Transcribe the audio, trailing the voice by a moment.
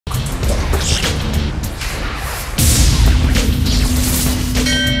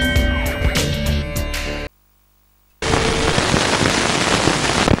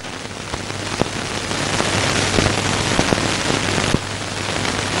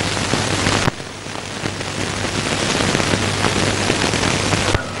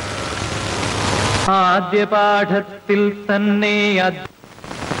ആദ്യ പാഠത്തിൽ തന്നെ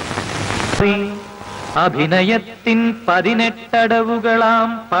അഭിനയത്തിൻ 18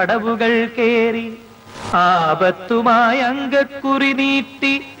 പടവുകൾ കേറി ആപത്തുമായി അങ്കക്കുറി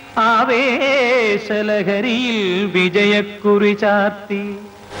നീട്ടി ആവേശലഹരിയിൽ വിജയക്കുറി ചാർത്തി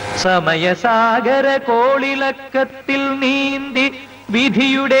സമയസാഗര കോളിലക്കത്തിൽ നീന്തി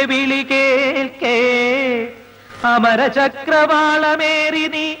വിധിയുടെ വിളി കേൾക്കേ അമരചക്രവാളമേറി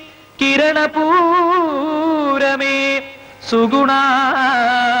നീ കിരണപൂരമേ സുഗുണാധാരമേ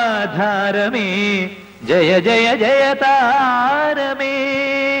ജയ ജയ ജയ താരമേ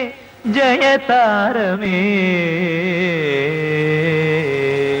ജയ താരമേ.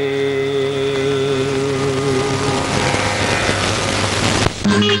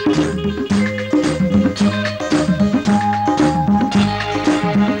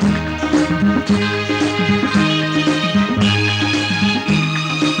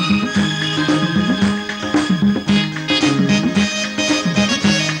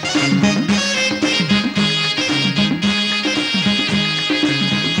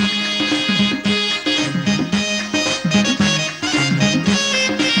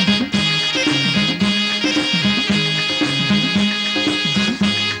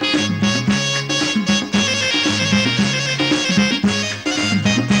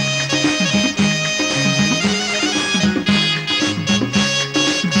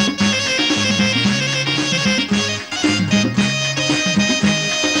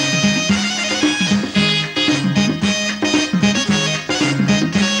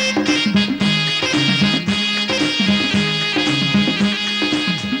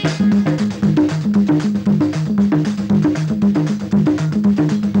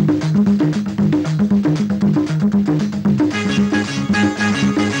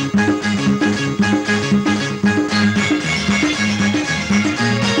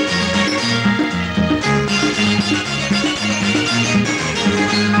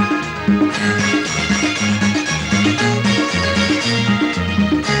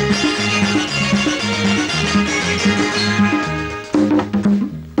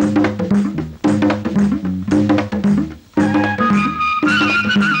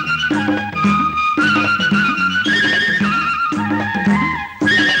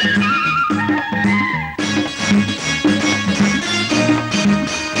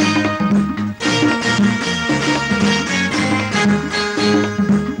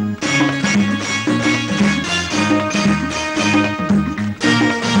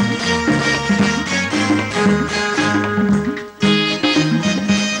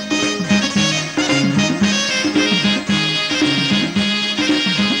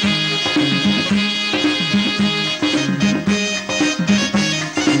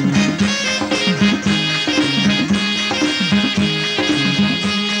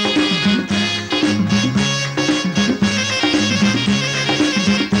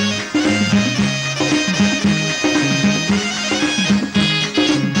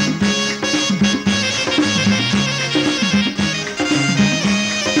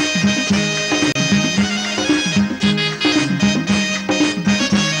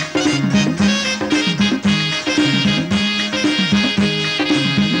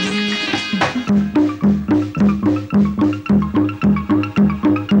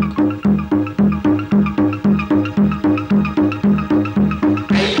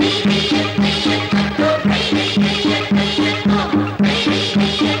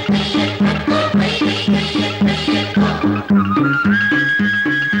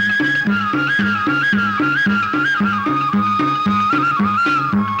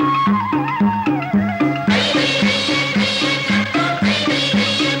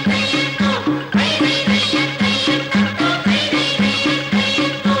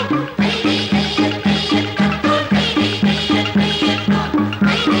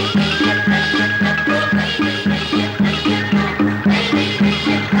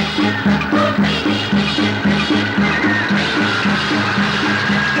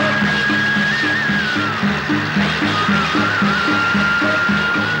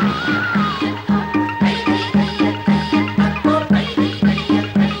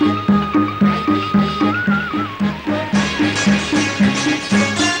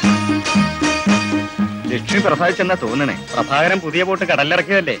 പ്രസാദിച്ചെന്നാ തോന്നണേ. പ്രഭാകരൻ പുതിയ ബോട്ട്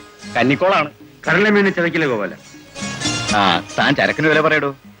കടലിറക്കിയതല്ലേ? കന്നിക്കോളാണ്. കടലിലെ മീനെ ചതക്കില്ല ഗോപാല. ആ, താൻ ചരക്കിന് വില പറയടൂ.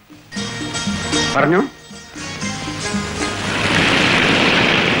 പറഞ്ഞു.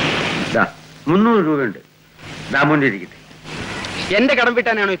 300 രൂപയുണ്ട്. ദാമുന്റെ ഇരിക്കട്ടെ. എന്റെ കടം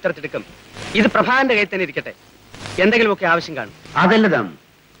വിട്ടാനാണോ ഇത്ര തിടുക്കം? ഇത് പ്രഭാകരന്റെ കയ്യിൽ തന്നെ ഇരിക്കട്ടെ. എന്തെങ്കിലുമൊക്കെ ആവശ്യം കാണും. അതല്ല ദാമു,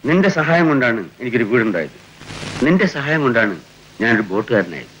 നിന്റെ സഹായം കൊണ്ടാണ് എനിക്കൊരു വീടുണ്ടായത്. നിന്റെ സഹായം കൊണ്ടാണ് ഞാനൊരു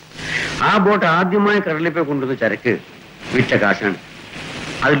ബോട്ടുകാരനായത്. ആ ബോട്ട് ആദ്യമായി കടലിൽ പോയി കൊണ്ടുവന്ന ചരക്ക് വിറ്റ കാശാണ്.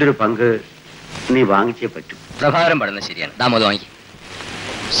 അതിലൊരു പങ്ക് നീ വാങ്ങിച്ചേ പറ്റൂ. പ്രഭാകരൻ പറയുന്നത് ശരിയാണ്. ദാമോദ് വാങ്ങി.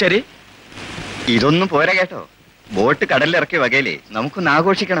 ശരി, ഇതൊന്നും പോരാ കേട്ടോ. ബോട്ട് കടലിലിറക്കിയ വകയിലേ നമുക്കൊന്ന്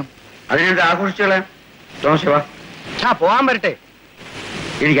ആഘോഷിക്കണം. അതിനെന്ത് ആഘോഷിച്ചോളെ? തോമസ് വാ. പോവാൻ വരട്ടെ.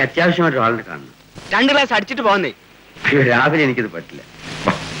 എനിക്ക് അത്യാവശ്യമായിട്ട് ആളിനെ കാണണം. 2 ഗ്ലാസ് അടിച്ചിട്ട് പോകുന്നേ. അയ്യോ, രാവിലെ എനിക്കിത് പറ്റില്ല.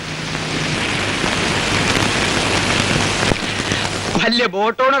 വലിയ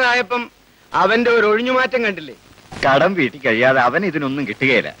ബോട്ട് ഓണർ ആയപ്പം അവന്റെ ഒരു ഒഴിഞ്ഞുമാറ്റം കണ്ടില്ലേ? കടം വീട്ടി കഴിയാതെ അവൻ ഇതിനൊന്നും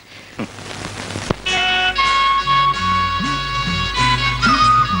കിട്ടുകയില്ല.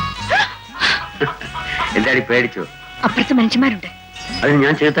 എന്തായാലും പേടിച്ചോ? അപ്പുറത്ത് മനുഷ്യന്മാരുണ്ട്. അതിന്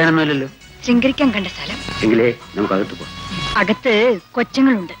ഞാൻ ചേർത്താനൊന്നുമല്ലല്ലോ. ശൃംഗരിക്കാൻ കണ്ട സ്ഥലം. എങ്കിലേ നമുക്ക് അകത്ത് പോവാം. അകത്ത്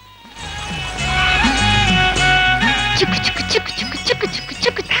കൊച്ചങ്ങളുണ്ട്.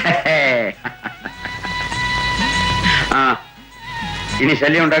 ആ, ഇനി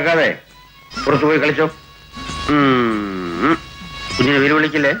ശല്യം ഉണ്ടാക്കാതെ പുറത്തു പോയി കളിച്ചോ. കുഞ്ഞിനെ വീര്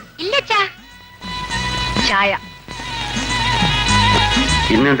വിളിക്കില്ലേ? ഇല്ല ചായ.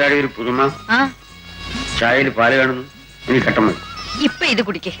 ഇന്നെന്താടി ഒരു പുതുമ? ചായയിൽ പാല് കാണുന്നു. ഇനി കട്ടം മതി. ഇപ്പൊ ഇത്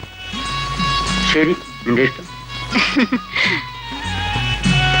കുടിക്കേ. ശരി, നിന്റെ ഇഷ്ടം.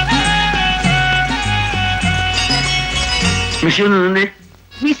 മിസ്സി ഒന്ന് നിന്നേ.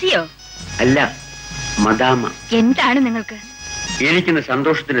 മിസ്സിയോ? അല്ല, മദാമ. എന്താണ് നിങ്ങൾക്ക്? എനിക്കിന്ന്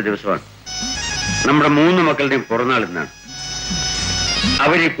സന്തോഷത്തിന്റെ ദിവസമാണ്. നമ്മുടെ 3 മക്കളുടെയും പിറന്നാൾ ഇന്നാണ്.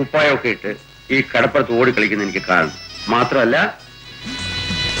 അവര് ഈ കുപ്പായമൊക്കെ ഇട്ട് ഈ കടപ്പുറത്ത് ഓടിക്കളിക്കുന്ന എനിക്ക് കാണും. മാത്രമല്ല,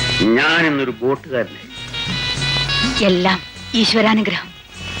 ഞാൻ ഇന്നൊരു ബോട്ടുകാരനായി. എല്ലാം ഈശ്വരാനുഗ്രഹം.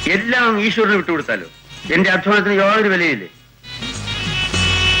 എല്ലാം ഈശ്വരന് വിട്ടുകൊടുത്താലോ? എന്റെ അധ്വാനത്തിന് യാതൊരു വിലയില്ലേ?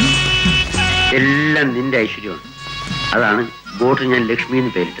 എല്ലാം നിന്റെ ഐശ്വര്യമാണ്. അതാണ് ബോട്ട് ഞാൻ ലക്ഷ്മി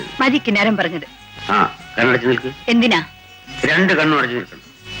എന്ന് പേരിട്ടത്. മതി കിന്നാരം പറഞ്ഞത്. ആ, കണ്ണടച്ച് നിൽക്ക്. എന്തിനാ? 2 കണ്ണും അടച്ചു നിൽക്കണം.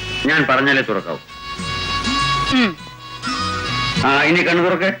 ഞാൻ പറഞ്ഞാലേ തുറക്കാവൂ. ആ, ഇനി കണ്ണു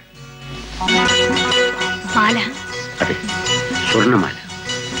തുറക്കേ. മാല. അതെ, സ്വർണ്ണമാല.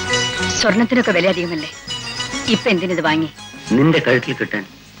 സ്വർണത്തിനൊക്കെ വില അധികമല്ലേ? ഇപ്പൊ എന്തിനിത് വാങ്ങി? നിന്റെ കഴുത്തിൽ കിട്ടാൻ.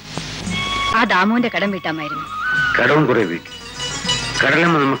 ആ ദാമുവിന്റെ കടം വീട്ടാമായിരുന്നു. കടവും കുറെ വീട്ടി.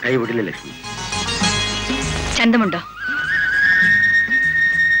 കടലമ്മ നമ്മ കൈവിടില്ല ലക്ഷ്മി. ചന്തമുണ്ടോ?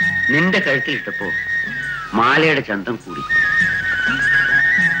 നിന്റെ കഴുത്തിലിട്ടപ്പോ മാലയുടെ ചന്തം കൂടി.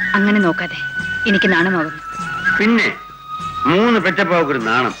 അങ്ങനെ നോക്കാതെ എനിക്ക് നാണമാകുന്നു. പിന്നെ 3 പെറ്റപ്പാവൊരു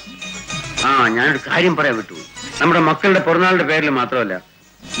നാണം. ആ, ഞാനൊരു കാര്യം പറയാൻ വിട്ടുപോയി. നമ്മുടെ മക്കളുടെ പിറന്നാളിന്റെ പേരിൽ മാത്രമല്ല,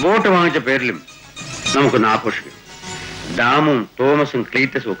 ബോട്ട് വാങ്ങിച്ച പേരിലും നമുക്കൊന്ന് ആഘോഷിക്കണം. ദാമും തോമസും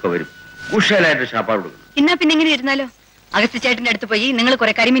ക്ലീറ്റസും ഒക്കെ വരും. കുശലായിട്ട് ഷാപ്പാട് കൊടുക്കണം. എന്നാ പിന്നെ ഇങ്ങനെ ഇരുന്നാലോ? അഗസ്ത്യ ചേട്ടന്റെ അടുത്ത് പോയി നിങ്ങൾ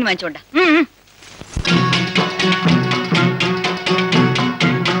കുറെ കരിമീൻ വാങ്ങിച്ചോണ്ട.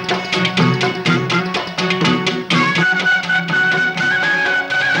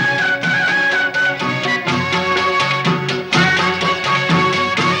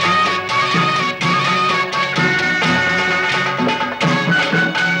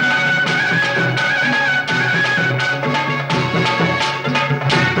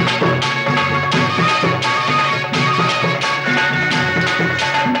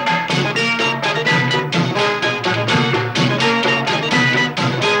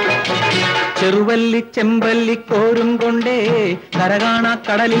 ചെറുവല്ലി ചെമ്പല്ലി കോരും കൊണ്ടേ കരകാണ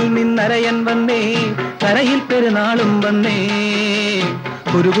കടലിൽ നിന്നരയൻ വന്നേ, കരയിൽ പെരുന്നാളും വന്നേ.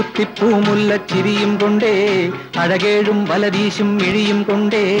 കുരുകുത്തിപ്പൂമുല്ല ചിരിയും കൊണ്ടേ അഴകേഴും വലവീശും മിഴിയും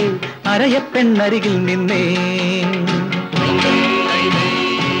കൊണ്ടേ അരയപ്പെണ്ണരികിൽ നിന്നേ.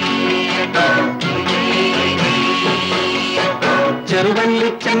 ചെറുവല്ലി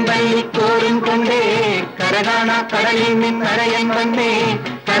ചെമ്പല്ലി കോരും കൊണ്ടേ കരകാണ കടലിൽ നിന്നരയൻ വന്നേ,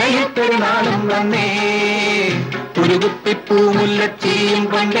 കരയിൽ പെരുന്നാളും വന്നേ. കുരുകുത്തിപ്പൂമുല്ല ചിരിയും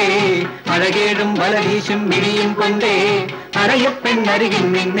കൊണ്ടേ അഴകേഴും വലവീശും മിഴിയും കൊണ്ടേ അരയപ്പെണ്ണരികിൽ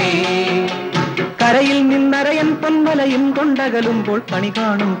നിന്നേ. കരയിൽ നിന്നരയൻ പൊൻവലയും കൊണ്ടകലുമ്പോൾ കണി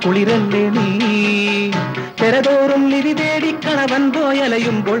കാണും കുളിരല്ലേ നീ. തെരതോറും ലിവി തേടി കണവൻ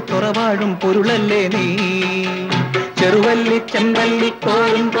പോയലയുമ്പോൾ തുറവാഴും പൊരുളല്ലേ നീ. ചെറുവല്ലി ചെമ്പല്ലി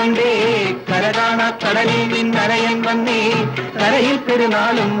കോരും കൊണ്ടേ കരകാണ കടലിൽ നിന്നരയൻ വന്നേ, കരയിൽ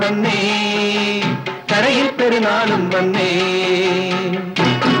പെരുന്നാളും വന്നേ, കരയിൽ പെരുന്നാളും വന്നേ.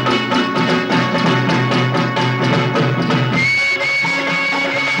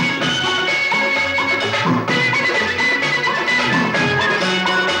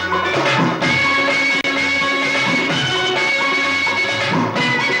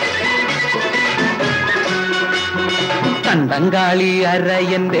 കണ്ടങ്കാളി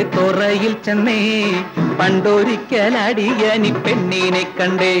അരയന്റെ തുറയിൽ ചെന്നേ, പണ്ടൊരിക്കലടിയനി പെണ്ണിനെ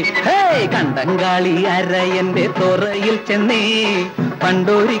കണ്ടേ. ഹേ, കണ്ടങ്കാളി അരയന്റെ തുറയിൽ ചെന്നേ,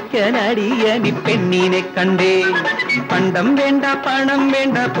 പണ്ടൊരിക്കലടിയനി പെണ്ണിനെ കണ്ടേ. പണ്ടം വേണ്ട പണം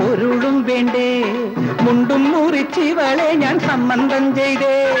വേണ്ട പൊരുളും വേണ്ടേ, മുണ്ടും മുറിച്ചിവളെ ഞാൻ സംബന്ധം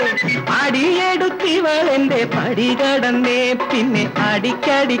ചെയ്തേ. അടിയെടുത്തിവളെന്റെ പടി കടന്നേ, പിന്നെ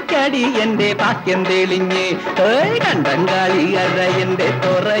അടിക്കടിക്കടി എന്റെ ഭാഗ്യം തെളിഞ്ഞേ. കണ്ടങ്കാളി അര എന്റെ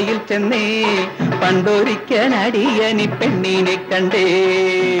തുറയിൽ ചെന്നേ, പണ്ടൊരിക്കലടിയനി പെണ്ണിനെ കണ്ടേ.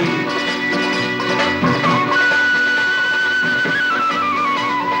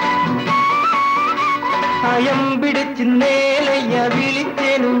 അയം പിടിച്ചിന്നേലയ്യ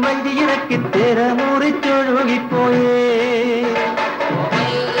വിളിച്ചേനും വഞ്ചിയിറക്കി തെര മുറിച്ചൊഴുകിപ്പോയേ.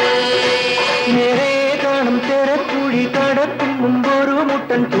 നേരെ കാണും തെരക്കുഴി കടക്കും മുമ്പൊരു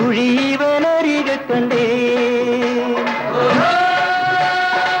മുട്ടൻ തുഴി ഇവനരികെ കണ്ടേ.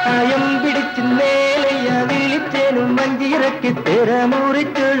 അയം പിടിച്ചിന്നേലയ്യ വിളിച്ചേനും വഞ്ചിയിറക്കി തെര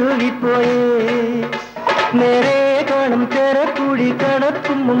മുറിച്ചൊഴുകിപ്പോയേ. നേരെ കാണും തെരക്കുഴി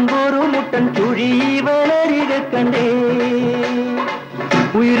കടക്കും മുമ്പൊരു മുട്ടൻ ചുഴി ഇവനരികെ കണ്ടേ.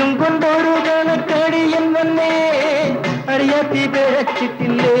 ഉയരും കൊണ്ടൊരു കണക്കടിയൻ വന്നേ, അടിയാത്തി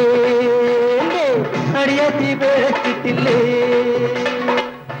പിഴച്ചിട്ടില്ലേ, അടിയാത്തി പിഴച്ചിട്ടില്ലേ.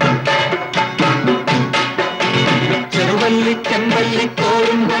 ചെറുവല്ലി ചെമ്പല്ലി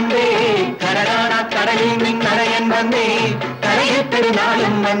കോരും വന്നേ, കരകാണ കടലിൽ നിന്നരയൻ വന്നേ. കരയിൽ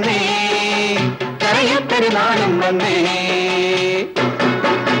പെരുന്നാളും വന്നേ, കരയിൽ പെരുന്നാളും വന്നേ.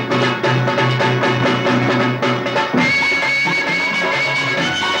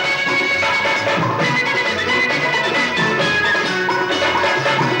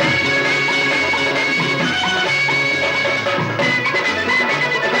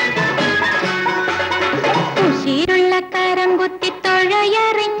 ഉശിരുള്ള കരം കുത്തി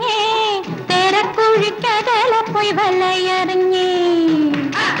തൊഴയറിഞ്ഞേ, തെരക്കുഴിക്കകല പോയി വലയറിഞ്ഞേ.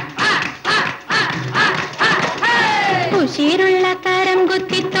 ഉശിരുള്ള കരം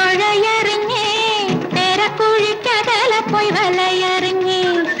കുത്തി തൊഴയറിഞ്ഞേ, തെരക്കുഴിക്കകല പോയി വലയറിഞ്ഞേ.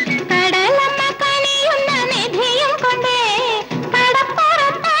 കടലമ്മ കനിയുന്ന നിധിയും കൊണ്ടേ,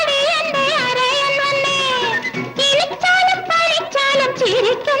 കടപ്പുറം പടി എന്റെ അരയൻ വന്നേ. ഇനിച്ചാലും പഴിച്ചാലും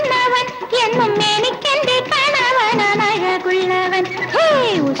ചിരിക്കുന്നവൻ, എന്നും എനിക്കെന്റെ കണവനാണ് അഴകുള്ളവൻ. ഹേ,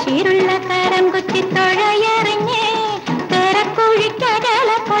 ഉശിരുള്ള കരം കുത്തി തൊഴയറിഞ്ഞേ, തെരക്കുഴിക്കകല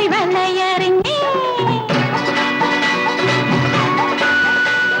പോയി വലയറിഞ്ഞേ.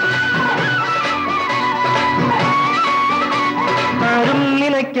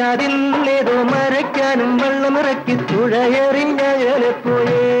 അതിന്നേതോ മരയ്ക്കാനും വെള്ളമിറക്കി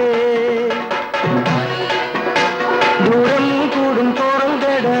തുഴയെറിഞ്ഞപോയേ. ദൂരം കൂടും തോറും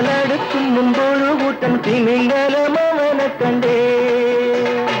കടലടുക്കും മുമ്പൊരു കൂട്ടം തിമിംഗലമവനെ കണ്ടേ.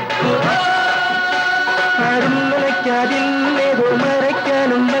 ആരും നിലയ്ക്കാതിന്നേതോ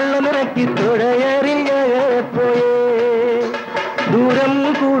മരയ്ക്കാനും വെള്ളമിറക്കി തുഴയെറിഞ്ഞപോയേ. ദൂരം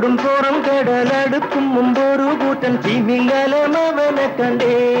കൂടും തോറും കടലടുക്കും മുമ്പൊരു കൂട്ടം തിമിംഗലമവനെ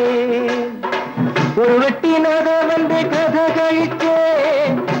കണ്ടേ. ഒരു വെട്ടിനതവന്റെ കഥ കഴിച്ചേ,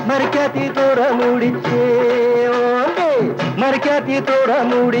 മറിക്കാത്തി തോറ മൂടിച്ചേ, മറിക്കാത്തി തോറ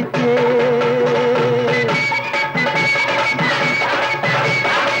മൂടിച്ചേ.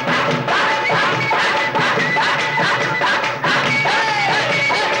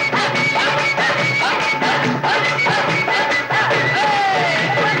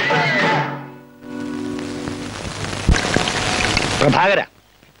 പ്രഭാകര,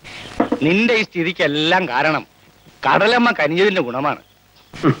 നിന്റെ ഈ സ്ഥിതിക്കെല്ലാം കാരണം കടലമ്മ കനിഞ്ഞതിന്റെ ഗുണമാണ്.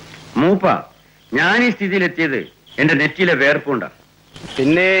 മൂപ്പ, ഞാൻ ഈ സ്ഥിതിയിലെത്തിയത് എന്റെ നെറ്റിയിലെ വേർപ്പുണ്ട.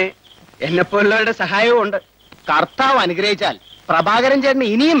 പിന്നെ എന്നെപ്പോലുള്ളവരുടെ സഹായവും ഉണ്ട്. കർത്താവ് അനുഗ്രഹിച്ചാൽ പ്രഭാകരൻ ചേട്ടന്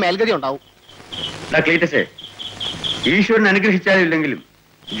ഇനിയും മേൽഗതി ഉണ്ടാവും. ക്ലീറ്റസേ, ഈശ്വരൻ അനുഗ്രഹിച്ചാലും ഇല്ലെങ്കിലും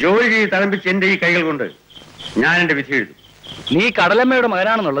ജോലി ചെയ്ത് തളമ്പിച്ച് എന്റെ ഈ കൈകൾ കൊണ്ട് ഞാൻ എന്റെ വിധി എഴുതും. നീ കടലമ്മയുടെ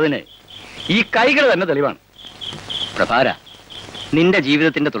മകനാണെന്നുള്ളതിന് ഈ കൈകൾ തന്നെ തെളിവാണ്. പ്രഭാര, നിന്റെ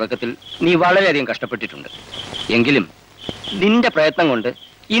ജീവിതത്തിന്റെ തുടക്കത്തിൽ നീ വളരെയധികം കഷ്ടപ്പെട്ടിട്ടുണ്ട്. എങ്കിലും നിന്റെ പ്രയത്നം കൊണ്ട്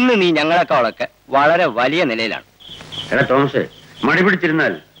ഇന്ന് നീ ഞങ്ങളെക്കാളൊക്കെ വളരെ വലിയ നിലയിലാണ്. എടാ തോമസേ, മടി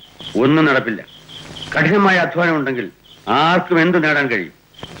പിടിച്ചിരുന്നാൽ ഒന്നും നടപ്പില്ല. കഠിനമായ അധ്വാനം ഉണ്ടെങ്കിൽ ആർക്കും എന്തു നേടാൻ കഴിയും.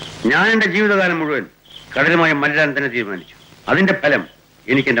 ഞാൻ എന്റെ ജീവിതകാലം മുഴുവൻ കഠിനമായി മരിക്കാൻ തന്നെ തീരുമാനിച്ചു. അതിന്റെ ഫലം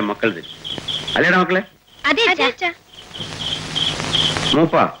എനിക്ക് എന്റെ മക്കൾ തരും. അല്ലേടാ മക്കളെ?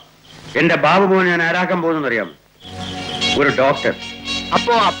 മൂപ്പ, എന്റെ ബാബു മോനെ ഞാൻ ആരാക്കാൻ പോകുന്നെന്ന് അറിയാമോ? ഒരു ഡോക്ടർ.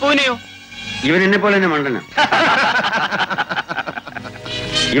 അപ്പോ അപ്പൂനെയോ? ഇവൻ എന്നെ പോലെ തന്നെ മണ്ടന.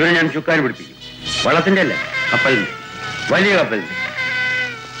 ഇവനെ ഞാൻ ചുക്കാൻ പിടിപ്പിക്കും. വള്ളത്തിന്റെ അല്ല, കപ്പലിന്റെ, വലിയ കപ്പലിന്റെ.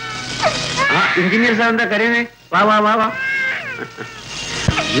 ആ എഞ്ചിനീയർ സാർ എന്താ കരയുന്നേ? വാ വാ വാ വാ.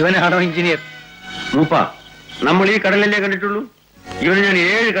 ഇവനാണോ എഞ്ചിനീയർ? മൂപ്പ, നമ്മൾ ഈ കടലല്ലേ കണ്ടിട്ടുള്ളൂ. ഇവനെ ഞാൻ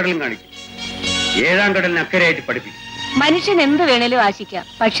 7 കടലും കാണിക്കും. 7-ാം കടലിന് അക്കരയായിട്ട് പഠിപ്പിക്കും. മനുഷ്യൻ എന്ത് വേണേലും ആശിക്കാം,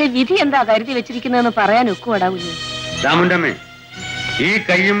 പക്ഷെ വിധി എന്താ കരുതി വെച്ചിരിക്കുന്നതെന്ന് പറയാൻ ഒക്കുവടാ കുഞ്ഞ്. രാമുണ്ടമ്മേ, ഈ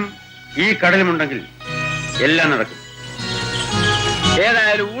കൈയും ഈ കടലും ഉണ്ടെങ്കിൽ എല്ലാം നടക്കും.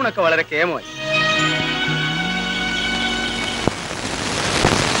 ഏതായാലും ഊണൊക്കെ വളരെ കേമമായി.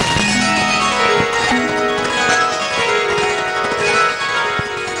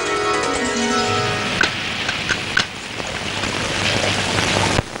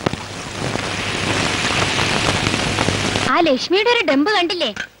 ആ ലക്ഷ്മിയുടെ ഒരു ഡെമ്പ്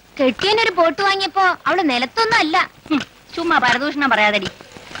കണ്ടില്ലേ? കെട്ടിയനൊരു ബോട്ട് വാങ്ങിയപ്പോ അവള് നിലത്തൊന്നും അല്ല. ചുമ്മാ പരദൂഷണം പറയാതടി.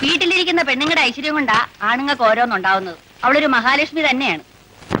 വീട്ടിലിരിക്കുന്ന പെണ്ണുങ്ങളുടെ ഐശ്വര്യം കൊണ്ടാ ആണുങ്ങൾക്ക് ഓരോന്നുണ്ടാവുന്നത്. അവളൊരു മഹാലക്ഷ്മി തന്നെയാണ്.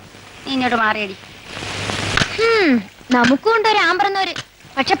 നീ ഇങ്ങോട്ട് മാറിയടി. നമുക്കും ഉണ്ട് ഒരു ആമ്പറന്നവര്.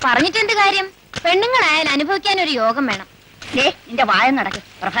 പക്ഷെ പറഞ്ഞിട്ടെന്ത് കാര്യം? പെണ്ണുങ്ങളായാലും അനുഭവിക്കാൻ ഒരു യോഗം വേണം. നിന്റെ വായ നടക്ക്.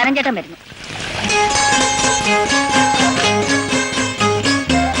 പ്രധാനം ചേട്ടൻ വരുന്നു.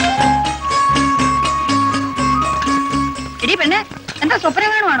 എടി പെണ്ണ്, എന്താ സ്വപ്നം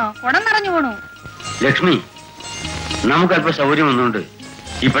വേണമാണോ? കുടം നിറഞ്ഞു പോണു. ലക്ഷ്മി, നമുക്ക് അല്പം സൗകര്യം വന്നുകൊണ്ട്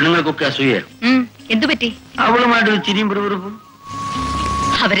ഈ പെണ്ണുങ്ങൾക്കൊക്കെ അസൂയ. എന്തു പറ്റി? അവളുമായിട്ട് ചിരിയും പിറുപിറുപ്പും.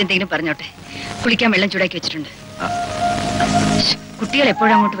 അവരെന്തെങ്കിലും പറഞ്ഞോട്ടെ. കുളിക്കാൻ വെള്ളം ചൂടാക്കി വെച്ചിട്ടുണ്ട്. കുട്ടികൾ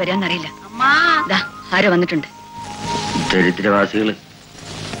എപ്പോഴും അങ്ങോട്ട് വരാന്നറിയില്ല. ആരോ വന്നിട്ടുണ്ട്. ദരിദ്രവാസികള്.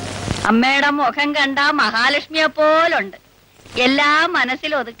 അമ്മയുടെ മുഖം കണ്ട മഹാലക്ഷ്മിയെ പോലുണ്ട്. എല്ലാം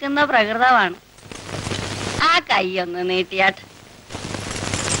മനസ്സിൽ ഒതുക്കുന്ന പ്രകൃതമാണ്. ആ കൈയൊന്ന് നീട്ടിയാട്ട്.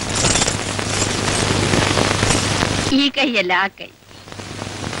 ഈ കൈയല്ല, ആ കൈ.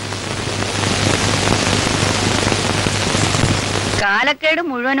 കാലക്കേട്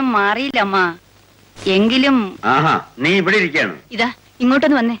മുഴുവനും മാറിയില്ലമ്മ. എങ്കിലും നീ ഇവിടെ ഇരിക്കാണ്. ഇതാ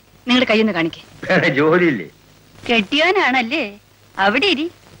ഇങ്ങോട്ടൊന്ന് വന്നേ. നിങ്ങളുടെ കൈയൊന്ന് കാണിക്കേ. വേറെ ജോലിയില്ലേ? കെട്ടിയാനാണല്ലേ? അവിടെ ഇരി.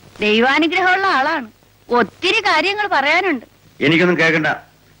 ദൈവാനുഗ്രഹമുള്ള ആളാണ്. ഒത്തിരി കാര്യങ്ങൾ പറയാനുണ്ട്. എനിക്കൊന്നും കേൾക്കണ്ട.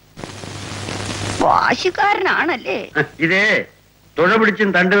 വാശിക്കാരനാണല്ലേ? ഇതേ തുഴ പിടിച്ചും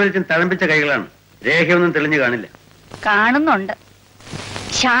തണ്ട് വലിച്ചും തഴമ്പിച്ച കൈകളാണ്. രേഖയൊന്നും തെളിഞ്ഞു കാണില്ല. കാണുന്നുണ്ട്.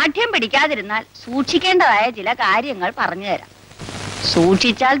 ശാഠ്യം പിടിക്കാതിരുന്നാൽ സൂക്ഷിക്കേണ്ടതായ ചില കാര്യങ്ങൾ പറഞ്ഞു തരാം.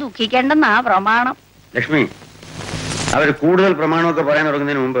 സൂക്ഷിച്ചാൽ ദുഃഖിക്കേണ്ടെന്നാ പ്രമാണം. ലക്ഷ്മി, അവര് കൂടുതൽ പ്രമാണമൊക്കെ പറയാൻ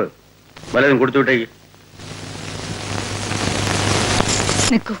തുടങ്ങുന്നതിന് മുമ്പ് വല്ലതും കൊടുത്തുവിട്ടേക്ക്.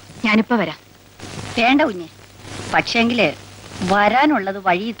 നിൽക്കൂ, ഞാനിപ്പോ വരാം. വേണ്ട കുഞ്ഞെ. പക്ഷേങ്കില് വരാനുള്ളത്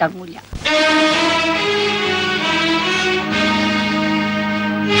വഴി തങ്ങൂല.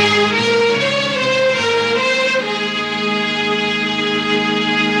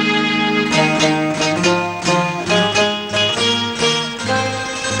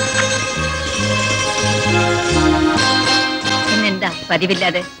 പിന്നെന്താ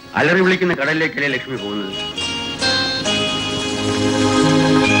പതിവില്ലാതെ? അലറി വിളിക്കുന്ന കടലിലേക്കല്ലേ ലക്ഷ്മി പോകുന്നത്?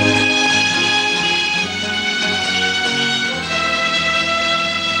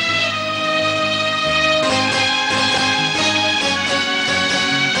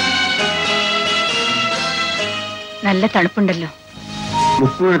 നല്ല തണുപ്പുണ്ടല്ലോ.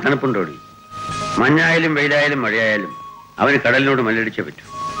 മുക്കുവിന് തണുപ്പുണ്ടോടി? മഞ്ഞായാലും വെയിലായാലും മഴയായാലും അവന് കടലിനോട് മല്ലടിച്ചേ പറ്റൂ.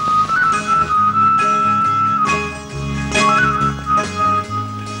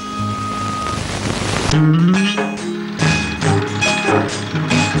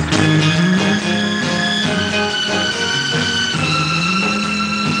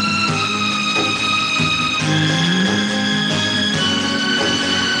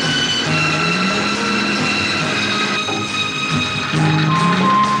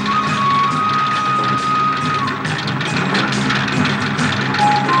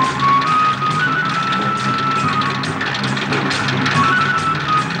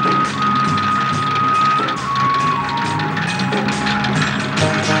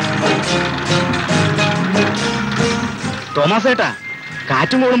 തോമസ് ഏട്ടാ,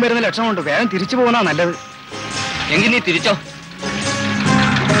 കാറ്റും കോളും വരുന്ന ലക്ഷണമുണ്ട്. വേഗം തിരിച്ചു പോകുന്ന നല്ലത്. എങ്കിൽ നീ തിരിച്ചോ.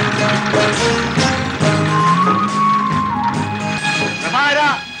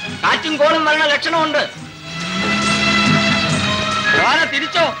 കാറ്റും കോളും വരുന്ന ലക്ഷണമുണ്ട്.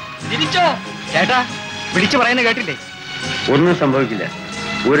 തിരിച്ചോ, തിരിച്ചോ. ചേട്ടാ, വിളിച്ചു പറയുന്ന കേട്ടില്ലേ? ഒന്നും സംഭവിക്കില്ല.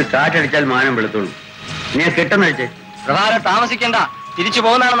 ഒരു കാറ്റടിച്ചാൽ മാനം വെളുത്തുള്ളൂ. നീ കെട്ടെന്ന് വെച്ചേ. പ്രഭാര താമസിക്കണ്ട, തിരിച്ചു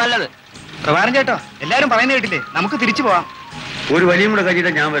പോകുന്നതാണ് നല്ലത്. പ്രഭാരം ചേട്ടോ, എല്ലാരും പറയുന്ന കേട്ടില്ലേ? നമുക്ക് തിരിച്ചു പോവാം. ഒരു വലിയും കൂടെ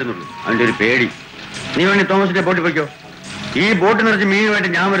കഴിഞ്ഞിട്ടേ ഞാൻ വരുന്നുള്ളൂ. അവന്റെ ഒരു പേടി. നീ വേണ്ടി തോമസിന്റെ ബോട്ടിൽ പോയിക്കോ. ഈ ബോട്ട് നിറച്ച് മീനുമായിട്ട്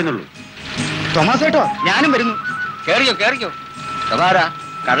ഞാൻ വരുന്നുള്ളൂ. തോമസ് ഏട്ടോ, ഞാനും വരുന്നു. കേറിയോ, കേറിയോ. പ്രഭാര,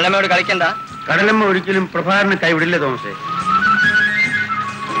 കടലമ്മയോട് കളിക്കണ്ട. കടലമ്മ ഒരിക്കലും പ്രഭാകരനെ കൈവിടില്ല തോമസേ.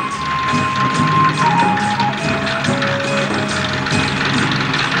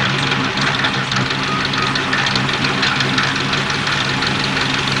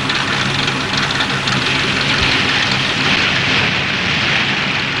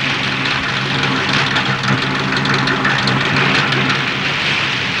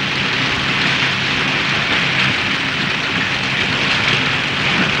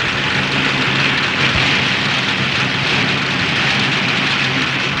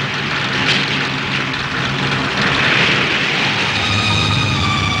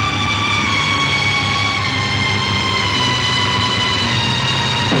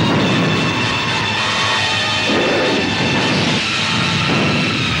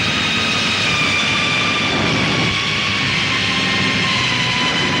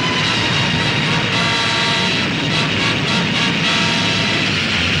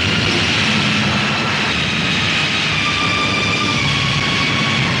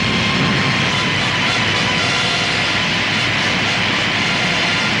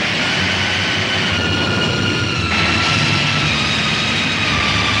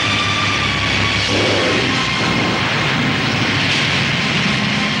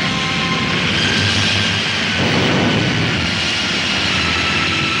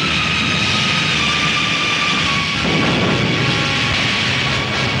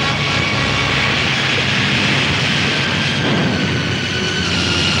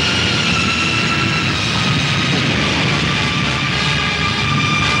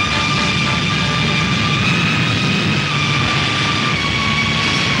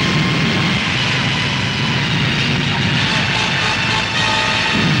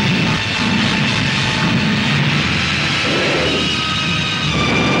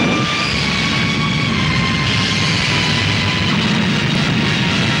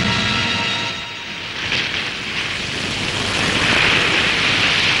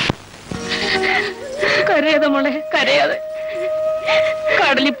 കരയാതെ മോളെ, കരയാതെ.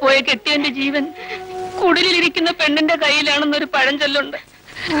 കടലിൽ പോയ കെട്ടിയന്റെ ജീവൻ കുടിലിരിക്കുന്ന പെണ്ണിന്റെ കയ്യിലാണെന്നൊരു പഴഞ്ചൊല്ലുണ്ട്.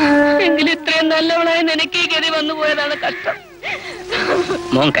 എങ്കിലും ഇത്രയും നല്ലവളായ നിനക്ക് ഈ ഗതി വന്നു പോയതാണ് കഷ്ടം.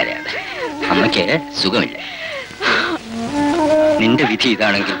 മോൻ കരയാതെ, അമ്മയ്ക്ക് സുഖമില്ല. നിന്റെ വിധി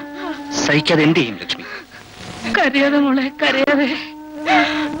ഇതാണെങ്കിൽ സഹിക്കാതെ എന്ത് ചെയ്യും ലക്ഷ്മി? കരയാതെ മോളെ, കരയാതെ.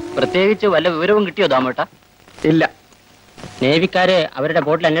 പ്രത്യേകിച്ച് വല്ല വിവരവും കിട്ടിയോ ദാമേട്ട? ഇല്ല. നേവിക്കാര് അവരുടെ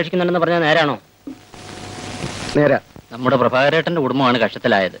ബോട്ടിൽ അന്വേഷിക്കുന്നുണ്ടെന്ന് പറഞ്ഞാൽ നേരാണോ? നേരാ. നമ്മുടെ പ്രഭാകരേട്ടന്റെ കുടുംബമാണ്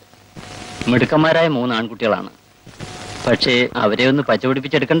കഷ്ടത്തിലായത്. മിടുക്കന്മാരായ 3 ആൺകുട്ടികളാണ്. പക്ഷേ അവരെ ഒന്ന്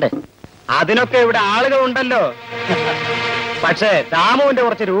പച്ചപിടിപ്പിച്ചെടുക്കണ്ടേ? അതിനൊക്കെ ഇവിടെ ആളുകളുണ്ടല്ലോ. പക്ഷേ ദാമുവിന്റെ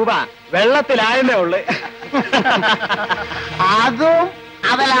കുറച്ച് രൂപ വെള്ളത്തിലായെന്നേ ഉള്ളു. അതും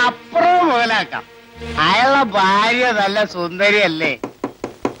അതിലപ്പുറവും മുതലാക്കാം. അയാളുടെ ഭാര്യ നല്ല സുന്ദരിയല്ലേ?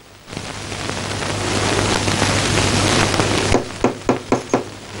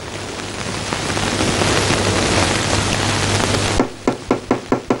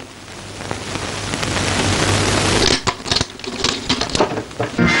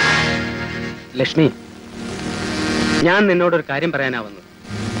 ലക്ഷ്മി, ഞാൻ നിന്നോടൊരു കാര്യം പറയാനാ വന്നത്.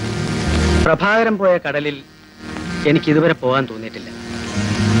 പ്രഭാകരൻ പോയ കടലിൽ എനിക്ക് ഇതുവരെ പോകാൻ തോന്നിയിട്ടില്ല.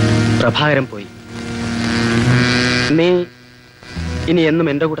 പ്രഭാകരൻ പോയി. നീ ഇനി എന്നും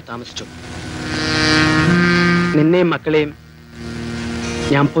എന്റെ കൂടെ താമസിച്ചു. നിന്നെയും മക്കളെയും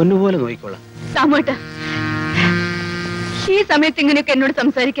ഞാൻ പൊന്നുപോലെ നോക്കിക്കൊള്ളാം. ദാമേട്ടാ, ഈ സമയത്ത് ഇങ്ങനെയൊക്കെ എന്നോട്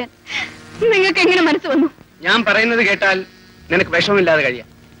സംസാരിക്കാൻ നിങ്ങൾക്ക് എങ്ങനെ മനസ്സ് വന്നു? ഞാൻ പറയുന്നത് കേട്ടാൽ നിനക്ക് വിഷമമില്ലാതെ കഴിയാം.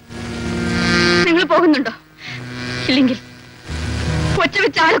 നിങ്ങൾ പോകുന്നുണ്ടോ? ഇല്ലെങ്കിൽ ഒച്ച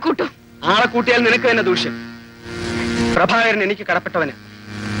വെച്ച് ആളെ കൂട്ടും. ആളെ കൂട്ടിയാൽ നിനക്ക് തന്നെ ദൂഷ്യം. പ്രഭാകരൻ എനിക്ക് കടപ്പെട്ടവന്.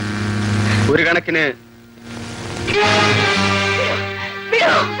 ഒരു കണക്കിന്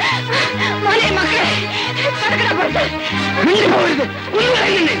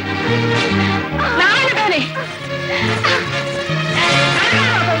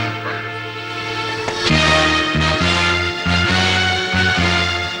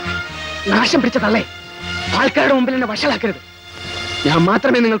നാശം പിടിച്ച തള്ളേ, ആൾക്കാരുടെ മുമ്പിൽ എന്നെ വഷളാക്കരുത്. ഞാൻ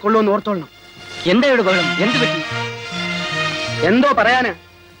മാത്രമേ നിങ്ങൾക്കുള്ളൂ എന്ന് ഓർത്തോളണം. എന്താ ഇവിടെ ബഹളം? എന്ത് പറ്റി? എന്തോ പറയാന്.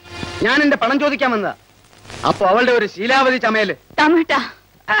 ഞാൻ എന്റെ പണം ചോദിക്കാൻ വന്നതാ. അപ്പൊ അവളുടെ ഒരു ശീലാവതി ചമയല്. തമിട്ട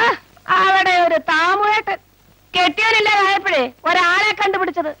അവിടെ ഒരു താമുവേട്ടൻ കെട്ടിയാനില്ലാതായപ്പോഴേ ഒരാളെ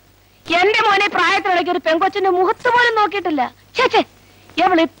കണ്ടുപിടിച്ചത്. എന്റെ മോനെ പ്രായത്തിനിടയ്ക്ക് ഒരു പെങ്കൊച്ചിന്റെ മുഖത്ത് പോലും നോക്കിയിട്ടില്ല. ചേച്ചേ,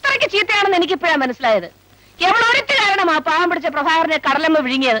 എവൾ ഇത്രയ്ക്ക് ചീത്തയാണെന്ന് എനിക്കിപ്പോഴാ മനസ്സിലായത്. എവൾ ഒരുത്തി കാരണമാ പാവം പിടിച്ച പ്രഭാകരനെ കടലമ്മ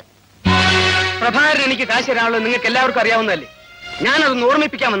വിഴുങ്ങിയത്. പ്രഭാകരൻ എനിക്ക് കാശ് തരാനുള്ളൂ നിങ്ങൾക്ക് എല്ലാവർക്കും അറിയാവുന്നതല്ലേ. ഞാനതൊന്ന്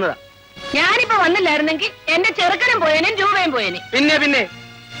ഓർമ്മിപ്പിക്കാൻ വന്നതാ. ഞാനിപ്പോ വന്നില്ലായിരുന്നെങ്കിൽ എന്റെ ചെറുക്കനും പോയേനും രൂപയും പോയേനെ. പിന്നെ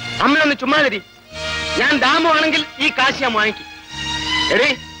അമ്മയൊന്ന് ചുമ്മാതിരി. ഞാൻ ദാമു ആണെങ്കിൽ ഈ കാശ് ഞാൻ വാങ്ങിക്കും. എടീ,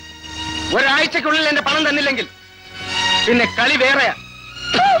 ഒരാഴ്ചക്കുള്ളിൽ എന്റെ പണം തന്നില്ലെങ്കിൽ പിന്നെ കളി വേറെയാ.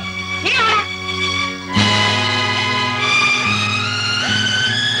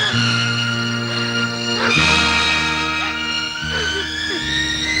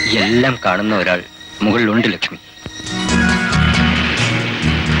 എല്ലാം കാണുന്ന ഒരാൾ മുകളിലുണ്ട് ലക്ഷ്മി.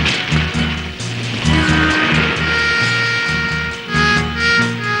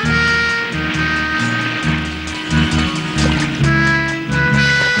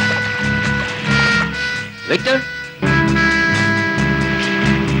 വിക്ടർ,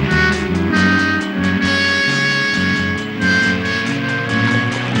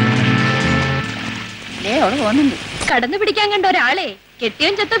 കടന്നു പിടിക്കാൻ കണ്ട ഒരാളെ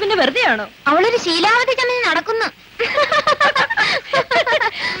കെട്ടിയൻ ചത്ത പിന്നെ വെറുതെയാണോ? അവളൊരു ശീലാവതി ചമഞ്ഞ് നടക്കുന്നു.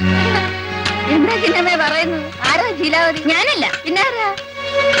 എന്താ ചിന്നമ്മേ പറയുന്നത്? ആരാ ശീലാവതി? ഞാനല്ല, പിന്നെ ആരാ?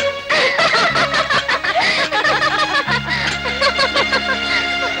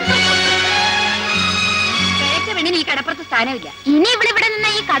 പെണ്ണിന് ഈ കടപ്പുറത്ത് സ്ഥാനമില്ല. ഇനി ഇവിടെ നിന്ന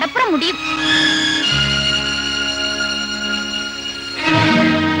ഈ കടപ്പുറം മുടിയും.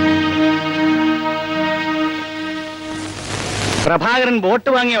 പ്രഭാകരൻ ബോട്ട്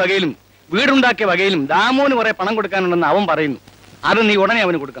വാങ്ങിയ വകയിലും വീടുണ്ടാക്കിയ വകയിലും ദാമോന് കുറെ പണം കൊടുക്കാനുണ്ടെന്ന് അവൻ പറയുന്നു. അത് നീ ഉടനെ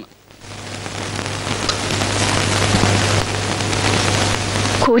അവന് കൊടുക്കണം.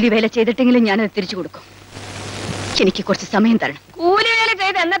 കൂലിവേല ചെയ്തിട്ടെങ്കിലും ഞാനത് തിരിച്ചു കൊടുക്കും. എനിക്ക് കുറച്ച് സമയം തരണം. കൂലിവേല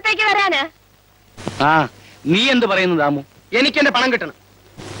ചെയ്ത് എന്നത്തേക്ക് വരാന്? ആ, നീ എന്ത് പറയുന്നു ദാമു? എനിക്ക് എന്റെ പണം കിട്ടണം.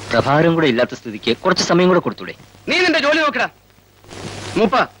 പ്രഭാകരൻ കൂടെ ഇല്ലാത്ത സ്ഥിതിക്ക് കുറച്ച് സമയം കൂടെ കൊടുത്തൂടെ? നീ നിന്റെ ജോലി നോക്കടാ.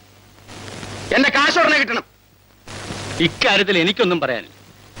 മൂപ്പ, എന്റെ കാശ് ഉടനെ കിട്ടണം. ഇക്കാര്യത്തിൽ എനിക്കൊന്നും പറയാനില്ല.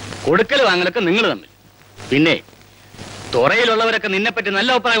 കൊടുക്കൽ വാങ്ങലൊക്കെ നിങ്ങൾ തമ്മിൽ. പിന്നെ തുറയിലുള്ളവരൊക്കെ നിന്നെപ്പറ്റി നല്ല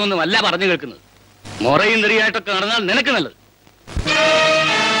അഭിപ്രായം ഒന്നും അല്ല പറഞ്ഞു കേൾക്കുന്നത്. മുറയും നെറിയായിട്ടൊക്കെ നടന്നാൽ നിനക്ക് നല്ലത്.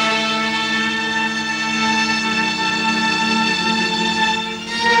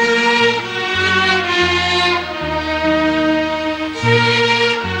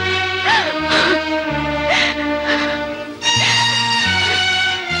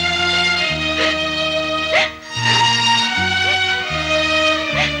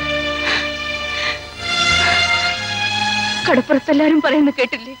 അപ്പുറത്തെല്ലാരും പറയുന്നു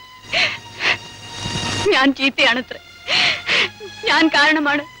കേട്ടില്ലേ? ഞാൻ ചീത്തയാണത്ര. ഞാൻ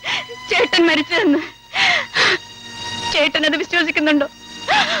കാരണമാണ് ചേട്ടൻ മരിച്ചതെന്ന്. ചേട്ടൻ അത് വിശ്വസിക്കുന്നുണ്ടോ?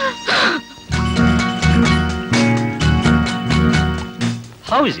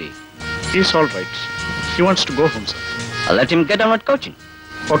 How is he? He's all right. He wants to go home, sir. I'll let him get on with coaching.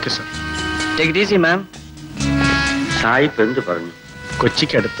 Okay, sir. Take it easy, ma'am. സായിപ്പ് എന്ത് പറഞ്ഞു?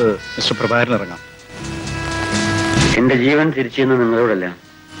 കൊച്ചിക്കടുത്ത് മിസ്റ്റർ പ്രഭാകരൻ ഇറങ്ങാം. എന്റെ ജീവൻ തിരിച്ചെന്ന് നിങ്ങളോടല്ല,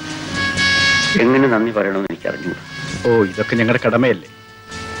 എങ്ങനെ നന്ദി പറയണമെന്ന് എനിക്ക് അറിഞ്ഞു. ഓ, ഇതൊക്കെ ഞങ്ങളുടെ കടമയല്ലേ.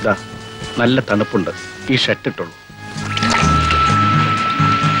 ഇതാ നല്ല തണുപ്പുണ്ട്, ഈ ഷർട്ട് ഇട്ടുള്ളൂ.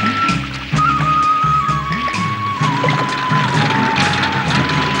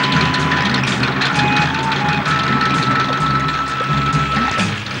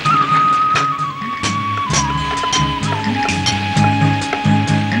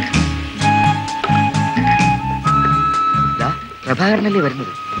 പ്രഭാകരനല്ലേ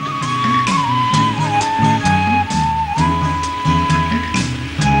വരുന്നത്?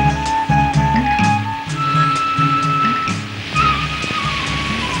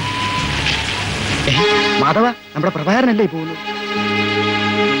 മാധവ, നമ്മുടെ പ്രഭാകരനല്ലേ പോകുന്നു?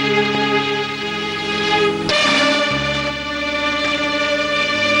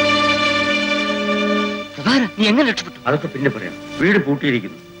 പ്രഭാകരൻ, നീ എങ്ങനെ രക്ഷപ്പെട്ടു? അതൊക്കെ പിന്നെ പറയാം. വീട്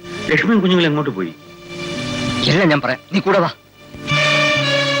പൂട്ടിയിരിക്കുന്നു. ലക്ഷ്മിയും കുഞ്ഞുങ്ങൾ എങ്ങോട്ട് പോയി? എല്ലാം ഞാൻ പറയാം, നീ കൂടെ വാ.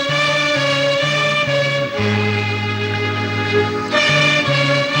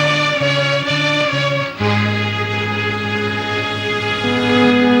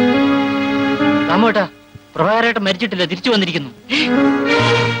 രാമേട്ടാ, പ്രഭാകരേട്ടൻ മരിച്ചിട്ടില്ല, തിരിച്ചു വന്നിരിക്കുന്നു.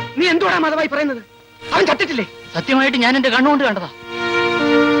 നീ എന്തുവാ മാധവായി പറയുന്നത്? അവൻ ചത്തിട്ടില്ലേ? സത്യമായിട്ട് ഞാൻ എന്റെ കണ്ണുകൊണ്ട് കണ്ടതാ.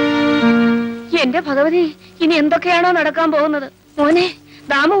 എന്റെ ഭഗവതി, ഇനി എന്തൊക്കെയാണോ നടക്കാൻ പോകുന്നത്? മോനെ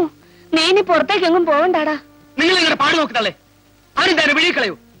ദാമു, നീ ഇനി പുറത്തേക്ക് എങ്ങും പോകണ്ടാടാ. നിങ്ങൾ നിങ്ങളുടെ പാട് നോക്കിട്ടല്ലേ? അവനെന്തായാലും വിളി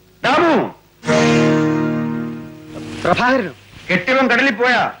കളയൂ. ദാമു, പ്രഭാകരനോ? കെട്ടിയവൻ കടലിൽ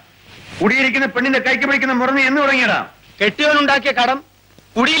പോയാ കുടിയിരിക്കുന്ന പെണ്ണിന്റെ കൈക്ക് പിടിക്കുന്ന മുറന്ന് എന്ന് തുടങ്ങിയടാ. കെട്ടിയവനുണ്ടാക്കിയ കടം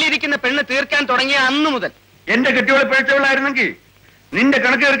കുടിയിലിരിക്കുന്ന പെണ്ണ് തീർക്കാൻ തുടങ്ങിയ അന്നു മുതൽ. എന്റെ കെട്ടിയോള് പിഴച്ചവളായിരുന്നെങ്കിൽ നിന്റെ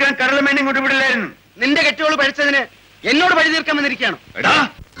കണക്ക് തീർക്കാൻ കടലമേനെ ഇങ്ങോട്ട് വിടില്ലായിരുന്നു. നിന്റെ കെട്ടിയോള് പഴിച്ചതിന് എന്നോട് പഴി തീർക്കാൻ വന്നിരിക്കുകയാണോ? എടാ,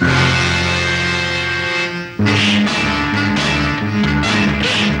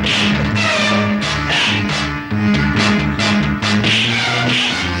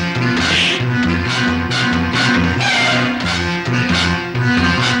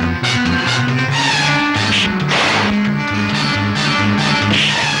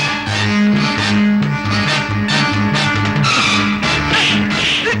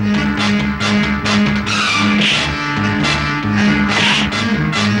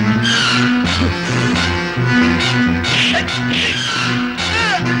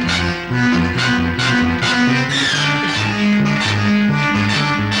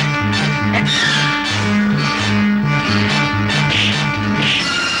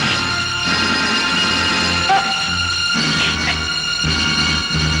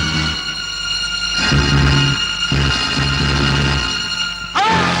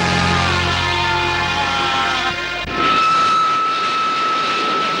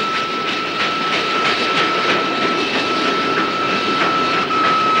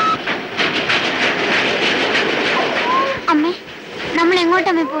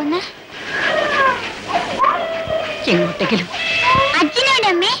 എങ്ങോട്ടെങ്കിലും.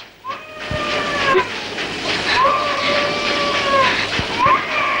 അച്ഛനോടമ്മേ.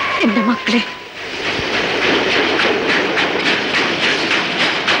 എന്റെ മക്കളെ,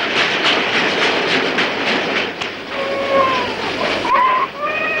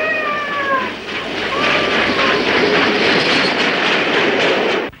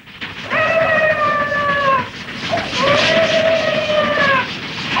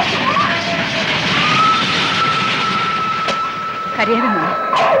 കരയാതെ മോനെ,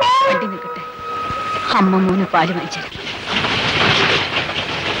 വണ്ടി നിൽക്കട്ടെ. അമ്മ മോന് പാല് വാങ്ങിച്ചു.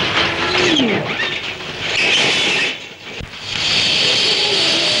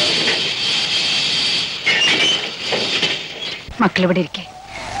 മക്കളിവിടെ ഇരിക്കേ,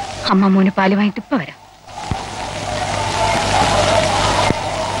 അമ്മ മോന് പാല് വാങ്ങിട്ട് ഇപ്പൊ വരാം.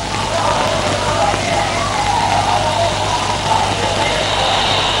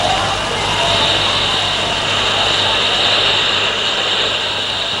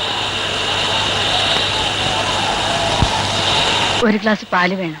 ഒരു ഗ്ലാസ്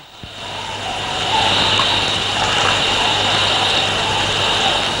പാല് വേണം.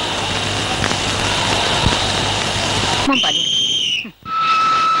 മോൻ പാല്.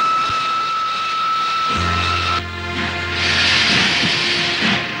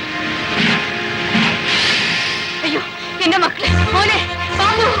 അയ്യോ എന്റെ മക്കളെ,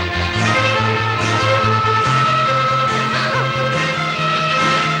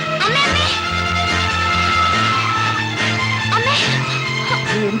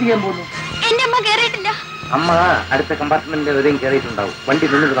 അമ്മ അടുത്ത കമ്പാർട്ട്മെന്റിൽ എവിടെയും കയറിയിട്ടുണ്ടാവും. വണ്ടി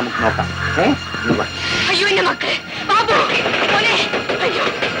നിന്നിട്ട് നമുക്ക് നോക്കാം. അയ്യോ എന്റെ മക്കളെ, ബാബു മോനെ, അയ്യോ.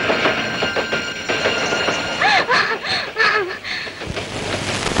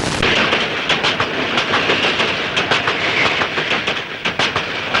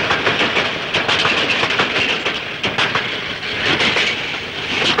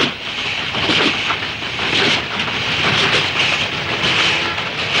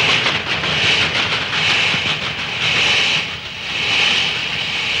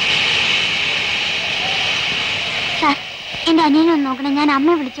 എന്റെ അനിയനെ ഒന്ന് നോക്കണം, ഞാൻ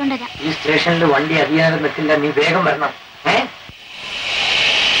അമ്മയെ വിളിച്ചോണ്ടരാം. ഈ സ്റ്റേഷനിൽ വണ്ടി അധികം നിൽക്കില്ല, നീ വേഗം വരണം.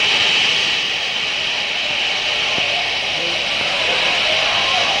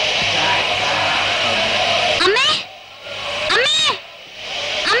 അമ്മേ, അമ്മേ,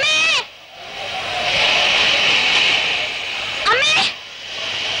 അമ്മേ, അമ്മേ,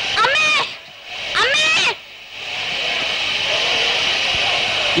 അമ്മേ, അമ്മേ.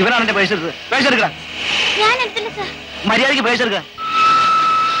 ഇവനാണ് എന്റെ പൈസ എടുത്തത്. പൈസ എടുക്കണം. ഞാൻ എടുത്തില്ല സാർ. മര്യാദയ്ക്ക് പൈസ എടുക്ക.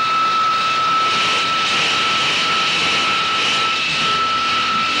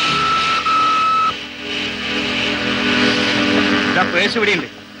 പേഴ്സ് ഇവിടെയുണ്ട്.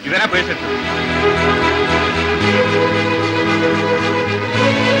 ഇവനാ പേഴ്സ് എടുത്തത്.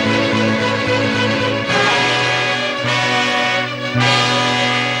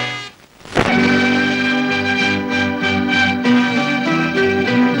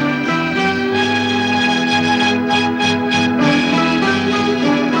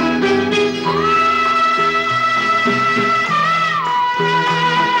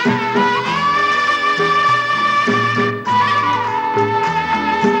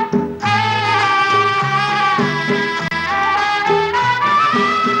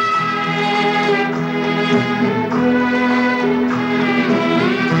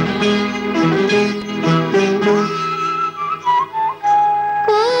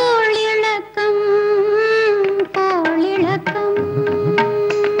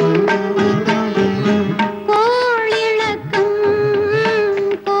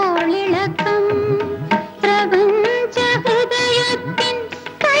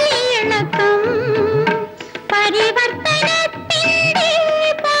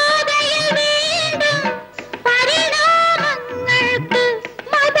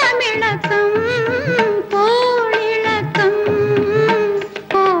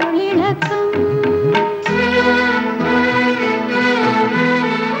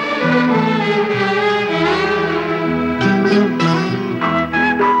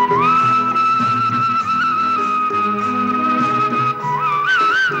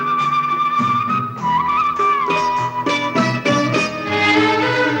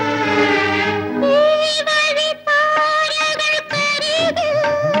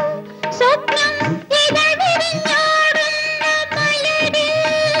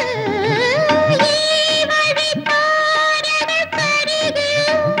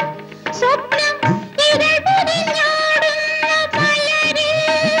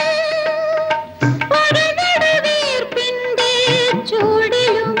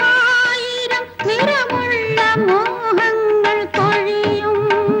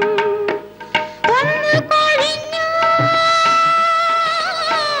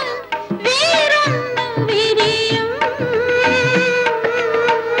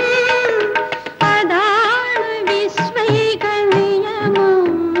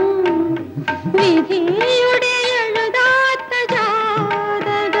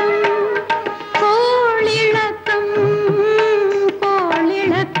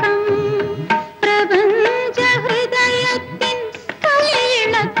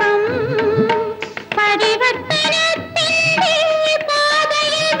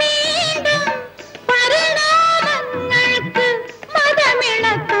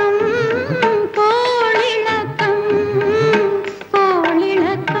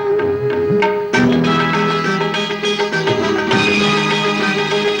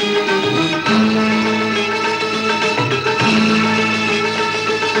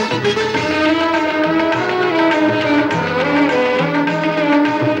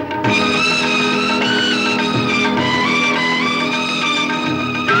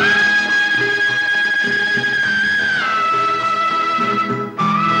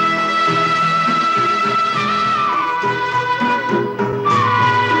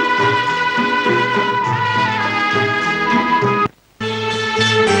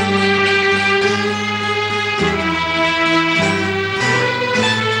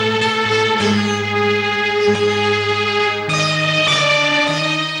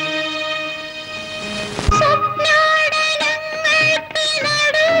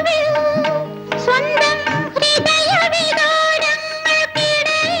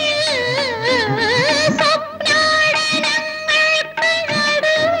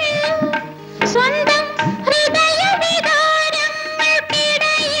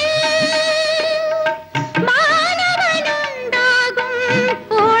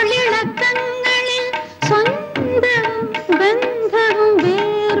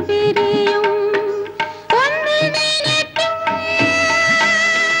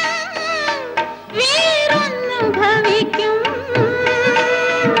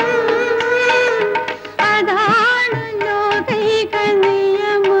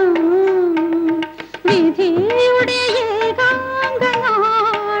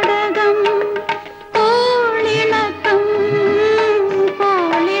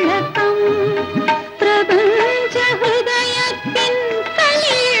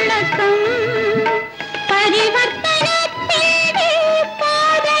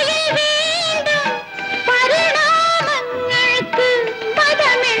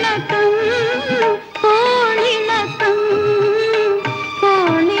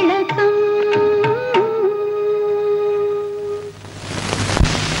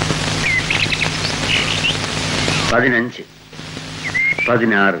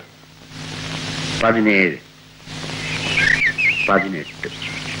 16, 17, 18.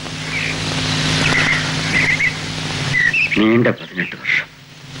 നീണ്ട 18 വർഷം.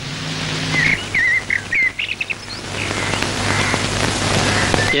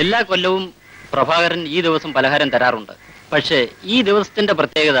 എല്ലാ കൊല്ലവും പ്രഭാകരൻ ഈ ദിവസം പലഹാരം തരാറുണ്ട്. പക്ഷേ ഈ ദിവസത്തിന്റെ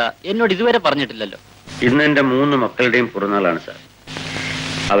പ്രത്യേകത എന്നോട് ഇതുവരെ പറഞ്ഞിട്ടില്ലല്ലോ. ഇന്ന് എന്റെ 3 മക്കളുടെയും പിറന്നാളാണ് സാർ.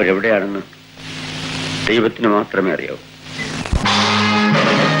 അവരെവിടെയാണെന്ന് ദൈവത്തിന് മാത്രമേ അറിയാവൂ.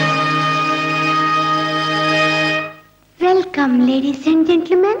 Welcome ladies and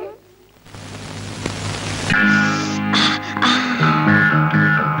gentlemen.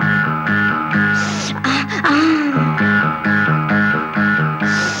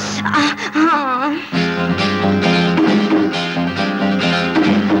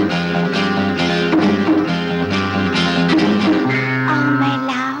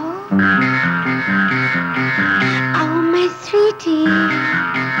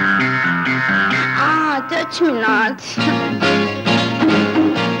 Touch me not.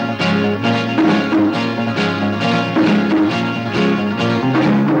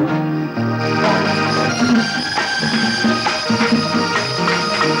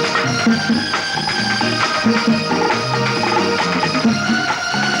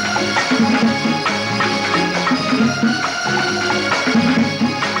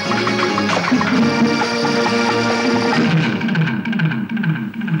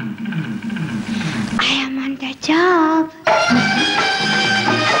 Job.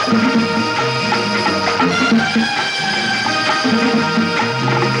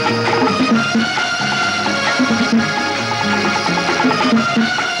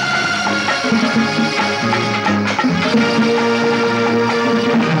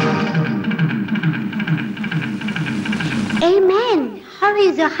 Amen. How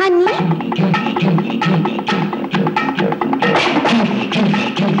is your honey?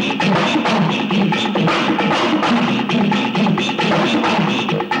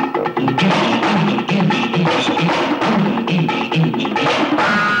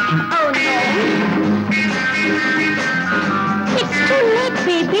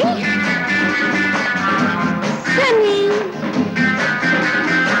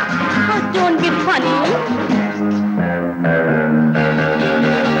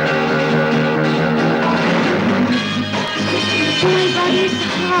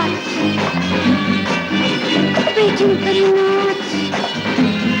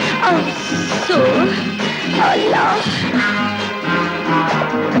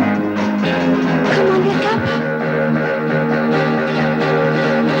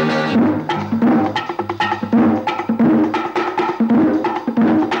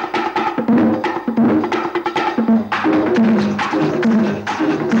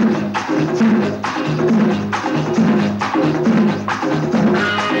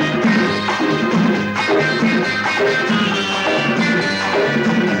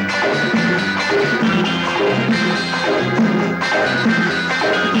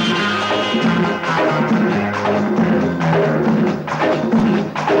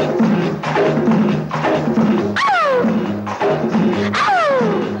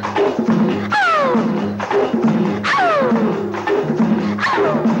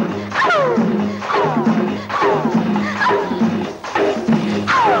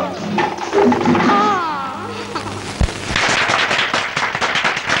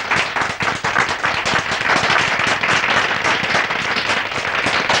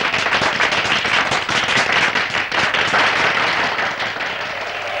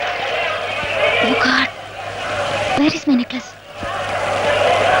 Where is my necklace?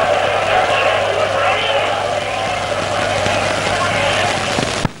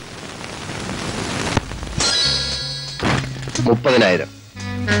 $30,000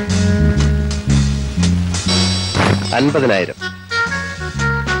 $50,000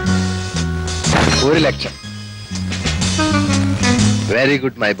 1,00,000. Very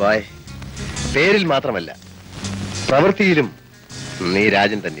good my boy. പേരിൽ മാത്രമല്ല പ്രവൃത്തിയിലും നീ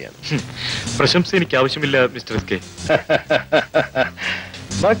രാജൻ തന്നെയാണ്. പ്രശംസ എനിക്ക് ആവശ്യമില്ല mister S K.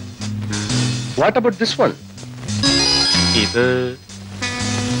 But what about this one? ഇത്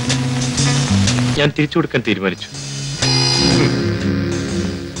ഞാൻ തിരിച്ചു കൊടുക്കാൻ തീരുമാനിച്ചു.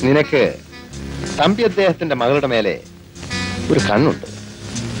 നിനക്ക് തമ്പി അദ്ദേഹത്തിന്റെ മകളുടെ മേലെ ഒരു കണ്ണുണ്ട്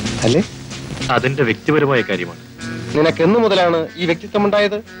അല്ലേ? അതെന്റെ വ്യക്തിപരമായ കാര്യമാണ്. നിനക്ക് എന്നു മുതലാണ് ഈ വ്യക്തിത്വം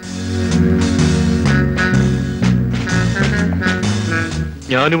ഉണ്ടായത്?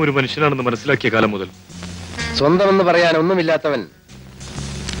 ഞാനും ഒരു മനുഷ്യനാണെന്ന് മനസ്സിലാക്കിയ കാലം മുതൽ. സ്വന്തമെന്ന് പറയാൻ ഒന്നുമില്ലാത്തവൻ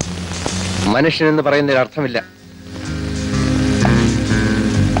മനുഷ്യനെന്ന് പറയുന്നതിൽ അർത്ഥമില്ല.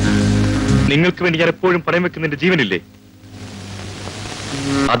 നിങ്ങൾക്ക് വേണ്ടി ഞാൻ എപ്പോഴും പണയം വെക്കുന്ന എന്റെ ജീവനില്ലേ?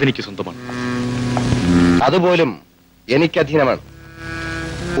 അതെനിക്ക് സ്വന്തമാണ്. അതുപോലും എനിക്ക് അധീനമാണ്.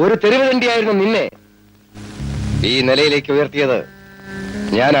 ഒരു തെരുവ് തണ്ടിയായിരുന്നു നിന്നെ ഈ നിലയിലേക്ക് ഉയർത്തിയത്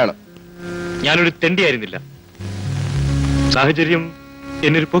ഞാനാണ്. ഞാനൊരു തെണ്ടിയായിരുന്നില്ല. സാഹചര്യം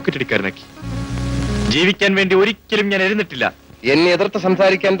എന്നൊരു പോക്കറ്റടിക്കാരനാക്കി. ജീവിക്കാൻ വേണ്ടി ഒരിക്കലും ഞാൻ എഴുന്നിട്ടില്ല. എന്നെ എതിർത്ത്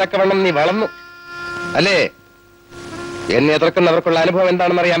സംസാരിക്കാൻ തക്കവണ്ണം നീ വളർന്നു അല്ലേ? എന്നെ എതിർക്കുന്നവർക്കുള്ള അനുഭവം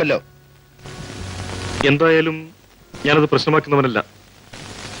എന്താണെന്ന് അറിയാമല്ലോ. എന്തായാലും ഞാനത് പ്രശ്നമാക്കുന്നവനല്ല.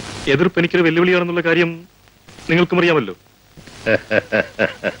 എതിർപ്പ് എനിക്കൊരു വെല്ലുവിളിയാണെന്നുള്ള കാര്യം നിങ്ങൾക്കും അറിയാമല്ലോ.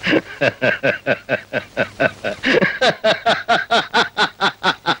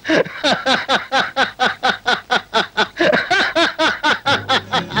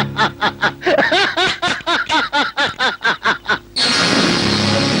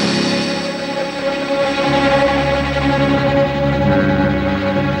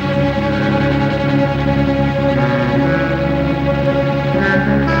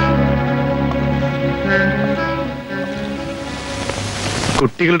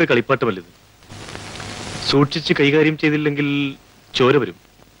 കുട്ടികളുടെ കളിപ്പാട്ടമല്ലത്. സൂക്ഷിച്ച് കൈകാര്യം ചെയ്തില്ലെങ്കിൽ ചോര വരും.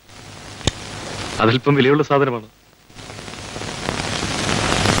 അതല്പം വിലയുള്ള സാധനമാണ്.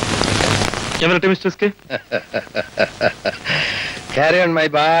 ഞാൻ വരട്ടെ mister K. Carry on, my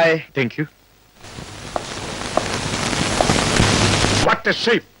boy. Thank you. What a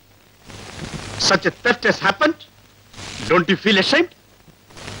shame! Such a theft has happened. Don't you feel ashamed?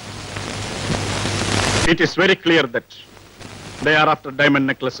 It is very clear that they are after diamond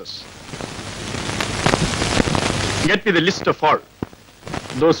necklaces. Get me the list of all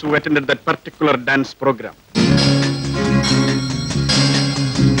those who attended that particular dance program.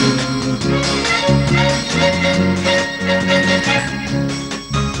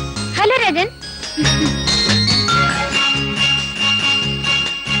 Hello, Rajan.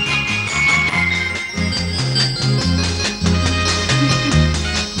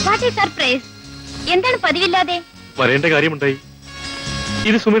 What a surprise! എന്താണ് പതിവില്ലാതെ? വരേണ്ട കാര്യമുണ്ടായി.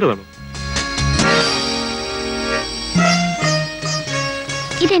 ഇത് സുമയുടേതാണോ?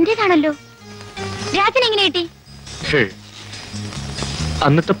 ഇതെന്റേതാണല്ലോ. രാജൻ എങ്ങനെ കിട്ടി?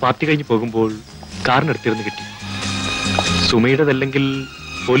 അന്നത്തെ party കഴിഞ്ഞ് പോകുമ്പോൾ കാറിനടുത്തിരുന്ന് കിട്ടി. സുമയുടേതല്ലെങ്കിൽ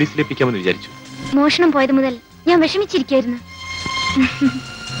പോലീസിലേപ്പിക്കാമെന്ന് വിചാരിച്ചു. മോഷണം പോയത് മുതൽ ഞാൻ വിഷമിച്ചിരിക്കുകയായിരുന്നു.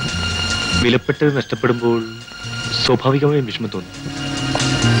 വിലപ്പെട്ടത് നഷ്ടപ്പെടുമ്പോൾ സ്വാഭാവികമായും വിഷമം തോന്നും.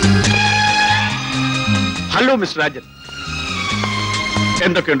 Hello, Mr. Rajan.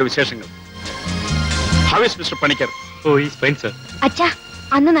 എന്തൊക്കെയുണ്ട് വിശേഷങ്ങൾ? How is Mr. Panikar? Oh, he's fine, sir. അച്ഛാ,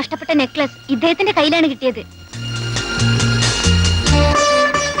 അന്ന് നഷ്ടപ്പെട്ട നെക്ലസ് ഇദ്ദേഹത്തിന്റെ കയ്യിലാണ് കിട്ടിയത്.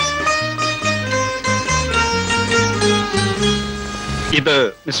 ഇത്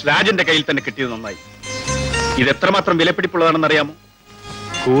മിസ് രാജന്റെ കയ്യിൽ തന്നെ കിട്ടിയത് നന്നായി. ഇത് എത്രമാത്രം വിലപിടിപ്പുള്ളതാണെന്ന് അറിയാമോ?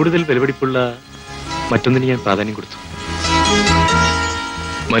 കൂടുതൽ വിലപിടിപ്പുള്ള മറ്റൊന്നിന് ഞാൻ പ്രാധാന്യം കൊടുത്തു.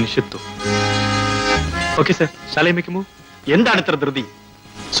 മനുഷ്യത്വം. Okay sir, shall I make a move? എന്താണ് ഇത്ര ധൃതി?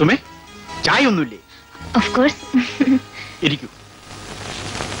 സുമേ, ചായ ഒന്നുമില്ലേ? Of course. ഇരിക്കൂ.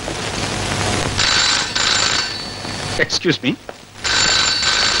 Excuse me.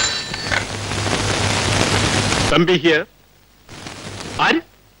 തമ്പി ഹിയർ. ആര്?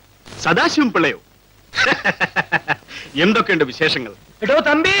 സദാശിവം പിള്ളയോ? എന്തൊക്കെയുണ്ട് വിശേഷങ്ങൾ? എടോ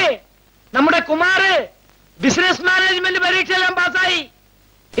തമ്പി, നമ്മുടെ കുമാറ് ബിസിനസ് മാനേജ്മെന്റ് പരീക്ഷയെല്ലാം പാസ്സായി.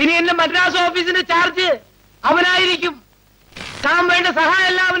 ഇനി എന്റെ മദ്രാസ് ഓഫീസിന്റെ ചാർജ് അവനായിരിക്കും. താൻ വേണ്ട സഹായം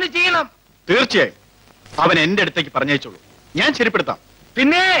എല്ലാം അവന് ചെയ്യണം. തീർച്ചയായും അവൻ എന്റെ അടുത്തേക്ക് പറഞ്ഞയച്ചോളൂ, ഞാൻ ശരിപ്പെടുത്താം.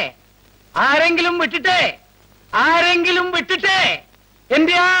 പിന്നെ ആരെങ്കിലും വിട്ടിട്ടേ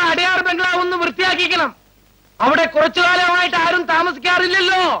എന്റെ ആ അടയാർ ബംഗ്ലാവ് ഒന്ന് വൃത്തിയാക്കിക്കണം. അവിടെ കുറച്ചു കാലമായിട്ട് ആരും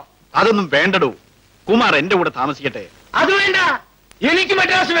താമസിക്കാറില്ലല്ലോ. അതൊന്നും വേണ്ടടോ, കുമാർ എന്റെ കൂടെ താമസിക്കട്ടെ. അത് വേണ്ട, എനിക്ക്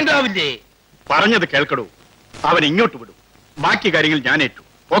മദ്രാസ് ബംഗ്ലാവില്ലേ. പറഞ്ഞത് കേൾക്കടോ, അവൻ ഇങ്ങോട്ട് വിടും, ബാക്കി കാര്യങ്ങൾ ഞാൻ ഏറ്റു.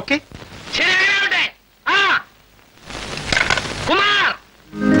 ഓക്കെ? ശരി, അങ്ങനെയാവട്ടെ. ആ കുമാർ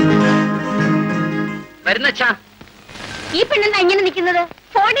വരുന്നച്ചാ. ഈ പെണ്ണെന്താ ഇങ്ങനെ നിൽക്കുന്നത്?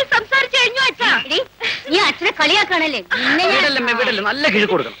 ഫോണിൽ സംസാരിച്ചു കഴിഞ്ഞു അച്ഛാ. നീ അച്ഛനെ കളിയാക്കാണല്ലേ? വിടല്ലേ, നല്ല കിഴി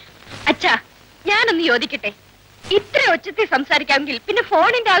കൊടുക്കണം. അച്ഛാ, ഞാനൊന്ന് യോജിക്കട്ടെ. ഇത്ര ഒച്ചത്തിൽ സംസാരിക്കാമെങ്കിൽ പിന്നെ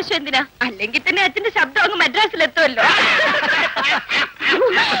ഫോണിന്റെ ആവശ്യം എന്തിനാ? അല്ലെങ്കിൽ തന്നെ അച്ഛന്റെ ശബ്ദം അങ്ങ് മദ്രാസിൽ എത്തുമല്ലോ.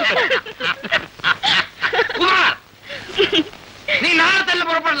 നീ നാളെ തന്നെ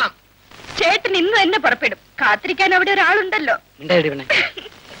പുറപ്പെടണം. ചേട്ടൻ ഇന്ന് തന്നെ പുറപ്പെടും. കാത്തിരിക്കാൻ അവിടെ ഒരാളുണ്ടല്ലോ.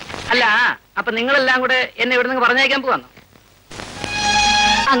 അല്ല, അപ്പൊ നിങ്ങളെല്ലാം കൂടെ എന്നെ ഇവിടെ നിന്ന് പറഞ്ഞയക്കാൻ പോവാന്നോ?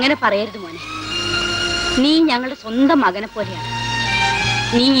 അങ്ങനെ പറയരുത് മോനെ. നീ ഞങ്ങളുടെ സ്വന്തം മകനെ പോലെയാണ്.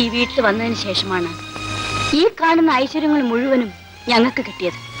 നീ ഈ വീട്ടിൽ വന്നതിന് ശേഷമാണ് ഈ കാണുന്ന ഐശ്വര്യങ്ങൾ മുഴുവനും ഞങ്ങൾക്ക്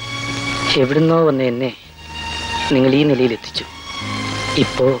കിട്ടിയത്. എവിടുന്നോ വന്ന് എന്നെ നിങ്ങൾ ഈ നിലയിൽ എത്തിച്ചു.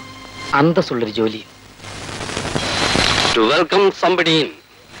 ഇപ്പോ അന്തസ്സുള്ളൊരു ജോലി. To welcome somebody in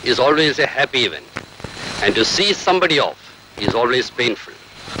is always a happy event, and to see somebody off is always painful.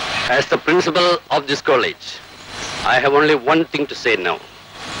 As the principal of this college, I have only one thing to say now.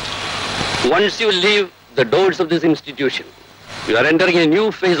 Once you leave the doors of this institution, you are entering a new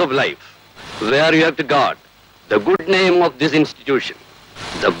phase of life where you have to guard the good name of this institution,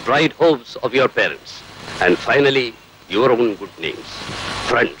 the bright hopes of your parents, and finally, your own good names.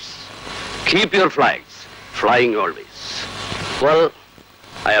 Friends, keep your flags flying always. Well,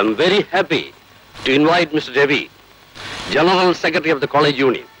 I am very happy to invite Mr. Devi, General Secretary of the College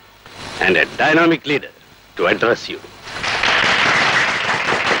Union, and a dynamic leader to address you.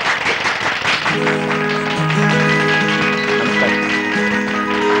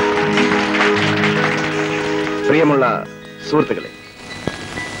 പ്രിയമുള്ള സുഹൃത്തുക്കളെ,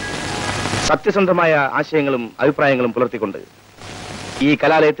 സത്യസന്ധമായ ആശയങ്ങളും അഭിപ്രായങ്ങളും പുലർത്തിക്കൊണ്ട് ഈ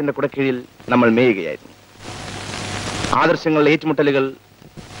കലാലയത്തിന്റെ കുടക്കീഴിൽ നമ്മൾ മേയുകയായിരുന്നു. ആദർശങ്ങളുടെ ഏറ്റുമുട്ടലുകൾ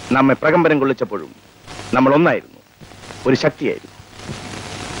നമ്മെ പ്രകമ്പനം കൊള്ളിച്ചപ്പോഴും നമ്മൾ ഒന്നായിരുന്നു, ഒരു ശക്തിയായിരുന്നു.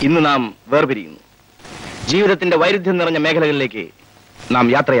 ഇന്ന് നാം വേർപിരിയുന്നു. ജീവിതത്തിന്റെ വൈരുദ്ധ്യം നിറഞ്ഞ മേഖലകളിലേക്ക് നാം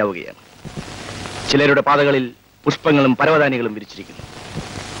യാത്രയാവുകയാണ്. ചിലരുടെ പാതകളിൽ പുഷ്പങ്ങളും പരവതാനികളും വിരിച്ചിരിക്കുന്നു.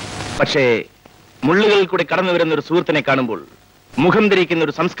 പക്ഷേ മുള്ളുകളിൽ കൂടി കടന്നു വരുന്ന ഒരു സുഹൃത്തിനെ കാണുമ്പോൾ മുഖം ധരിക്കുന്ന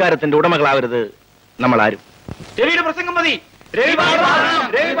ഒരു സംസ്കാരത്തിന്റെ ഉടമകളാവരുത് നമ്മൾ ആരും. രവിയുടെ പ്രസംഗം മതി.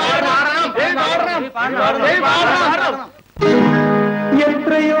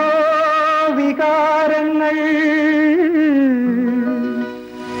 എത്രയോ വികാരങ്ങൾ,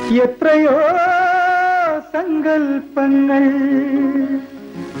 എത്രയോ സങ്കൽപ്പങ്ങൾ,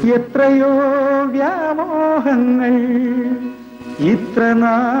 എത്രയോ വ്യാമോഹങ്ങൾ ഇത്ര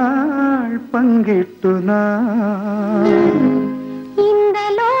നാൾ പങ്കിട്ടു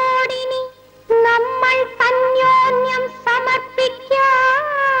ഇന്തലോടിനി നമ്മൾ അന്യോന്യം സമർപ്പിക്കാം.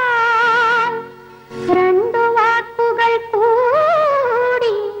 രണ്ടു വാക്കുകൾ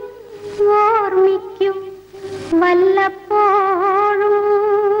കൂടി ഓർമ്മിക്കും വല്ലപ്പോഴും.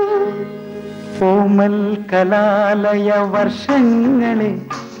 കോമൽ കലാലയ വർഷങ്ങളെ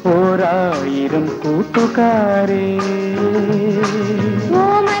ഓരായിരം കൂട്ടുകാരെ,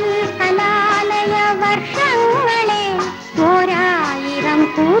 കോമൽ കലാലയ വർഷങ്ങളെ ഓരായിരം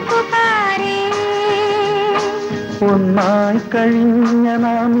കൂട്ടുകാരെ, ഒന്നായി കഴിഞ്ഞ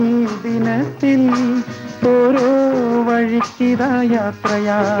നാം ഈ ദിനത്തിൽ ഓരോ വഴിക്കിതാ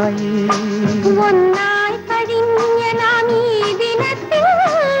യാത്രയായി. ഒന്നായി കഴിഞ്ഞ നാം ഈ ദിനത്തിൽ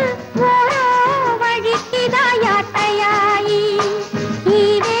ഓരോ വഴിക്കിതാ യാത്രയായി. ഈ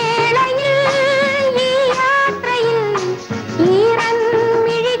വേളയിൽ, ഈ യാത്രയിൽ ഈറൻ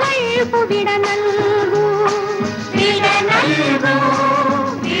മിഴികൾക്കു വിട നൽകൂ, വിട നൽകൂ,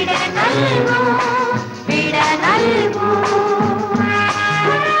 വിട നൽകൂ, വിട നൽകൂ.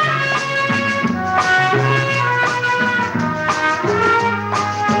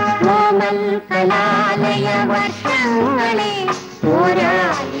 കോമൽ കലാലയ വർഷങ്ങളെ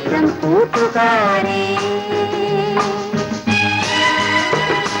ഓരായിരം കൂട്ടുകാരെ.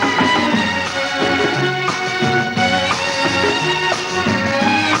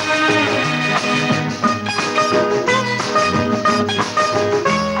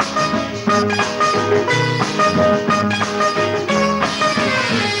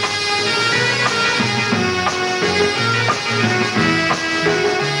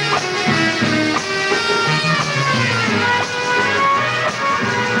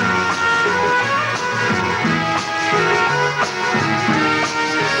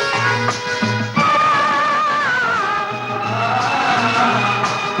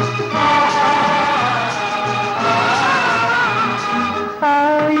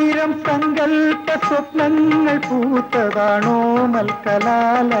 സ്വപ്നങ്ങൾ പൂത്തതാണോ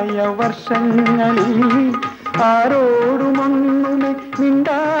മൽക്കലാലയ വർഷങ്ങളിൽ. ആരോടുമൊന്നുമേ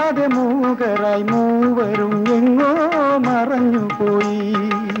മിണ്ടാതെ മൂകരായി മൂവരും എങ്ങോ മറഞ്ഞുപോയി.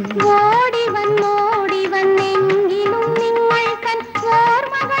 ഓടി വന്നെങ്കിലും നിങ്ങൾ തൻ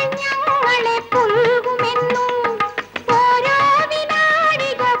ഓർമ്മകൾ ഞങ്ങളെ പുൽകുമെന്നും ഓരോ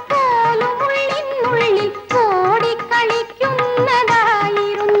വിനാടിക പോലും ഉള്ളിനുള്ളിൽ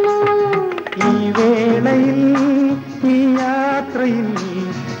ഓടിക്കളിക്കുന്നതായിരുന്നു. ഈ വേളയിൽ, ഈ യാത്രയിൽ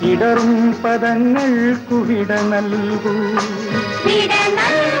ഇടറും പദങ്ങൾക്കു വിട നൽകൂ, വിട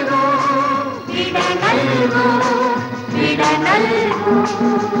നൽകൂ, വിട നൽകൂ, വിട നൽകൂ.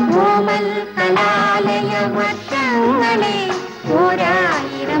 കോമൽ കലാലയ വർഷങ്ങളെ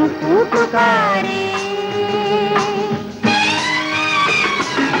ഓരായിരം കൂട്ടുകാരെ.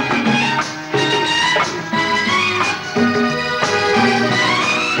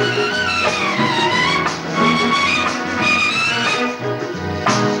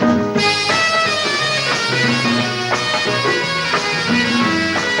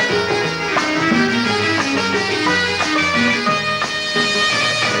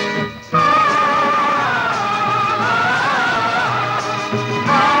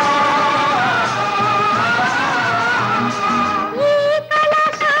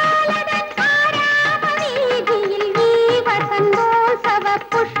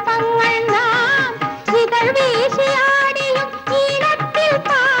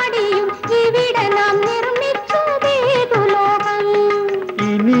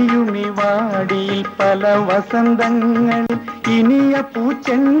 പല വസന്തങ്ങളിൽ ഇനിയ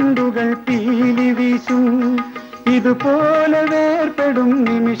പൂച്ചെണ്ടുകൾ പീലി വീശും. ഇതുപോലെ വേർപെടും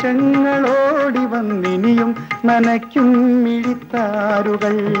നിമിഷങ്ങളോടി വന്നിനിയും നനയ്ക്കും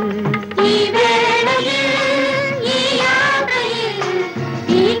മിഴിത്താരുകൾ.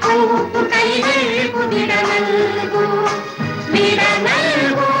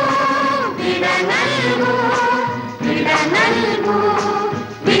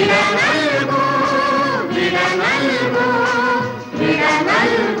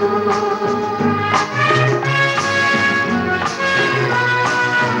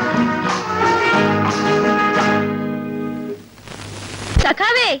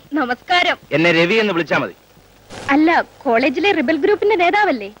 സഖാവേ നമസ്കാരം. എന്നെ രവി എന്ന് വിളിച്ചാ മതി. അല്ല, കോളേജിലെ റിബൽ ഗ്രൂപ്പിന്റെ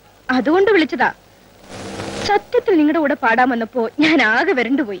നേതാവല്ലേ, അതുകൊണ്ട് വിളിച്ചതാ. സത്യത്തിൽ നിങ്ങളുടെ കൂടെ പാടാമെന്നപ്പോ ഞാൻ ആകെ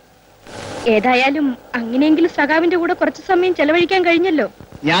വരണ്ടുപോയി. ഏതായാലും അങ്ങനെയെങ്കിലും സഖാവിന്റെ കൂടെ കുറച്ചു സമയം ചെലവഴിക്കാൻ കഴിഞ്ഞല്ലോ.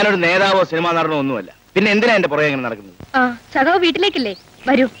 ഞാനൊരു നേതാവോ സിനിമാ നടനോ ഒന്നുമല്ല, പിന്നെ എന്തിനാ എന്റെ പുറകെ എങ്ങനെ നടക്കുന്നത്? ആ, സഖാവ് വീട്ടിലേക്കല്ലേ?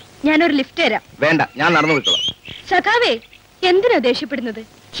 വരൂ, ഞാനൊരു ലിഫ്റ്റ് തരാം. വേണ്ട, ഞാൻ നടന്നു വിട്ടോളാം. സഖാവേ എന്തിനാ ദേഷ്യപ്പെടുന്നത്?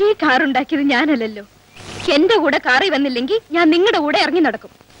 ഈ കാർ ഉണ്ടാക്കിയത് ഞാനല്ലല്ലോ. എന്റെ കൂടെ കാറി വന്നില്ലെങ്കിൽ ഞാൻ നിങ്ങളുടെ കൂടെ ഇറങ്ങി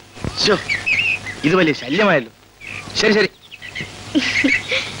നടക്കും. ഇത് വലിയ ശല്യമായല്ലോ. ശരി ശരി.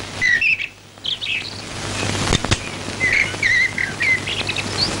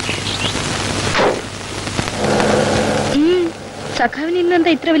 സഖാവിന്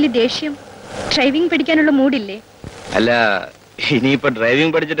ഇന്നെന്താ ഇത്ര വലിയ ദേഷ്യം? ഡ്രൈവിംഗ് പഠിക്കാനുള്ള മൂഡില്ലേ? അല്ല, ഇനിയിപ്പോ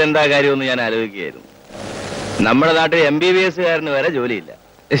ഡ്രൈവിംഗ് പഠിച്ചിട്ട് എന്താ കാര്യമെന്ന് ഞാൻ ആലോചിക്കുകയായിരുന്നു. നമ്മുടെ നാട്ടിൽ MBBS കാരന് വരെ ജോലിയില്ല,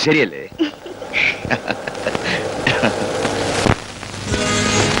 ശരിയല്ലേ?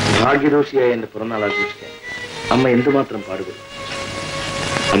 ഭാഗ്യദോഷിയായ എന്റെ പിറന്നാൾ ആഘോഷിക്കാൻ അമ്മ എന്തുമാത്രം പാടുപെടും.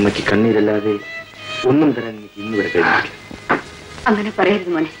 അമ്മയ്ക്ക് കണ്ണീരല്ലാതെ ഒന്നും തരാൻ എനിക്ക് ഇന്ന് വരെ കഴിഞ്ഞില്ല. അങ്ങനെ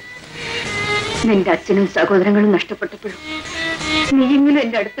പറയരുത് മോനെ. നിന്റെ അച്ഛനും സഹോദരങ്ങളും നഷ്ടപ്പെട്ടപ്പോഴും നീയെങ്കിലും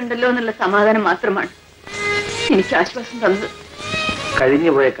എന്റെ അടുത്തുണ്ടല്ലോ എന്നുള്ള സമാധാനം മാത്രമാണ് എനിക്ക് ആശ്വാസം തന്നത്.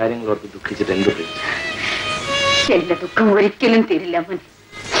 കഴിഞ്ഞുപോയ കാര്യങ്ങൾ ഓർത്ത് ദുഃഖിച്ചിട്ട് എന്ത് പ്രയോജനം? എന്റെ ദുഃഖം ഒരിക്കലും തീരില്ല മോനെ.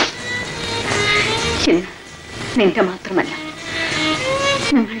 ഇന്ന് നിന്റെ മാത്രമല്ല,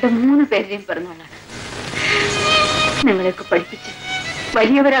 ഞങ്ങളുടെ 3 പേരുടെയും പിറന്നാളാണ്. ഞങ്ങളെയൊക്കെ പഠിപ്പിച്ച്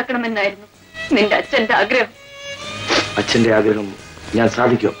വലിയവരാക്കണമെന്നായിരുന്നു നിന്റെ അച്ഛന്റെ ആഗ്രഹം. അച്ഛന്റെ ആഗ്രഹം ഞാൻ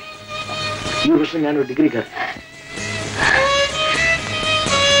സാധിക്കും. ഈ വർഷം ഞാനൊരു ഡിഗ്രിക്കാരൻ.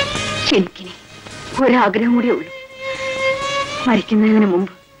 എനിക്കിനി ഒരാഗ്രഹം കൂടിയേ ഉള്ളൂ. മരിക്കുന്നതിന്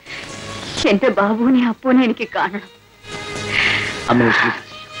മുമ്പ് എന്റെ ബാബുവിനെ അപ്പൂനെ എനിക്ക് കാണണം. അമ്മ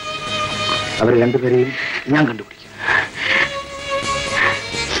അവരെ രണ്ടുപേരെയും ഞാൻ കണ്ടുപിടിക്കും.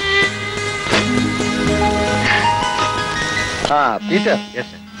 പീറ്റർ,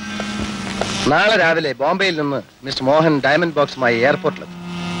 നാളെ രാവിലെ ബോംബെയിൽ നിന്ന് മിസ്റ്റർ മോഹൻ ഡയമണ്ട് ബോക്സുമായി എയർപോർട്ടിലെത്തും.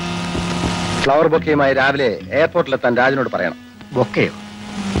 ഫ്ലവർ ബൊക്കയുമായി രാവിലെ എയർപോർട്ടിലെത്താൻ രാജനോട് പറയണം. ബൊക്കയോ?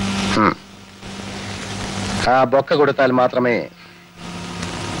 ആ ബൊക്ക കൊടുത്താൽ മാത്രമേ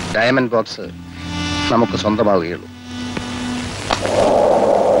ഡയമണ്ട് ബോക്സ് നമുക്ക് സ്വന്തമാവുകയുള്ളൂ.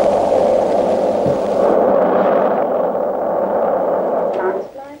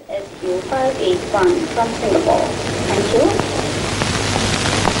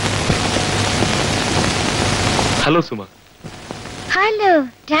 ഹലോ സുമ. ഹലോ,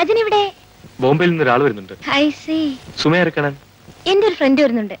 രാജൻ ഇവിടെ? ബോംബെയിൽ നിന്ന് ഒരാൾ വരുന്നുണ്ട്. I see. സുമയെ കാണാൻ എന്റെ ഒരു ഫ്രണ്ട്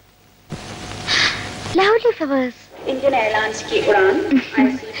വരുന്നുണ്ട്. Lovely flowers. इंडियन एयरलाइंस की उड़ान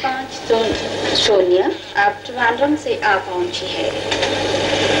IC5 शून्य अब ट्रिवांड्रम से आ पहुंची है.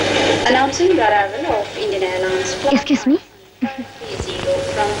 Announcing the arrival of Indian Airlines flight. Excuse me. 30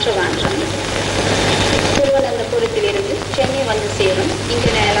 from Trivandrum. തിരുവനന്തപുരത്തിലിருந்து Chennai വന്ന് ചേരും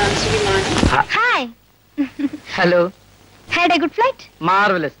ഇന്ത്യൻ എയർലൈൻസ് വിമാനം. Hi. Hello. Had A good flight?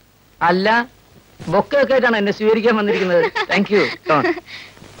 Marvellous. അല്ല, ബൊക്കയൊക്കെ ആയിട്ടാണ് എന്നെ സ്വീകരിക്കാൻ വന്നിരിക്കുന്നത്. Thank you.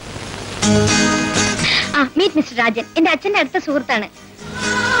 Meet mister Rajan, എന്റെ അച്ഛന്റെ അടുത്ത സുഹൃത്താണ്.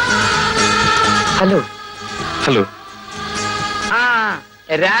 ഹലോ. ഹലോ.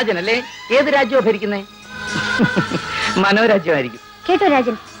 രാജൻ അല്ലേ? ഏത് രാജ്യമാണ് ഭരിക്കുന്നേ? മനോരാജ്യമായിരിക്കും. കേട്ടോ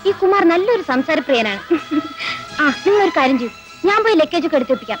രാജൻ, ഈ കുമാർ നല്ലൊരു സംസാരപ്രിയനാണ്. നിങ്ങളൊരു കാര്യം ചെയ്യും, ഞാൻ പോയി ലഗേജ് ഒക്കെ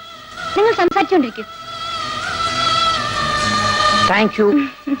എടുത്തെപ്പിക്കാം. നിങ്ങൾ സംസാരിച്ചോണ്ടിരിക്കും. Thank you.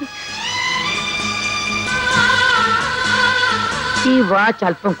 ഈ വാച്ച്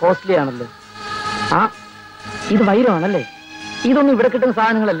അല്പം കോസ്റ്റ്ലി ആണല്ലോ. ഇത് വൈരമാണല്ലേ? ഇതൊന്നും ഇവിടെ കിട്ടുന്ന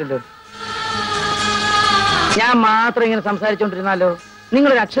സാധനങ്ങളല്ലല്ലോ. ഞാൻ മാത്രം ഇങ്ങനെ സംസാരിച്ചോണ്ടിരുന്നാലോ?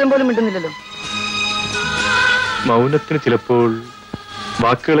 നിങ്ങളൊരു അക്ഷരം പോലും മിണ്ടുന്നില്ലല്ലോ. മൗനത്തിന് ചിലപ്പോൾ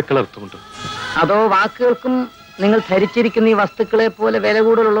വാക്കുകളെക്കാൾ അർത്ഥമുണ്ട്. അതോ വാക്കുകൾക്കും നിങ്ങൾ ധരിച്ചിരിക്കുന്ന ഈ വസ്തുക്കളെ പോലെ വില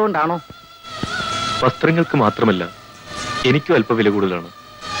കൂടുതലുള്ളതുകൊണ്ടാണോ? വസ്ത്രങ്ങൾക്ക് മാത്രമല്ല, എനിക്കും അല്പ വില കൂടുതലാണ്.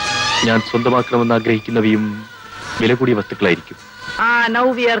 ഞാൻ സ്വന്തമാക്കണമെന്ന് ആഗ്രഹിക്കുന്നവയും വില കൂടിയ വസ്തുക്കളായിരിക്കും. Now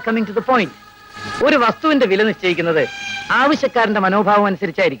we are coming to the point. ഒരു വസ്തുവിന്റെ വില നിശ്ചയിക്കുന്നത് ആവശ്യക്കാരന്റെ മനോഭാവം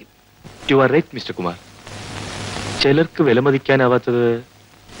അനുസരിച്ചായിരിക്കും. You are right mister Kumar. ചിലർക്ക് വിലമതിക്കാനാവാത്തത്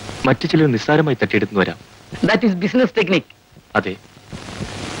മറ്റു ചിലർ നിസ്സാരമായി തട്ടിയെടുത്തു വരാം. That is business technique. അതെ,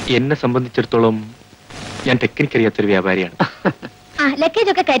 എന്നെ സംബന്ധിച്ചിടത്തോളം ഞാൻ ടെക്നിക്ക് അറിയാത്തൊരു വ്യാപാരിയാണ്.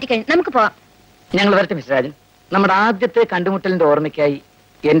 ലഗേജ് ഒക്കെ കയറ്റി കഴിഞ്ഞു, നമുക്ക് പോവാം. ഞങ്ങൾ വരട്ടെ മിസ്റ്റർ രാജൻ. നമ്മുടെ ആദ്യത്തെ കണ്ടുമുട്ടലിന്റെ ഓർമ്മയ്ക്കായി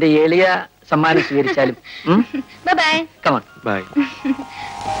എന്റെ എളിയ സമ്മാനം സ്വീകരിച്ചാലും. By. Come on. By.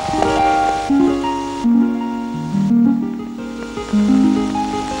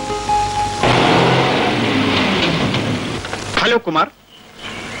 Hello Kumar,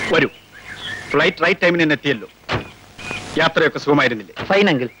 വരൂ. ഫ്ലൈറ്റ് റൈറ്റ് ടൈമിന് തന്നെ എത്തിയല്ലോ. യാത്രയൊക്കെ സുഖമായിരുന്നില്ലേ? Fine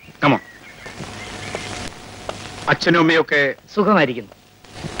uncle. കമോ. അച്ഛനും അമ്മയൊക്കെ സുഖമായിരിക്കുന്നു.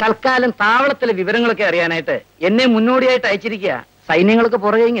 തൽക്കാലം താവളത്തിലെ വിവരങ്ങളൊക്കെ അറിയാനായിട്ട് എന്നെ മുന്നോടിയായിട്ട് അയച്ചിരിക്കുക. സൈന്യങ്ങളൊക്കെ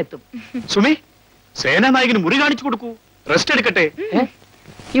പുറകെ എത്തും. സുമി, സേനാനായകന് മുറി കാണിച്ചു കൊടുക്കൂ. റെസ്റ്റ് എടുക്കട്ടെ.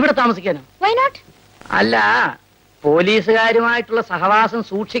 ഇവിടെ താമസിക്കാനോ? Why not? അല്ല, പോലീസുകാരുമായിട്ടുള്ള സഹവാസം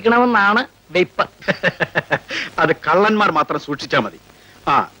സൂക്ഷിക്കണമെന്നാണ് വെയ്പ്പ്. അത് കള്ളന്മാർ മാത്രം സൂക്ഷിച്ചാ മതി.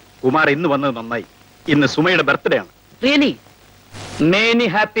 ആ, കുമാർ ഇന്ന് വന്നത് നന്നായി. ഇന്ന് സുമയുടെ ബർത്ത്ഡേ ആണ്. Really? Many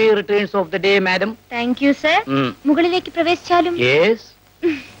happy returns of the day madam. Thank you sir. മുകളിലേക്ക് പ്രവേശിച്ചാലും? യെസ്.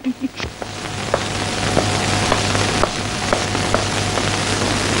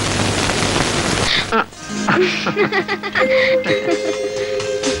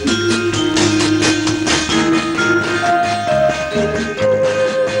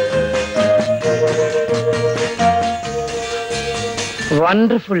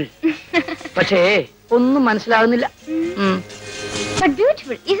 വണ്ടർഫുൾ. പക്ഷേ ഒന്നും മനസ്സിലാകുന്നില്ല.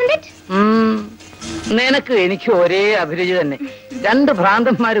 നിനക്ക് എനിക്ക് ഒരേ അഭിരുചി തന്നെ. രണ്ട്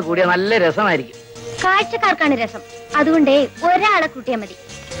ഭ്രാന്തന്മാര് കൂടിയ നല്ല രസമായിരിക്കും. കാഴ്ചക്കാർക്കാണ് രസം. അതുകൊണ്ട് ഒരാളെ കൂട്ടിയാൽ മതി.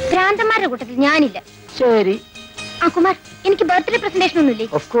 ഭ്രാന്തന്മാരുടെ കൂട്ടത്തിൽ ഞാനില്ല. ശരി. ആ കുമാർ, എനിക്ക് ബർത്ത്ഡേ പ്രസന്റേഷൻ ഒന്നുമില്ലേ?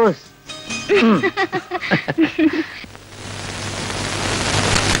 Of course.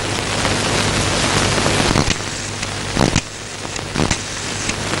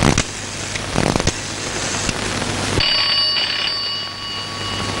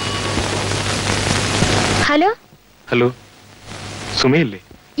 Hello. Hello, സുമയല്ലേ?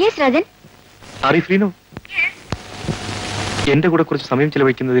 Yes Rajan. Are you free now? എന്റെ കൂടെ കുറച്ച് സമയം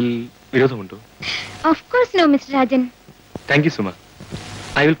ചെലവഴിക്കുന്നതിൽ വിരോധമുണ്ടോ? Of course no mister Rajan. Thank you Suma.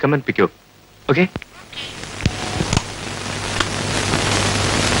 I will come and pick U up. Okay?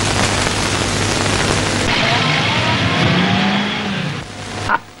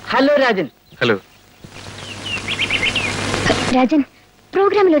 Hello Rajan. Hello Rajan,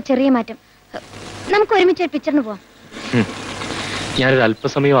 പ്രോഗ്രാമിൽ ഒരു ചെറിയ മാറ്റം. നമുക്ക് ഒരുമിച്ച് ഒരു പിക്ചറിന് പോവാം. ഞാനൊരു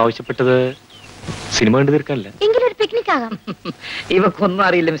അല്പസമയം ആവശ്യപ്പെട്ടത് സിനിമ കണ്ടു തീർക്കാനല്ല, എങ്കിലും ഒരു പിക്നിക് ആകാം. ഇവക്കൊന്നും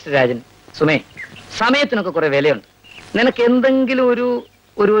അറിയില്ല മിസ്റ്റർ രാജൻ. സുമേ, സമയത്തിനൊക്കെ കുറെ വിലയുണ്ട്. നിനക്ക് എന്തെങ്കിലും ഒരു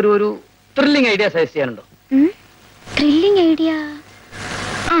ഒരു ഒരു ഒരു thrilling idea suggest ചെയ്യാനുണ്ടോ? Thrilling idea?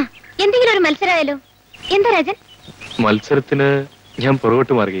 ആ, എന്തെങ്കിലും ഒരു മത്സരമായാലോ? എന്താ രാജൻ? മത്സരത്തിന് ഞാൻ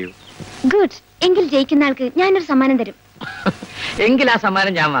പുറകോട്ട് മാറുകയോ? ഗുഡ്. എങ്കിൽ ജയിക്കുന്ന ആൾക്ക് ഞാനൊരു സമ്മാനം തരും. എങ്കിൽ ആ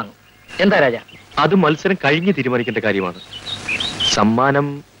സമ്മാനം ഞാൻ വാങ്ങും. എന്താ രാജ? അത് മത്സരം കഴിഞ്ഞ് തീരുമാനിക്കേണ്ട കാര്യമാണ്. സമ്മാനം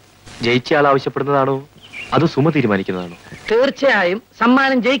ജയിച്ചയാൾ ആവശ്യപ്പെടുന്നതാണോ അത് സുമ തീരുമാനിക്കുന്നതാണോ? തീർച്ചയായും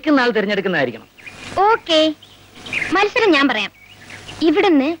സമ്മാനം ജയിക്കുന്ന ആൾ തിരഞ്ഞെടുക്കുന്നതായിരിക്കണം. ഓക്കെ, മത്സരം ഞാൻ പറയാം.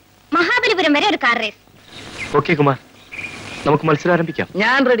 ഇവിടുന്ന് മഹാബലിപുരം വരെ ഒരു കാർ റേസ്. ഓക്കെ കുമാർ, നമുക്ക് മത്സരം ആരംഭിക്കാം.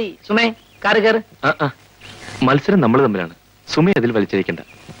 ഞാൻ റെഡി. സുമേ, കാറ് കയറ്. മത്സരം നമ്മൾ തമ്മിലാണ്. സുമേ അതിൽ വലിച്ചിരിക്കണ്ട.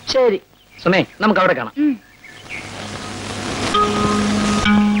 ശരി സുമേ, നമുക്ക് അവിടെ കാണാം.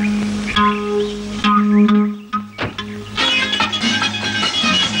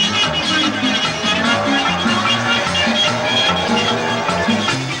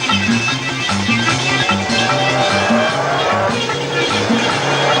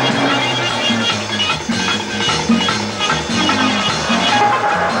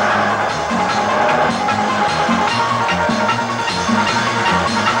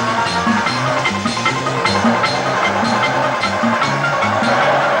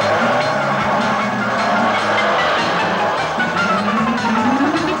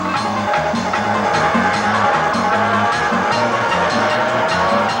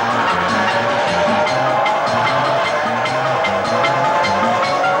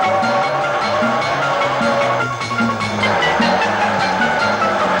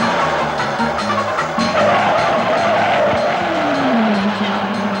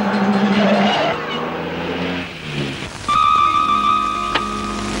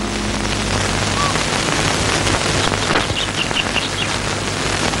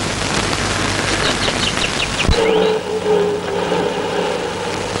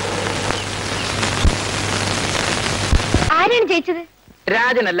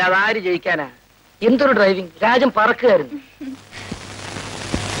 രാജനല്ലാതെ ആര് ജയിക്കാനാ? എന്തൊരു ഡ്രൈവിംഗ്! രാജൻ പറക്കുകയായിരുന്നു.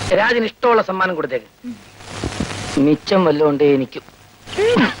 രാജന് ഇഷ്ടമുള്ള സമ്മാനം കൊടുത്തേക്ക്. മിച്ചം വല്ലോണ്ടേ എനിക്കും.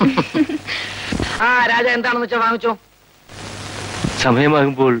 ആ രാജ എന്താണെന്ന് വെച്ചാൽ വാങ്ങിച്ചോ.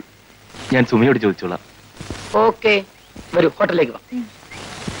 സമയമാകുമ്പോൾ ഞാൻ സുമയോട് ചോദിച്ചോളാം. ഓക്കെ, വരൂ, ഹോട്ടലിലേക്ക് വാ.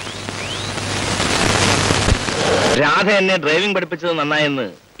 രാധ എന്നെ ഡ്രൈവിംഗ് പഠിപ്പിച്ചത് നന്നായെന്ന്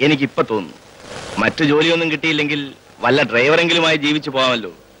എനിക്കിപ്പോ തോന്നുന്നു. മറ്റു ജോലിയൊന്നും കിട്ടിയില്ലെങ്കിൽ വല്ല ഡ്രൈവറെങ്കിലുമായി ജീവിച്ചു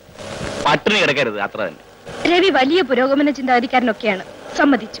പോകാമല്ലോ. പട്ടിണി കിടക്കരുത്, അത്ര തന്നെ. രവി വലിയ പുരോഗമന ചിന്താഗതിക്കാരനൊക്കെയാണ്,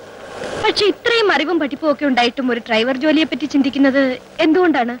 സമ്മതിച്ചു. പക്ഷെ ഇത്രയും അറിവും പഠിപ്പും ഒക്കെ ഉണ്ടായിട്ടും ഒരു ഡ്രൈവർ ജോലിയെ പറ്റി ചിന്തിക്കുന്നത്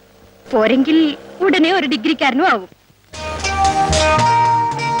എന്തുകൊണ്ടാണ്? പോരെങ്കിൽ ഉടനെ ഒരു ഡിഗ്രിക്കാരനും ആവും.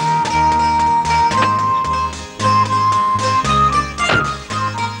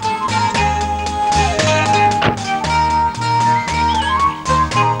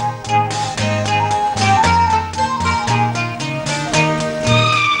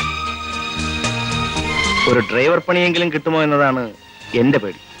 ഒരു ഡ്രൈവർ പണിയെങ്കിലും കിട്ടുമോ എന്നതാണ് എന്റെ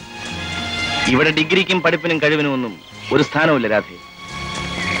പേടി. ഇവിടെ ഡിഗ്രിക്കും പഠിപ്പിനും കഴിവിനും ഒന്നും ഒരു സ്ഥാനവുമില്ല രാധേ.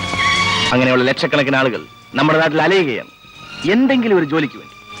 അങ്ങനെയുള്ള ലക്ഷക്കണക്കിന് ആളുകൾ നമ്മുടെ നാട്ടിൽ അലയുകയാണ് എന്തെങ്കിലും ഒരു ജോലിക്ക്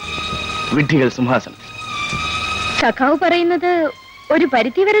വേണ്ടി. വിഡ്ഢികൾ സിംഹാസനത്തിൽ. സഖാവ് പറയുന്നത് ഒരു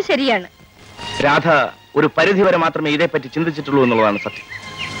പരിധി വരെ ശരിയാണ്. രാധ ഒരു പരിധി വരെ മാത്രമേ ഇതേപ്പറ്റി ചിന്തിച്ചിട്ടുള്ളൂ എന്നുള്ളതാണ് സത്യം.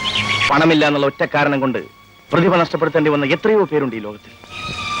 പണമില്ല എന്നുള്ള ഒറ്റ കാരണം കൊണ്ട് പ്രതിഭ നഷ്ടപ്പെടുത്തേണ്ടി വന്ന എത്രയോ പേരുണ്ട് ഈ ലോകത്തിൽ.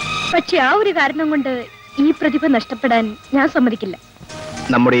 പക്ഷെ ആ ഒരു കാരണം കൊണ്ട് ഈ പ്രതിഭ നഷ്ടപ്പെടാൻ ഞാൻ സമ്മതിക്കില്ല.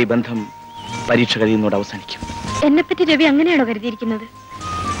 നമ്മുടെ ഈ ബന്ധം പരീക്ഷ കഴിയുന്നതോടെ അവസാനിക്കും. എന്നെപ്പറ്റി രവി അങ്ങനെയാണോ കരുതിയിരിക്കുന്നത്?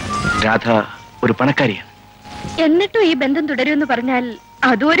 രാധ ഒരു പണക്കാരിയാണ്. എന്നിട്ടും ഈ ബന്ധം തുടരുമെന്ന് പറഞ്ഞാൽ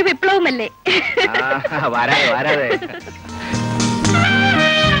അതും ഒരു വിപ്ലവമല്ലേ? വരാതെ വരാതെ.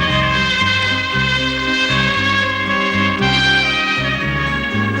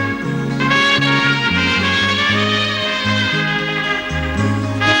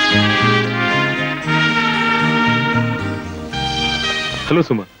 ഹലോ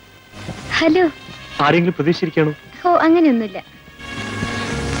സുമ. ഹലോ. ആരെങ്കിലും പ്രതീക്ഷിച്ചിരിക്കണോ? ഓ, അങ്ങനെയൊന്നുമില്ല.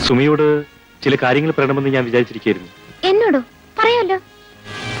 സുമയോട് ചില കാര്യങ്ങൾ പറയണമെന്ന് ഞാൻ വിചാരിച്ചിരിക്കുന്നു. എന്നോടോ? പറയാലോ.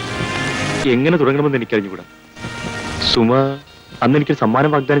 എങ്ങനെ തുടങ്ങണമെന്ന് എനിക്കറിഞ്ഞുകൂടാ. സുമ അന്ന് എനിക്ക്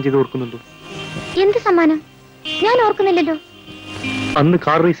സമ്മാനം വാഗ്ദാനം ചെയ്ത് ഓർക്കുന്നുണ്ടോ? എന്ത് സമ്മാനം? ഞാൻ ഓർക്കുന്നില്ലല്ലോ. അന്ന്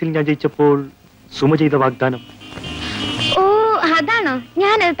കാർ റേസിൽ ഞാൻ ജയിച്ചപ്പോൾ സുമ ചെയ്ത വാഗ്ദാനം. ഓ, അതാണോ?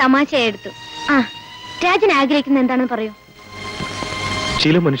 ഞാനത് തമാശയായി എടുത്തു. ആ, രാജൻ ആഗ്രഹിക്കുന്ന എന്താണെന്ന് പറയൂ.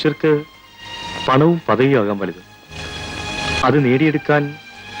 ചില മനുഷ്യർക്ക് പണവും പദവിയും ആകാൻ വലുത്. അത് നേടിയെടുക്കാൻ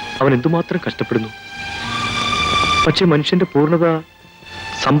അവൻ എന്തുമാത്രം കഷ്ടപ്പെടുന്നു. പക്ഷെ മനുഷ്യന്റെ പൂർണ്ണത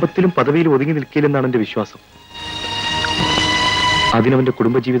സമ്പത്തിലും പദവിയിലും ഒതുങ്ങി നിൽക്കില്ലെന്നാണ് എന്റെ വിശ്വാസം. അതിനവന്റെ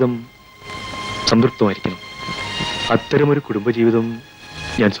കുടുംബജീവിതം സംതൃപ്തമായിരിക്കണം. അത്തരമൊരു കുടുംബജീവിതം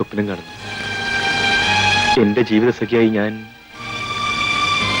ഞാൻ സ്വപ്നം കാണുന്നു. എന്റെ ജീവിതസഖിയായി ഞാൻ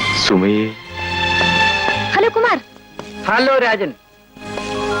സുമയെ. ഹലോ കുമാർ. ഹലോ രാജൻ.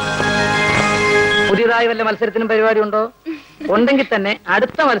 പുതിയതായി വല്ല മത്സരത്തിനും പരിപാടി ഉണ്ടോ? ഉണ്ടെങ്കിൽ തന്നെ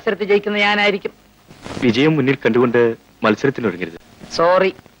അടുത്ത മത്സരത്തിൽ ജയിക്കുന്ന ഞാനായിരിക്കും. വിജയം മുന്നിൽ കണ്ടുകൊണ്ട് മത്സരത്തിന് ഒരുങ്ങരുത്.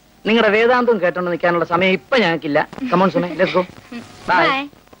 സോറി, നിങ്ങളുടെ വേദാന്തം കേട്ടോണ്ട് നിൽക്കാനുള്ള സമയം ഇപ്പൊ ഞങ്ങൾക്കില്ല. കമോൺ സുമേ, ലെറ്റ്സ് ഗോ. ബൈ.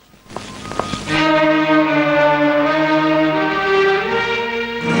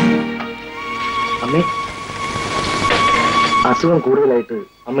 അമ്മേ, അസുഖം കൂടുതലായിട്ട്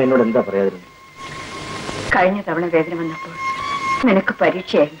അമ്മ എന്നോട് എന്താ പറയാതിരുന്നത്? കഴിഞ്ഞ തവണ വേദന വന്നപ്പോൾ നിനക്ക്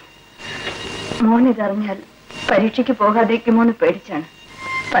പരീക്ഷയായിരുന്നു. മോനിതറിഞ്ഞാൽ പരീക്ഷയ്ക്ക് പോകാതിരിക്കുമോ എന്ന് പേടിച്ചാണ്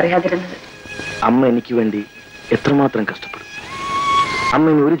പറയാതിരുന്നത്. അമ്മ എനിക്ക് വേണ്ടി എത്രമാത്രം കഷ്ടപ്പെടും. അമ്മ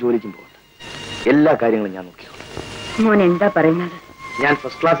ഇനി ഒരു ജോലിക്കും പോകണ്ട. എല്ലാ കാര്യങ്ങളും ഞാൻ നോക്കിക്കോളാം. മോൻ എന്താ പറയുന്നത്? ഞാൻ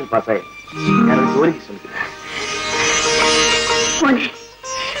ഫസ്റ്റ് ക്ലാസ്സിൽ പാസ്സായി. ഞാനൊരു ജോലിക്ക് ശ്രമിക്കുന്നു. മോനെ,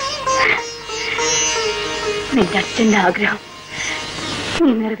 നിന്റെ അച്ഛന്റെ ആഗ്രഹം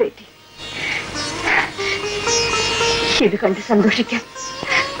നീ നിറവേറ്റി. ഇത് കണ്ട് സന്തോഷിക്കാൻ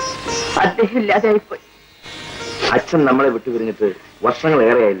അദ്ദേഹം ഇല്ലാതായിപ്പോയി. അച്ഛൻ നമ്മളെ വിട്ടുപിരിഞ്ഞിട്ട്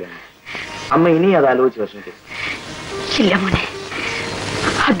വർഷങ്ങളേറെയായില്ല. അമ്മ ഇനി അത് ആലോചിച്ച് വിഷമിക്കും. ഇല്ല മോനെ,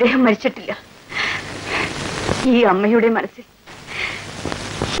 അദ്ദേഹം മരിച്ചിട്ടില്ല. ഈ അമ്മയുടെ മനസ്സിൽ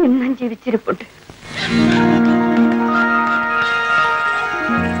ഇന്നും ജീവിച്ചിരിപ്പുണ്ട്.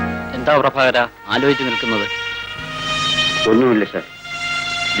 എന്താ പ്രഭാകര ആലോചിച്ച് നിൽക്കുന്നത്? ഒന്നുമില്ല സാർ.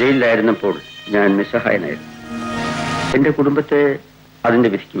 ജയിലിലായിരുന്നപ്പോൾ ഞാൻ നിസ്സഹായനായിരുന്നു. എന്റെ കുടുംബത്തെ അതിന്റെ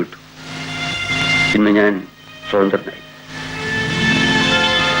വിധിക്ക് വിട്ടു. ഇന്ന് ഞാൻ സ്വതന്ത്രനായി,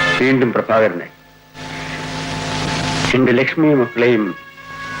 വീണ്ടും പ്രഭാകരനായി. എന്റെ ലക്ഷ്മിയും മക്കളെയും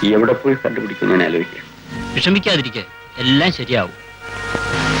എവിടെ പോയി കണ്ടുപിടിക്കും ഞാൻ ആലോചിക്കാം. വിഷമിക്കാതിരിക്കെ, എല്ലാം ശരിയാവും.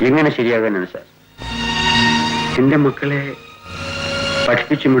 എങ്ങനെ ശരിയാകാനാണ് സാർ? എന്റെ മക്കളെ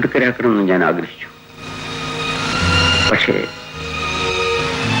പഠിപ്പിച്ച് മിടുക്കരാക്കണമെന്ന് ഞാൻ ആഗ്രഹിച്ചു. പക്ഷേ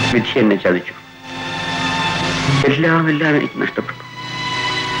വിധി എന്നെ ചതിച്ചു. എല്ലാം എനിക്ക് നഷ്ടപ്പെട്ടു.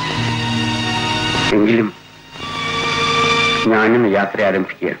 എങ്കിലും ഞാനിന്ന് യാത്ര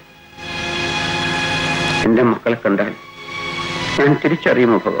ആരംഭിക്കുകയാണ്. എന്റെ മക്കളെ കണ്ടാൽ ഞാൻ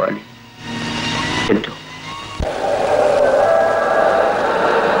തിരിച്ചറിയുമോ ഭഗവാനെ? എന്തോ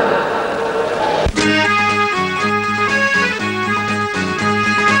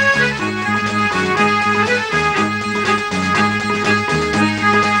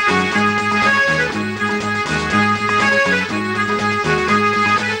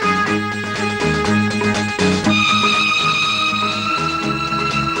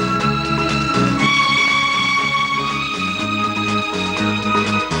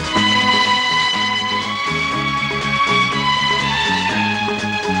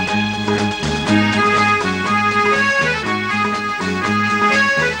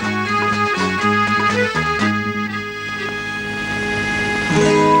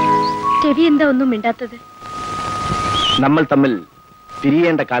രവി എന്താ ഒന്നും മിണ്ടാത്തത്? നമ്മൾ തമ്മിൽ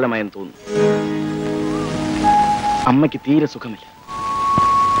പിരിയേണ്ട കാലമായെന്ന് തോന്നുന്നു. അമ്മയ്ക്ക് തീരെ സുഖമില്ല.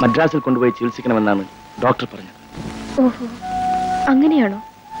 മദ്രാസിൽ കൊണ്ടുപോയി ചികിത്സിക്കണമെന്നാണ് ഡോക്ടർ പറഞ്ഞത്. ഓഹോ, അങ്ങനെയാണോ?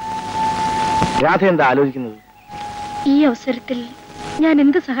 രാധ എന്താ ആലോചിക്കുന്നത്? ഈ അവസരത്തിൽ ഞാൻ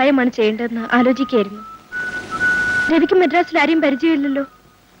എന്ത് സഹായമാണ് ചെയ്യേണ്ടതെന്ന് ആലോചിക്കുകയായിരുന്നു. രവിക്ക് മദ്രാസിൽ ആരെയും പരിചയമില്ലല്ലോ.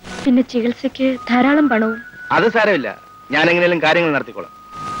 പിന്നെ ചികിത്സയ്ക്ക് ധാരാളം പണവും. അത് സാരമില്ല, ഞാൻ എങ്ങനെയും കാര്യങ്ങൾ നടത്തിക്കോളാം.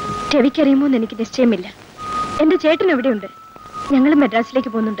 രവിക്കറിയുമോ എന്ന് എനിക്ക് നിശ്ചയമില്ല. എന്റെ ചേട്ടൻ എവിടെയുണ്ട്? ഞങ്ങൾ മദ്രാസിലേക്ക്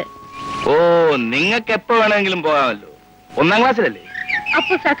പോകുന്നുണ്ട്. ഓ, നിങ്ങൾക്ക് എപ്പോ വേണമെങ്കിലും പോകാമല്ലോ. 1ാം ക്ലാസ്സിലല്ലേ?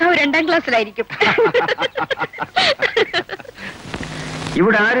 അപ്പൊ സഖാവ് 2ാം ക്ലാസ്സിലായിരിക്കും.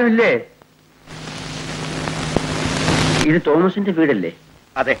 ഇവിടെ ആരുമില്ലേ? ഇത് തോമസിന്റെ വീടല്ലേ?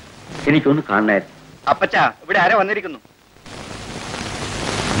 അതെ. എനിക്കൊന്ന് കാണായിരുന്നു. അപ്പച്ച, ഇവിടെ ആരാ വന്നിരിക്കുന്നു?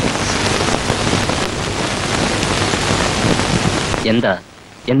 എന്താ?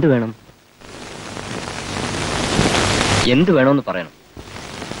 എന്ത് വേണം? എന്ത് വേണമെന്ന് പറയണം.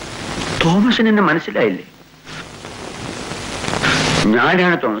 തോമസിന് എന്നെ മനസ്സിലായില്ലേ?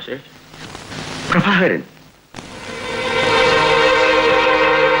 ഞാനാണ് തോമസ്, പ്രഭാകരൻ.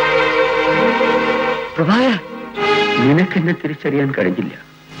 പ്രഭാകര, നിനക്കെന്നെ തിരിച്ചറിയാൻ കഴിഞ്ഞില്ല.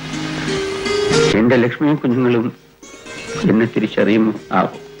 എന്റെ ലക്ഷ്മിയും കുഞ്ഞുങ്ങളും എന്നെ തിരിച്ചറിയുമോ?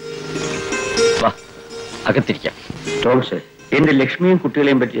 ആവും. വാ, അകത്തിരിക്കാം. തോമസ്, എന്റെ ലക്ഷ്മിയും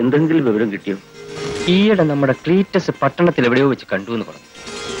കുട്ടികളെയും പറ്റി എന്തെങ്കിലും വിവരം കിട്ടിയോ? ഈയിടെ നമ്മുടെ ക്ലീറ്റസ് പട്ടണത്തിൽ എവിടെയോ വെച്ച് കണ്ടു എന്ന് പറഞ്ഞു.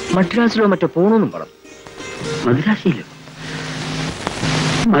 മദ്രാസിലോ മറ്റോ പോണെന്നും പറഞ്ഞു. മദ്രാസിയിലോ?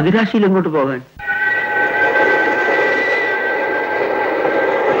 മദ്രാസിയിൽ എങ്ങോട്ട് പോകാൻ?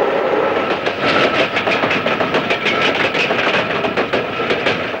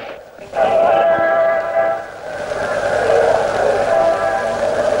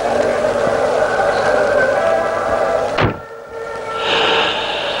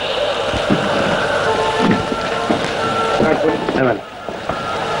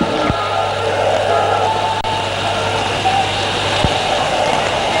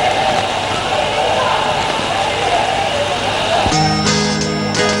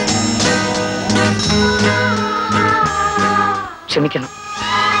 ക്ഷമിക്കണം.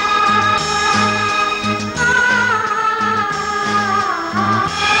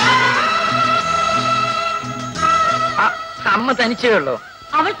 അമ്മ തനിച്ചേ ഉള്ളോ?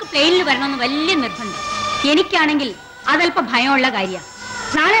 അവൾക്ക് പ്ലെയിനിൽ വരണമെന്ന് വലിയ നിർബന്ധം. എനിക്കാണെങ്കിൽ അതല്പം ഭയമുള്ള കാര്യമാണ്.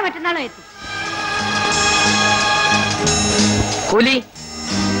 നാളെ മറ്റന്നാളോ എത്തും. കൂലി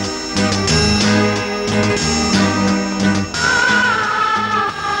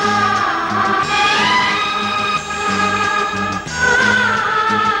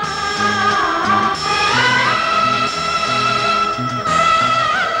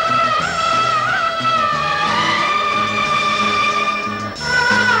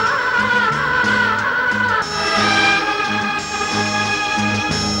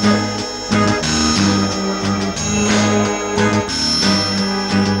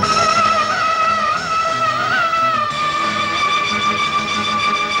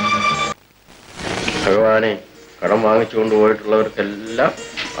ഭഗവാനെ, കടം വാങ്ങിച്ചുകൊണ്ട് പോയിട്ടുള്ളവർക്കെല്ലാം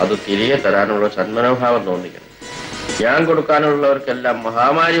അത് തിരികെ തരാനുള്ള സന്മനോഭാവം തോന്നിക്കണം. ഞാൻ കൊടുക്കാനുള്ളവർക്കെല്ലാം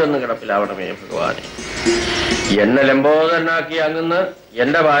മഹാമാരി ഒന്ന് കിടപ്പിലാവണമേ ഭഗവാനെ. എന്നെ ലംബോദരനാക്കി അങ്ങുന്ന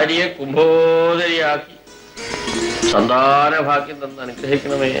എന്റെ ഭാര്യയെ കുംഭോദരിയാക്കി സന്താന ഭാഗ്യം തന്ന്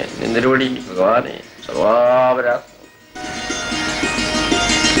അനുഗ്രഹിക്കണമേ നിന്നിരുവടി ഭഗവാനെ. സർവാപരാ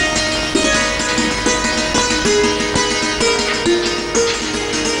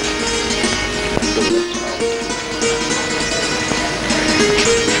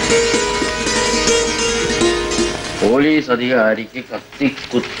പോലീസ് അധികാരിക്ക്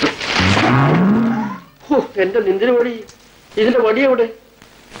കത്തിക്കുത്ത്. എന്റെ നിന്തിന് വടി, ഇതിന്റെ വടി എവിടെ?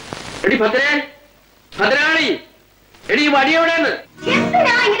 എടി ഭദ്രേ, ഭദ്രാളി, എടി വടി എവിടെയാണ്?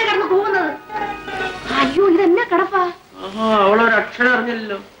 എന്തിനാ ഇങ്ങനെ കിടന്ന് പോകുന്നത്? അയ്യോ ഇതെന്നാ കിടപ്പാ? അവളൊരു അക്ഷരം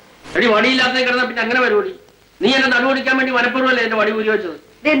അറിഞ്ഞില്ലല്ലോ. എടി വടിയില്ലാത്ത കിടന്നാ പിന്നെ അങ്ങനെ പരിപാടി. നീ എന്നെ നടുവടിക്കാൻ വേണ്ടി മനഃപൂർവ്വമല്ലേ എന്റെ വടി ഊരി വെച്ചത്?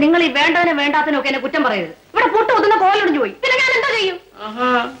 നിങ്ങൾ ഈ വേണ്ടവനെ വേണ്ടാത്തനും ഒക്കെ എന്നെ കുറ്റം പറയരുത്. ഇവിടെ പൊട്ട് ഒതുന്ന കോലൊടിഞ്ഞു പോയി. പിന്നെ ഞാൻ എന്താ ചെയ്യും?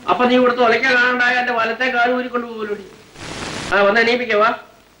 അപ്പൊ നീ ഇവിടുത്തെ ഒലയ്ക്കാൻ കാണണ്ടായ എന്റെ വലത്തെ കാല് ഊരിക്കൊണ്ട് പോകലോടി. വന്ന് എണീപ്പിക്കവാ.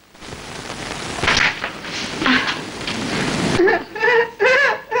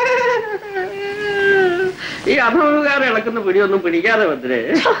 ഈ അധോകാരം ഇളക്കുന്ന പിടിയൊന്നും പിടിക്കാതെ വന്നേ.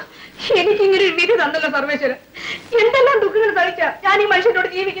 എനിക്കിങ്ങനെ ഒരു വിധി തന്നല്ലോ സർവേശ്വരൻ. എന്തെല്ലാം ദുഃഖങ്ങൾ സഹിച്ചാ ഞാൻ ഈ മനുഷ്യനോട്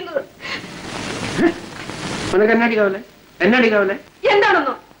ജീവിക്കുന്നത്. നിനക്ക് എന്നടിക്കാവല്ലേ? എന്നടിക്കാവല്ലേ?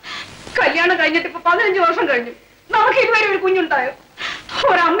 എന്താണെന്നോ? കല്യാണം കഴിഞ്ഞിട്ട് ഇപ്പൊ 15 വർഷം കഴിഞ്ഞു. നമുക്ക് ഇതുവരെ ഒരു കുഞ്ഞുണ്ടായോ?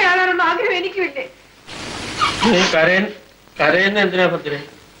 ഒരമ്മയാകാനുള്ള ആഗ്രഹം എനിക്കുമില്ലേ? നീ കരയുന്ന എന്തിനാ പത്തിരെ?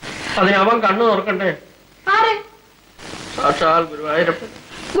 അതിന് അവൻ കണ്ണു തുറക്കണ്ടേ? ആരെ? സാക്ഷാൽ ഗുരുവായൂരപ്പൻ.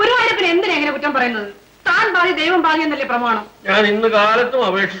 ഗുരുവായൂരപ്പൻ എന്തിനാ എങ്ങനെ കുറ്റം പറയുന്നത്? താൻ പാതി ദൈവം പാതി എന്നല്ലേ പ്രമാണം? ഞാൻ ഇന്ന് കാലത്തും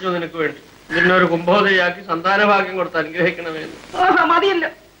അപേക്ഷിച്ചു നിനക്ക് വേണ്ടി. നിന്നൊരു കുംഭോദയാക്കി സന്താനഭാഗ്യം കൊടുത്ത് അനുഗ്രഹിക്കണമെന്ന്. മതിയല്ലോ.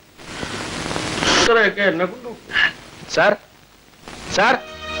 ഇത്രയൊക്കെ എന്നെ കൊണ്ടു. സാർ സാർ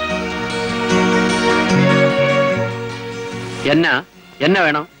എന്നാ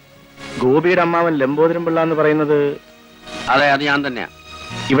വേണം? ഗോപിയുടെ അമ്മാവൻ ലംബോദരം പിള്ള എന്ന് പറയുന്നത്. അതെ, അത് ഞാൻ തന്നെയാ.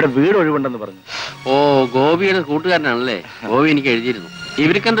 ഇവിടെ വീട് ഒഴിവുണ്ടെന്ന് പറഞ്ഞു. ഓ, ഗോപിയുടെ കൂട്ടുകാരനാണല്ലേ? ഗോപി എനിക്ക് എഴുതിയിരുന്നു.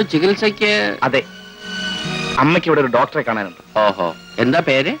 ഇവർക്കെന്തോ ചികിത്സയ്ക്ക്? അതെ, അമ്മയ്ക്ക് ഇവിടെ ഒരു ഡോക്ടറെ കാണാനുണ്ട്. ഓഹോ, എന്താ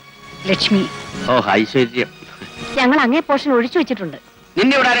പേര്? ലക്ഷ്മി. ഓ, ഐശ്വര്യം. ഞങ്ങൾ അങ്ങേ പോർഷൻ ഒഴിച്ചു വെച്ചിട്ടുണ്ട്.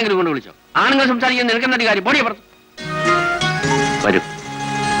 നിന്നെ ഇവിടെ ആരെങ്കിലും കൊണ്ട് വിളിച്ചോ? ആണുങ്ങൾ സംസാരിക്കാൻ നിനക്കെന്താ കാര്യം? ബോഡിയെ പറഞ്ഞു വരും.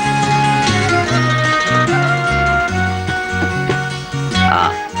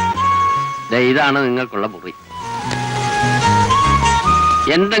 ഇതാണ് നിങ്ങൾക്കുള്ള മുറി.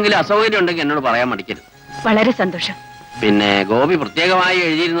 എന്തെങ്കിലും അസൗകര്യം ഉണ്ടെങ്കിൽ എന്നോട് പറയാൻ മടിക്കരുത്. വളരെ സന്തോഷം. പിന്നെ ഗോപി പ്രത്യേകമായി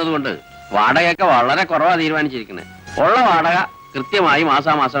എഴുതിയിരുന്നത് കൊണ്ട് വാടകയൊക്കെ വളരെ കുറവാ തീരുമാനിച്ചിരിക്കുന്നത്. ഉള്ള വാടക കൃത്യമായി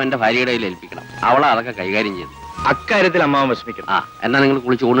മാസാമാസം എന്റെ ഭാര്യയുടെ കയ്യിൽ ഏൽപ്പിക്കണം. അവളെ അതൊക്കെ കൈകാര്യം ചെയ്തു. അക്കാര്യത്തിൽ അമ്മാവൻ വിഷമിക്കണം. എന്നാ നിങ്ങൾ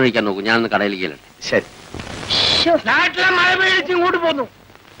കുളിച്ച് ഊണ് കഴിക്കാൻ നോക്കൂ. ഞാനൊന്ന് കടയിലേക്ക് ചെല്ലട്ടെ. ശരി. നാട്ടിലെ മഴ പേടിച്ച് ഇങ്ങോട്ട് പോന്നു.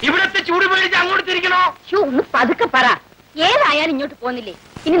 ഇവിടത്തെ ചൂട് പേടിച്ച് അങ്ങോട്ട് തിരിക്കണോ? ഒന്ന് പതുക്കെ പറ. ഏതായാലും ഇങ്ങോട്ട് പോന്നില്ലേ?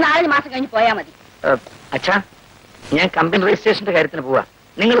 ഇനി 4 മാസം കഴിഞ്ഞ് പോയാ മതി. അച്ഛാ, ഞാൻ കമ്പനി രജിസ്ട്രേഷന്റെ കാര്യത്തിന് പോവാ.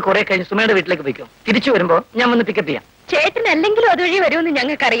 നിങ്ങൾ കുറെ കഴിഞ്ഞ് സുമയുടെ വീട്ടിലേക്ക് പോയിക്കോ. തിരിച്ചു വരുമ്പോ ഞാൻ വന്ന് പിക്കപ്പ് ചെയ്യാം. ചേട്ടൻ അല്ലെങ്കിലും അതുവഴി വരുമെന്ന്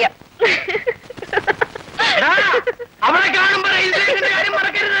ഞങ്ങൾക്കറിയാം. അവളെ കാണുമ്പോ കാര്യം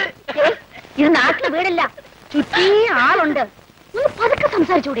മറക്കരുത്. ഇത് നാട്ടിലെ വീടല്ല, ചുറ്റി ആളുണ്ട്. ഒന്ന് പതുക്കെ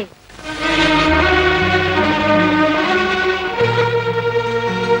സംസാരിച്ചൂടെ?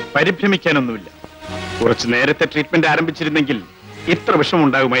 പരിഭ്രമിക്കാനൊന്നുമില്ല. കുറച്ച് നേരത്തെ ട്രീറ്റ്മെന്റ് ആരംഭിച്ചിരുന്നെങ്കിൽ ഇത്ര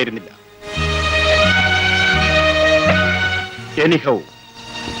വിഷമുണ്ടാകുമായിരുന്നില്ല. Anyhow,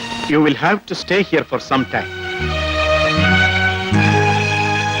 you will have to stay here for some time.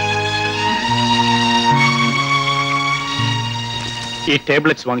 ഈ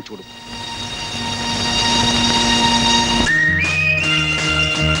ടാബ്ലറ്റ്സ് വാങ്ങിച്ചു കൊടുക്കും.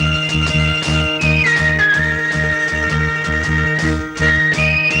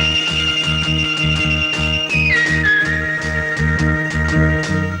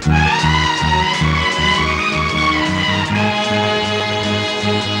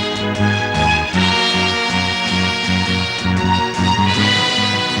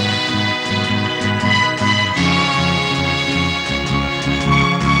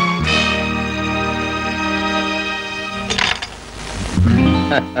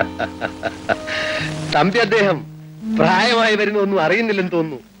 തമ്പി അദ്ദേഹം പ്രായമായി വരുന്നൊന്നും അറിയുന്നില്ലെന്ന്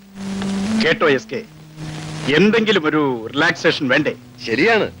തോന്നുന്നു. കേട്ടോ എസ് കെ, എന്തെങ്കിലും ഒരു റിലാക്സേഷൻ വേണ്ടേ?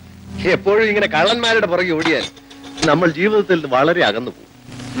 ശരിയാണ്. എപ്പോഴും ഇങ്ങനെ കള്ളന്മാരുടെ പുറകെ ഓടിയാൽ നമ്മൾ ജീവിതത്തിൽ നിന്ന് വളരെ അകന്നു പോകും.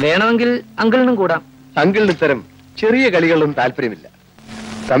 വേണമെങ്കിൽ അങ്കിളിനും കൂടാം. അങ്കിളിന് ഇത്തരം ചെറിയ കളികളൊന്നും താല്പര്യമില്ല,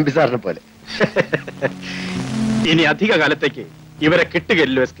 തമ്പി സാറിനെ പോലെ. ഇനി അധിക കാലത്തേക്ക് ഇവരെ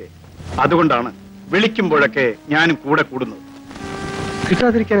കിട്ടുകയല്ലോ എസ് കെ. അതുകൊണ്ടാണ് വിളിക്കുമ്പോഴൊക്കെ ഞാനും കൂടെ കൂടുന്നത്.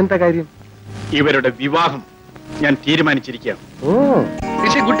 കിട്ടാതിരിക്കാൻ എന്താ കാര്യം? ഇവരുടെ വിവാഹം ഞാൻ തീരുമാനിച്ചിരിക്കുകയാണ്. ഓ,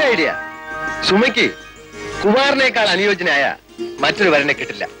 ഇറ്റ്സ് എ ഗുഡ് ഐഡിയ. സുമയ്ക്ക് കുമാറിനേക്കാൾ അനുയോജ്യനായ മറ്റൊരു വരനെ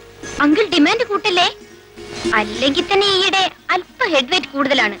കിട്ടില്ല. Uncle demand കൂട്ടല്ലേ? അല്ലെങ്കിൽ തന്നെ ഈയിടെ അല്പ ഹെഡ് വെയിറ്റ്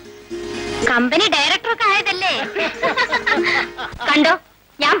കൂടുതലാണ്. കമ്പനി ഡയറക്ടറൊക്കെ ആയതല്ലേ? കണ്ടോ,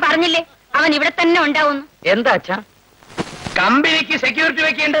 ഞാൻ പറഞ്ഞില്ലേ അവൻ ഇവിടെ തന്നെ ഉണ്ടാവുന്നു. എന്താ അച്ഛാ? കമ്പനിക്ക് സെക്യൂരിറ്റി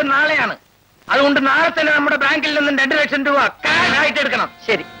വെക്കേണ്ടത് നാളെയാണ്. അതുകൊണ്ട് നാളെ തന്നെ നമ്മുടെ ബാങ്കിൽ നിന്നും 2 ലക്ഷം രൂപ കാഷ് ആയിട്ട് എടുക്കണം.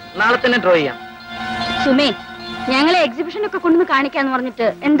 ശരി, നാളെ തന്നെ ഡ്രോ ചെയ്യാം. സുമേ, ഞങ്ങളെ എക്സിബിഷനൊക്കെ കൊണ്ടുവന്ന് കാണിക്കാന്ന് പറഞ്ഞിട്ട്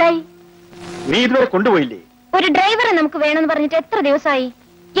എന്തായി? നീ ഇതുവരെ കൊണ്ടുപോയില്ലേ? ഒരു ഡ്രൈവറെ നമുക്ക് വേണമെന്ന് പറഞ്ഞിട്ട് എത്ര ദിവസമായി?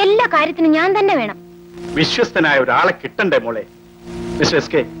 എല്ലാ കാര്യത്തിനും ഞാൻ തന്നെ വേണം. വിശ്വസ്തനായ ഒരാളെ കിട്ടണ്ടേ മോളെ? മിസ്റ്റർ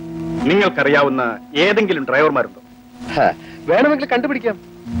എസ് കെ, നിങ്ങൾക്കറിയാവുന്ന ഏതെങ്കിലും ഡ്രൈവർമാരുണ്ടോ? വേണമെങ്കിൽ കണ്ടുപിടിക്കാം.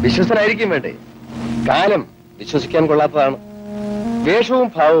 വിശ്വസ്തനായിരിക്കും വേണ്ടേ? കാലം വിശ്വസിക്കാൻ കൊള്ളാത്തതാണ്. വേഷവും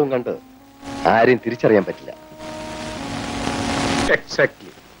ഭാവവും കണ്ട് ആരെയും തിരിച്ചറിയാൻ പറ്റില്ല. എക്സാക്ട്ലി.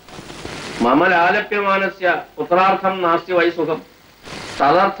 മമലാലപ്യമാനസ്യ പുത്രാർത്ഥം നാസ്തി വൈസുഖം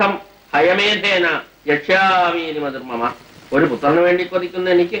തദർത്ഥം ഹയമേധേന യക്ഷ്യാമീനി മധുർമമ. ഒരു പുത്രന് വേണ്ടി കൊതിക്കുന്ന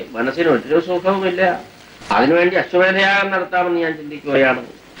എനിക്ക് മനസ്സിന് ഒരു സുഖവുമില്ല. അതിനുവേണ്ടി അശ്വമേധയാഗം നടത്താമെന്ന് ഞാൻ ചിന്തിക്കുകയാണ്.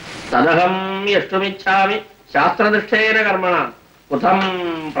 തദഹം യഷ്ടുമിച്ഛാമി ശാസ്ത്രനിഷ്ഠേന കർമ്മണ കുഥം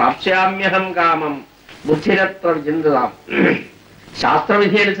പ്രാപ്സ്യാമ്യഹം കാമം ബുദ്ധിരത്ര വിചിന്തിതാം.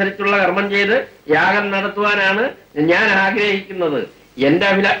 ശാസ്ത്രവിധി അനുസരിച്ചുള്ള കർമ്മം ചെയ്ത് യാഗം നടത്തുവാനാണ് ഞാൻ ആഗ്രഹിക്കുന്നത്. എന്റെ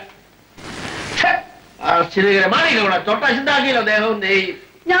തൊട്ടശുദ്ധാക്കിയല്ലോ ദേഹവും ദേഹിയും.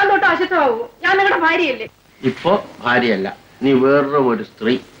 ഞാൻ തൊട്ട് അശുദ്ധമാവൂ? ഞാൻ നിങ്ങളുടെ ഭാര്യയല്ലേ? ഇപ്പോ ഭാര്യയല്ല, നീ വേറൊരു ഒരു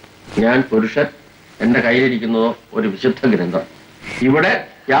സ്ത്രീ, ഞാൻ പുരുഷൻ. എന്റെ കയ്യിലിരിക്കുന്നതോ ഒരു വിശുദ്ധ ഗ്രന്ഥം. ഇവിടെ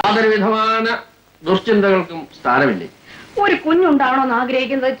യാതൊരു വിധமான ദുശ്ചിന്തകൾക്കും സ്ഥാനമില്ലേ. ഒരു കുഞ്ഞുണ്ടാവണമെന്ന്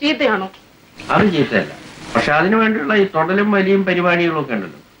ആഗ്രഹിക്കുന്നത് ചീത്തയാണോ? അത് ചീത്തയല്ല, പക്ഷെ അതിനു വേണ്ടിയുള്ള ഈ തൊടലും വലിയും പരിപാടികളും ഒക്കെ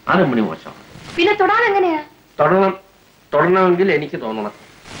ഉണ്ടല്ലോ, അത് മണി മോശമാണ്. പിന്നെ തൊടാൻ എങ്ങനെയാ? തൊടണമെങ്കിൽ എനിക്ക് തോന്നണം.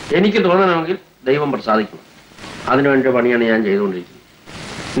 എനിക്ക് തോന്നണമെങ്കിൽ ദൈവം പ്രസാദിക്കണം. അതിനുവേണ്ടി പണിയാണ് ഞാൻ ചെയ്തുകൊണ്ടിരിക്കുന്നത്.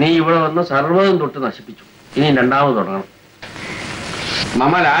 നീ ഇവിടെ വന്ന് സർവ്വതും തൊട്ട് നശിപ്പിച്ചു. ഇനി രണ്ടാമത് തുടങ്ങണം.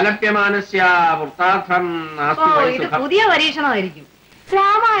 മമ ലാലപ്യമാനസ്യ വൃത്താർത്ഥം നാസ്തി വൈസുഖം. പുതിയ പരീക്ഷണമായിരിക്കും.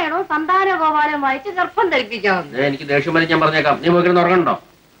 രാമായണോ സന്താനഗോപാലം വായിച്ച് ഗർഭം ധരിപ്പിക്കാവുന്നു. എനിക്ക് ദേഷ്യം വരെ ഞാൻ പറഞ്ഞേക്കാം. നീ പോയി ഉറങ്ങണ്ടോ?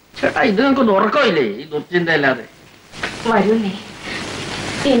 ചേട്ടാ, ഇത് നിനക്കൊന്നും ഉറക്കമില്ലേ ഈ ദുർചിന്തയല്ലാതെ? വരൂന്നേ,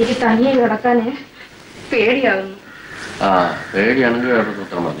 എനിക്ക് തനിയെ കിടക്കാന് പേടിയാകുന്നു. ആ, പേടിയാണെങ്കിൽ വേറൊരു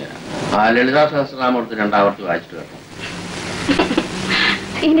സൂത്രം പറഞ്ഞുതരാം. ആ ലളിതാ സഹസ്രനാമത്ത് രണ്ടാവർത്തി വായിച്ചിട്ട് കേട്ടോ.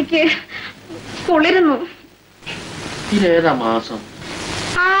 എനിക്ക് കുളിരുന്നു. ഇതേതാ മാസം?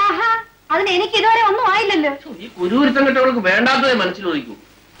 അതിന് എനിക്ക് ഇതുവരെ ഒന്നും ആയില്ലല്ലോ. ഈ കുരുവിരുത്തം കെട്ടവൾക്ക് വേണ്ടാത്തതേ മനസ്സിലൊതുക്കൂ.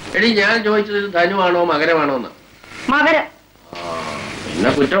 എടി, ഞാൻ ചോദിച്ചത് ഇത് ധനുവാണോ മകരമാണോ എന്നാ? മകരം. പിന്നെ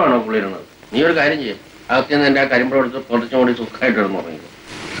കുറ്റമാണോ കുളിരുന്നത്? നീ ഒരു കാര്യം ചെയ്യും, അകത്ത് നിന്ന് എന്റെ ആ കരിമ്പെടുത്ത് കുറച്ചുകൂടി സുഖമായിട്ട് ഇടുന്നു.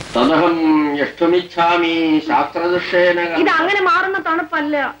 തദഹം യഷ്ടുമിച്ഛാമി ശാസ്ത്രദൃഷ്ടേന. ഇത് അങ്ങനെ മാറുന്ന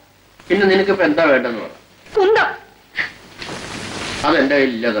തണുപ്പല്ല. പിന്നെ നിനക്കിപ്പോ എന്താ വേണ്ടെന്ന് പറ. കുന്തം. അതെന്റെ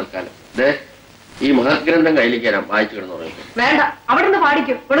കയ്യിലില്ല തൽക്കാലം. ദേ, ഈ മഹത്ഗ്രന്ഥം കയ്യിലേക്ക് തരാം, വായിച്ചു കിടന്നു പറയുന്നത്. വേണ്ട, അവിടെ നിന്ന്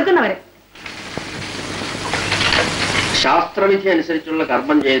പാടിക്കും കൊടുക്കുന്നവരെ. ശാസ്ത്രവിധി അനുസരിച്ചുള്ള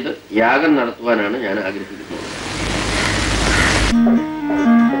കർമ്മം ചെയ്ത് യാഗം നടത്തുവാനാണ് ഞാൻ ആഗ്രഹിക്കുന്നത്.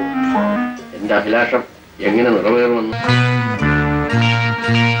 എന്റെ അഭിലാഷം എങ്ങനെ നിറവേറുമെന്ന്.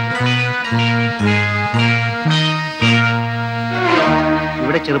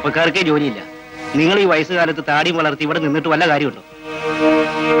 ഇവിടെ ചെറുപ്പക്കാർക്കേ ജോലിയില്ല. നിങ്ങൾ ഈ വയസ്സുകാലത്ത് താടിയും വളർത്തി ഇവിടെ നിന്നിട്ട് വല്ല കാര്യമുണ്ടോ?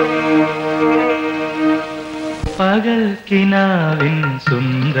 പകൽക്കിനാവിൻ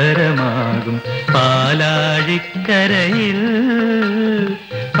സുന്ദരമാകും പാലാഴിക്കരയിൽ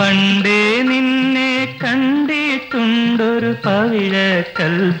പണ്ടേ നിന്നെ കണ്ടിട്ടുണ്ടൊരു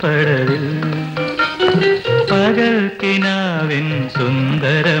പവിഴക്കൽപ്പടവിൽ. പകൽക്കിനാവിൻ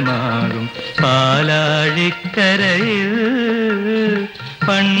സുന്ദരമാകും പാലാഴിക്കരയിൽ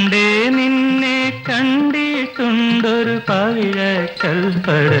പണ്ടേ നിന്നെ കണ്ടിട്ടുണ്ടൊരു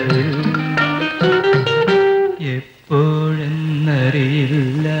പവിഴക്കൽപ്പടവിൽ.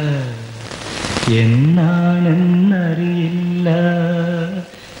 എപ്പോഴെന്നറിയില്ല, എന്നാണെന്നറിയില്ല,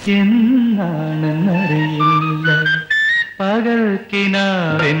 എന്നാണെന്നറിയില്ല.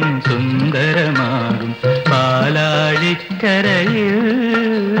 പകൽക്കിനാവിൻ സുന്ദരമാകും പാലാഴിക്കരയിൽ.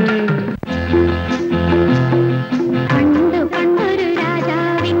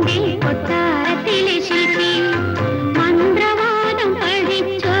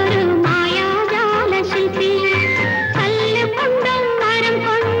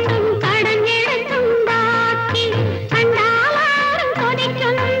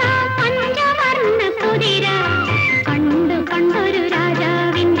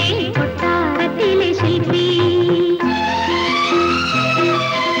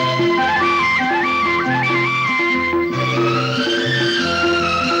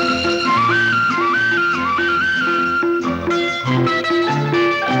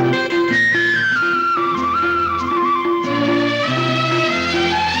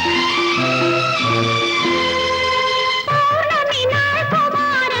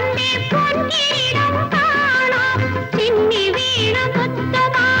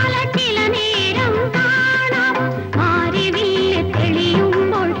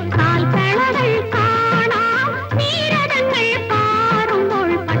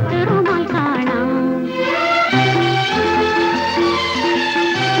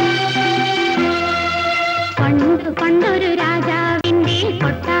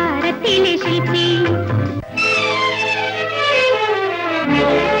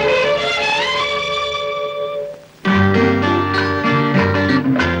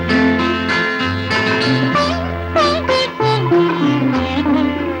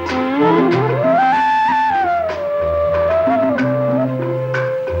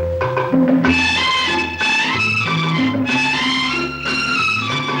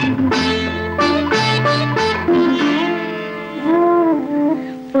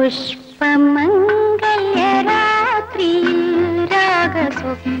 പുഷ്പമംഗല്യരാത്രിയിൽ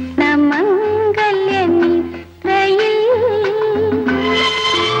രാഗസ്വപ്നമംഗല്യനിദ്രയിൽ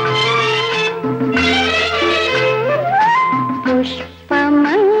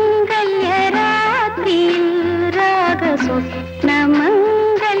പുഷ്പമംഗല്യരാത്രിയിൽ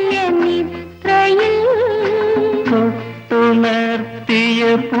രാഗസ്വപ്നമംഗല്യനിദ്രയിൽ തൊട്ടുണർത്തിയ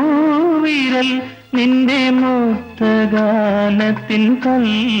പൂവിരൽ നിന്റെ മുക്തഗാനത്തിൻ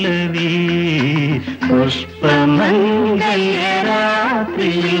പല്ലവി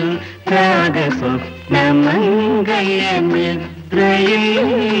പുഷ്പമംഗല്യരാത്രിയിൽ രാഗസ്വപ്നമംഗല്യനിദ്രയിൽ.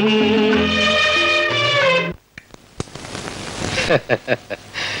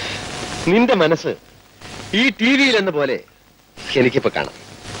 നിന്റെ മനസ്സ് ഈ ടി വിയിൽ എന്ന പോലെ എനിക്കിപ്പോ കാണാം.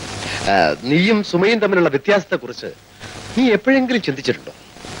 നീയും സുമയും തമ്മിലുള്ള വ്യത്യാസത്തെ കുറിച്ച് നീ എപ്പോഴെങ്കിലും ചിന്തിച്ചിട്ടുണ്ടോ?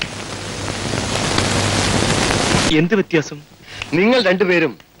 എന്ത് വ്യത്യാസം? നിങ്ങൾ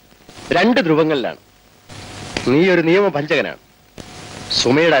രണ്ടുപേരും രണ്ട് ധ്രുവങ്ങളിലാണ്. നീ ഒരു നിയമഭഞ്ജകനാണ്,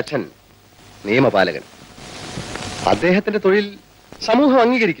 സുമയുടെ അച്ഛൻ നിയമപാലകൻ. അദ്ദേഹത്തിന്റെ തൊഴിൽ സമൂഹം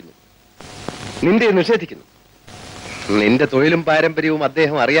അംഗീകരിക്കുന്നു, നിന്റെ നിഷേധിക്കുന്നു. നിന്റെ തൊഴിലും പാരമ്പര്യവും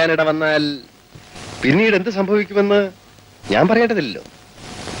അദ്ദേഹം അറിയാനിട വന്നാൽ പിന്നീട് എന്ത് സംഭവിക്കുമെന്ന് ഞാൻ പറയേണ്ടതില്ലല്ലോ.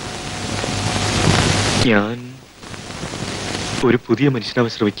 ഞാൻ ഒരു പുതിയ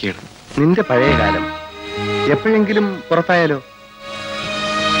മനുഷ്യനാവാൻ ശ്രമിക്കുകയാണ്. നിന്റെ പഴയ കാലം എപ്പോഴെങ്കിലും പുറത്തായാലോ?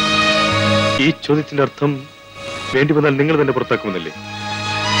 ഈ ചോദ്യത്തിന്റെ അർത്ഥം വേണ്ടി വന്നാൽ നിങ്ങൾ തന്നെ പുറത്താക്കുമെന്നല്ലേ?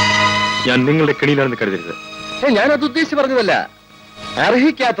 ഞാൻ നിങ്ങളുടെ കെണിയിലാണെന്ന് കരുതരുത്. ഞാനത് ഉദ്ദേശിച്ച് പറഞ്ഞതല്ല.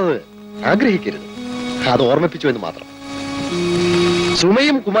 അർഹിക്കാത്തത് ആഗ്രഹിക്കരുത്, അത് ഓർമ്മിപ്പിച്ചു എന്ന് മാത്രം.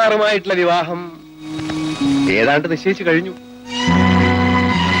 സുമയും കുമാറുമായിട്ടുള്ള വിവാഹം ഏതാണ്ട് നിശ്ചയിച്ചു കഴിഞ്ഞു.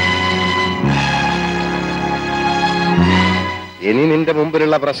 ഇനി നിന്റെ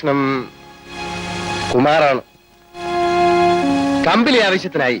മുമ്പിലുള്ള പ്രശ്നം കുമാറാണ്. കമ്പനി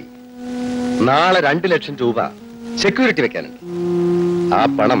ആവശ്യത്തിനായി നാളെ 2 ലക്ഷം രൂപ സെക്യൂരിറ്റി വെക്കാനുണ്ട്. ആ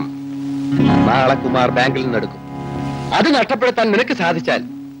പണം നാളെ കുമാർ ബാങ്കിൽ നിന്നെടുക്കും. അത് നഷ്ടപ്പെടുത്താൻ നിനക്ക് സാധിച്ചാൽ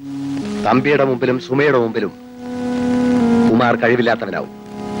തമ്പിയുടെ മുമ്പിലും സുമയുടെ മുമ്പിലും Kumar കഴിവില്ലാത്തവനാവും.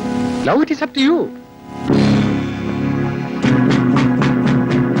 Now it is up to you.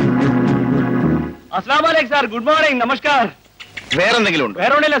 അസ്സലാമലൈക്കും സാർ. Good morning. നമസ്കാർ. വേറെന്തെങ്കിലും ഉണ്ടോ?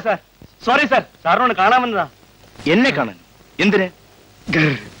 വേറെ ഒന്നുമില്ല സാർ. സോറി സാർ, സാറിനോട് കാണാൻ വന്നതാ. എന്നെ കാണാൻ? എന്തിന്?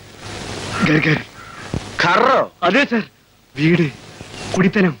 ഖറോ? അതെ സാർ. വീട്,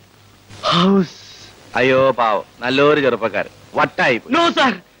 കുടിത്തനം, ഹൗസ്. അയ്യോ പാവം, നല്ലൊരു ചെറുപ്പക്കാരൻ. വട്ടായി. നോ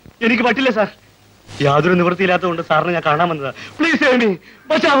സാർ, എനിക്ക് പറ്റില്ല സാർ. യാതൊരു നിവൃത്തിയില്ലാത്തതുകൊണ്ട് സാറിനെ ഞാൻ കാണാൻ വന്നതാ. പ്ലീസ് ഹെൽപ് മീ,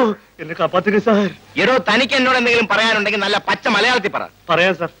 ബച്ചാവോ, എന്നെ കാപ്പാത്തുക സാർ. എടോ, തനിക്ക് എന്നോട് എന്തെങ്കിലും പറയാനുണ്ടെങ്കിൽ നല്ല പച്ച മലയാളത്തിൽ പറ.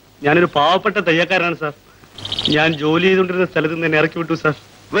 പറയാം സാർ. ഞാനൊരു പാവപ്പെട്ട തയ്യക്കാരനാണ് സാർ. ഞാൻ ജോലി ചെയ്തുകൊണ്ടിരുന്ന സ്ഥലത്ത് നിന്ന് എന്നെ ഇറക്കി വിട്ടു സാർ.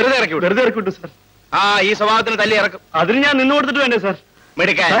 വെറുതെ ഇറക്കി വിട്ടു സാർ. ഈ സ്വഭാവത്തിന് തല്ലി ഇറക്കും. അതിന് ഞാൻ നിന്ന് കൊടുത്തിട്ട് വേണ്ടേ സാർ?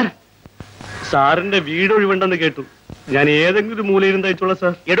 മെഡിക്കാൻ. സാറിന്റെ വീട് ഒഴിവുണ്ടെന്ന് കേട്ടു. ഞാൻ ഏതെങ്കിലും മൂലയിലും തയ്ച്ചോളാം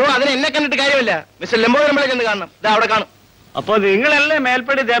സാർ. എടോ, അതിന് എന്നെ കണ്ടിട്ട് കാര്യമില്ല. മിസ്റ്റർ ലംബോദരമ്പിളെ ചെന്ന് കാണണം. ഇതാ അവിടെ കാണും. അപ്പൊ നിങ്ങളല്ലേ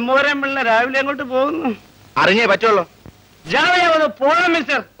മേൽപ്പടി ദമ്മോരമ്പിള്ള രാവിലെ അങ്ങോട്ട് പോകുന്നു? അറിഞ്ഞേ പറ്റുള്ളൂ. രാവിലെ പോകാം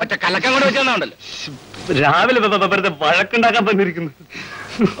മിസ്റ്റർ. ഒറ്റ കലക്കം കൊണ്ട് വെച്ചോണ്ടല്ലോ. രാവിലെ വെറുതെ വഴക്കുണ്ടാക്കാൻ വന്നിരിക്കുന്നു.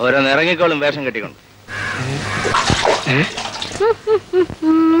 ഓരോ ഇറങ്ങിക്കോളും വേഷം കെട്ടിക്കൊണ്ട്.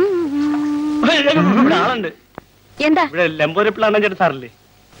 ഇവിടെ ആളുണ്ട്. എന്താ? ഇവിടെ ലംബോരപ്പിള്ള അണ്ണൻ ചേട്ടൻ സാറല്ലേ?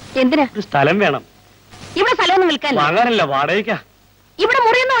 എന്തിനാ? ഒരു സ്ഥലം വേണം. ഇവിടെ സ്ഥലമൊന്നും വിൽക്കാൻ വാങ്ങാനല്ല, വാടകയ്ക്കാ. ഇവിടെ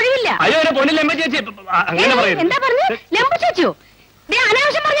മുറിയൊന്നും ഒഴിവില്ല. അയ്യോ, പൊന്നി ലംബ ചേച്ചി അങ്ങനെ പറയുന്നു. എന്താ പറഞ്ഞു? ലംബ ചേച്ചിയോ?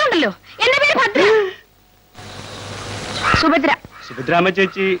 അനാവശ്യം പറഞ്ഞോണ്ടല്ലോ. എന്റെ പേര് ഭദ്ര. സുഭദ്രാമ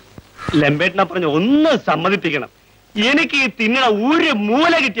ചേച്ചി ലംബേട്ടനെ പറഞ്ഞ് ഒന്ന് സമ്മതിപ്പിക്കണം. എനിക്ക് ഈ തിന്നണ ഒരു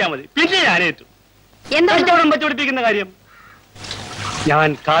മൂല കിട്ടിയാൽ മതി, പിന്നെ ഞാനേറ്റു. എന്താ വെച്ചുപിടിപ്പിക്കുന്ന കാര്യം? ഞാൻ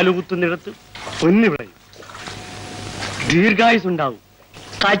കാലുകുത്തുന്നിടത്ത് പൊന്നി വിളയും, ദീർഘായുസുണ്ടാവും,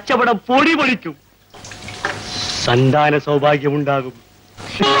 കച്ചവടം പൊടി പൊടിക്കും, സന്താന സൗഭാഗ്യമുണ്ടാകും.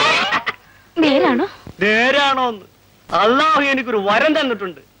 നേരാണോന്ന് അള്ളാഹു എനിക്കൊരു വരം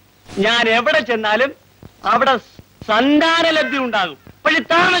തന്നിട്ടുണ്ട്. ഞാൻ എവിടെ ചെന്നാലും അവിടെ സന്താന ലബ്ധി ഉണ്ടാകും. പക്ഷെ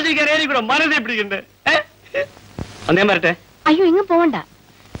താമസിക്കാൻ എനിക്കൂടെ മനസ്സിൽ പിടിക്കണ്ടേ? അന്നേ വരട്ടെ. അയ്യോ, ഇങ്ങ് പോവണ്ട.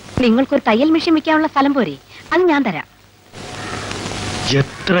 നിങ്ങൾക്കൊരു തയ്യൽ മെഷീൻ വെക്കാനുള്ള സ്ഥലം പോരെ? അത് ഞാൻ തരാം.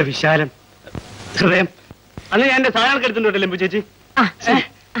 എത്ര വിശാലം ഹൃദയം. അന്ന് ഞാൻ എന്റെ സാധനങ്ങൾക്ക് എടുത്തിട്ടുണ്ടല്ലോ ലംബു ചേച്ചി.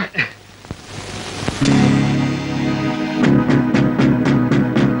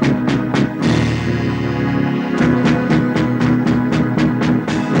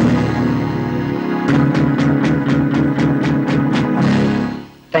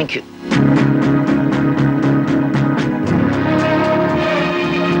 Thank you.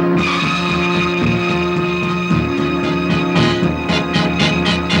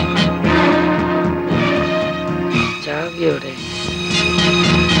 ചാവിയോടെ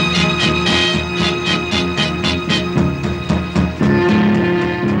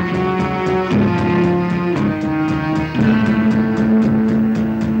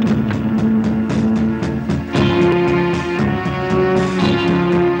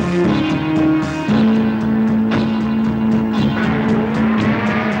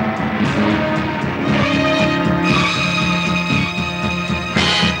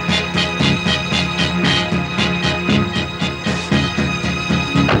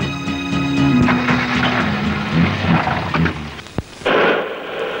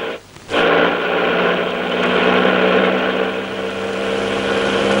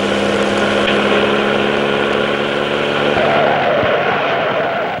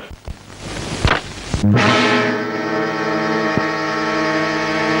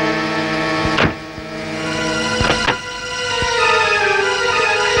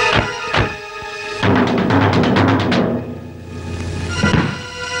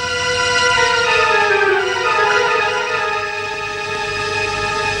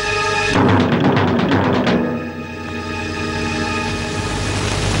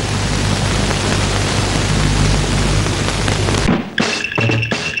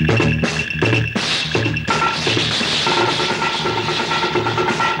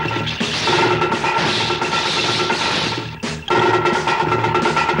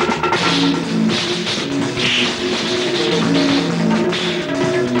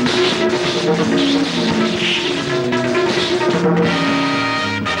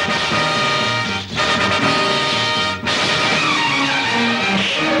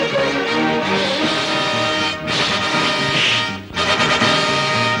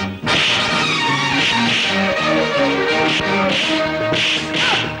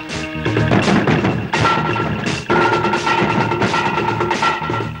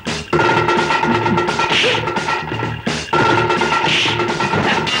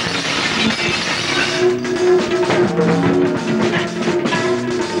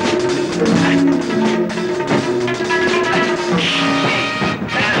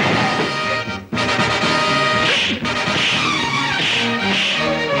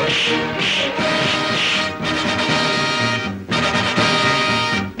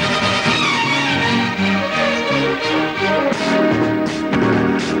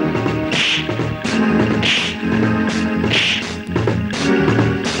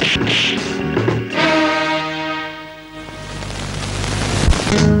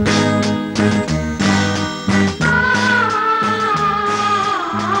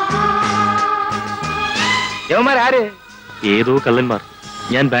യവന്മാരാര്? ഏതോ കള്ളന്മാർ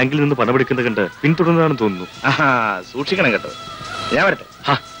ഞാൻ ബാങ്കിൽ നിന്ന് പണമെടുക്കുന്നത് കണ്ട് പിന്തുടർന്നതാണെന്ന് തോന്നുന്നു. സൂക്ഷിക്കണം കേട്ടോ. ഞാൻ വരട്ടെ.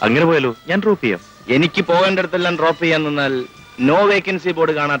 അങ്ങനെ പോയാലോ? ഞാൻ ഡ്രോപ്പ് ചെയ്യാം. എനിക്ക് പോകേണ്ടടുത്തെല്ലാം ഡ്രോപ്പ് ചെയ്യാൻ നിന്നാൽ നോ വേക്കൻസി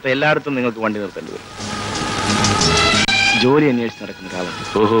ബോർഡ് കാണാത്ത എല്ലായിടത്തും നിങ്ങൾക്ക് വണ്ടി നിർത്തേണ്ടി വരും. ജോലി അന്വേഷിച്ച് നടക്കുന്ന കാലം.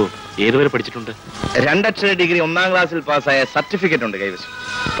 ഓഹോ, ഏതുവരെ പഠിച്ചിട്ടുണ്ട്? 2 അക്ഷര ഡിഗ്രി 1ാം ക്ലാസ്സിൽ പാസ്സായ സർട്ടിഫിക്കറ്റ് ഉണ്ട് കൈവശം.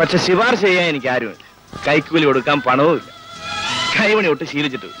 പക്ഷെ ശുപാർശ ചെയ്യാൻ എനിക്ക് ആരുമില്ല. കൈക്കൂലി കൊടുക്കാൻ പണവും ഇല്ല. കൈമണി ഒട്ട്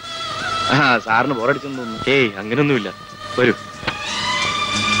ശീലിച്ചിട്ടില്ല. സാറിന് ബോറടിച്ചെന്ന് തോന്നുന്നു. ഏയ്, അങ്ങനൊന്നുമില്ല. വരൂ.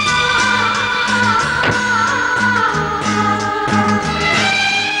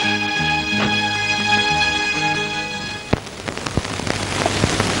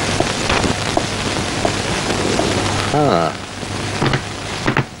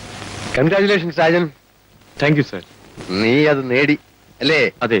 Congratulations Rajan. Thank you sir. നീ അത് നേടി അല്ലേ?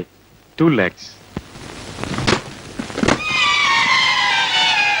 അതെ, 2 lakhs.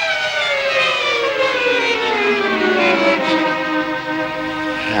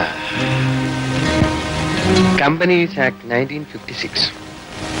 Companies Act 1956.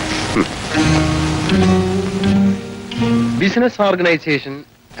 Business Organization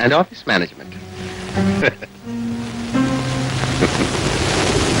and Office Management.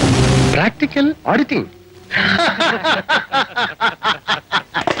 Practical Auditing.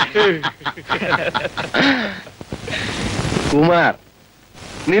 Kumar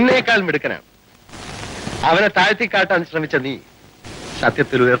നിന്നേക്കാൾ മിടുക്കനാണ്. അവനെ താഴ്ത്തിക്കാട്ടാൻ ശ്രമിച്ച നീ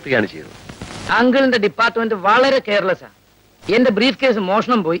സത്യത്തിൽ ഉയർത്തുകയാണ് ചെയ്തത്. അങ്കിളിന്റെ ഡിപ്പാർട്ട്മെന്റ് വളരെ കെയർലെസ് ആണ്. എന്റെ ബ്രീഫ് കേസ്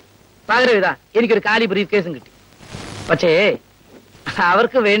മോഷണം പോയി. പകരം ഇതാ എനിക്കൊരു കാലി ബ്രീഫ് കേസും കിട്ടി. പക്ഷേ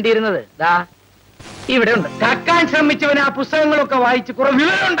അവർക്ക് വേണ്ടിയിരുന്നത് ദാ ഇവിടെ ഉണ്ട്. കക്കാൻ ശ്രമിച്ചവന് ആ പുസ്തകങ്ങളൊക്കെ വായിച്ച് കുറെ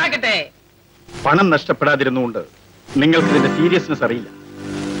വിവരം ഉണ്ടാക്കട്ടെ. പണം നഷ്ടപ്പെടാതിരുന്നുകൊണ്ട് നിങ്ങൾക്ക് ഇതിന്റെ സീരിയസ്നെസ് അറിയില്ല.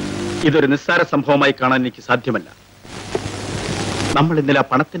 ഇതൊരു നിസ്സാര സംഭവമായി കാണാൻ എനിക്ക് സാധ്യമല്ല. നമ്മൾ ഇന്നലെ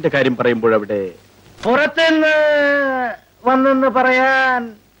പണത്തിന്റെ കാര്യം പറയുമ്പോൾ അവിടെ പുറത്തുനിന്ന് വന്നെന്ന് പറയാൻ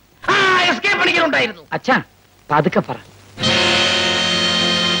എസ്കേപ്പ് അടിക്കലുണ്ടായിരുന്നു. അച്ഛാ പതുക്കെ പറ.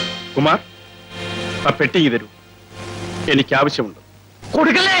 കുമാർ, ആ പെട്ടി തരൂ, എനിക്ക് ആവശ്യമുണ്ട്.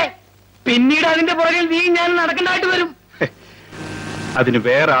 കൊടുക്കല്ലേ? പിന്നീട് അതിന്റെ പുറകിൽ നീ ഞാൻ നടക്കേണ്ടതായിട്ട് വരും. അതിന്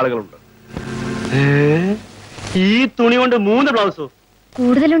വേറെ ആളുകളുണ്ട്. ഈ തുണി കൊണ്ട് 3 ബ്ലൗസോ?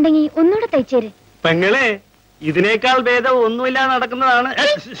 കൂടുതലുണ്ടെങ്കിൽ ഒന്നുകൂടെ തയ്ച്ചേര്. പെങ്ങളെ, ഇതിനേക്കാൾ ഭേദം ഒന്നുമില്ല നടക്കുന്നതാണ്.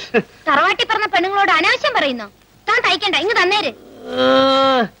 തറവാട്ടി പറഞ്ഞ പെണ്ണുങ്ങളോട് അനാവശ്യം പറയുന്നു. താൻ തയ്ക്കണ്ട, ഇങ്ങ് തന്നേര്.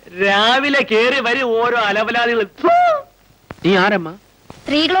 രാവിലെ കേറി വരും ഓരോ അലവലാദികൾ. നീ ആരമ്മ?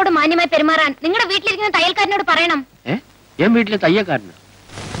 സ്ത്രീകളോട് മാന്യമായി പെരുമാറാൻ നിങ്ങളുടെ വീട്ടിലിരിക്കുന്ന തയ്യൽക്കാരനോട് പറയണം. ഞാൻ വീട്ടിലെ തയ്യക്കാരനാ.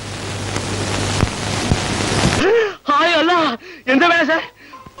 ഹായ് അല്ല, എന്താ വേണം സാർ?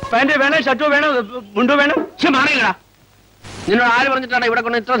 പാന്റ് വേണം, ഷർട്ടോ വേണം, മുണ്ടോ വേണം? മാറിയടാ. നിന്നോട് ആര് പറഞ്ഞിട്ടാണ് ഇവിടെ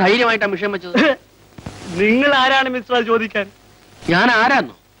കൊണ്ട് ഇത്ര ധൈര്യമായിട്ടാണ് വിഷയം വെച്ചത്? നിങ്ങൾ ആരാണ് മിസ്റ്റർ ചോദിക്കാൻ? ഞാൻ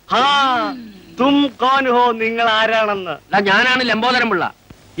ആരാന്നോ? തും കോൻ ഹോ, നിങ്ങൾ ആരാണെന്ന്? ഞാനാണ് ലംബോദരം പിള്ള.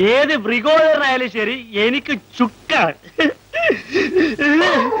 ഏത് മൃഗോദരനായാലും ശരി, എനിക്ക് ചുക്കാണ്.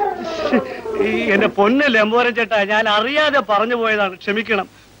 എന്റെ പൊന്ന് ലംബോദരൻ ചേട്ടാ, ഞാൻ അറിയാതെ പറഞ്ഞു പോയതാണ്, ക്ഷമിക്കണം.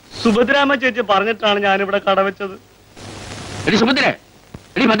 സുഭദ്രാമ ചേച്ചി പറഞ്ഞിട്ടാണ് ഞാനിവിടെ കടവെച്ചത്. എടി സുഭദ്രേ,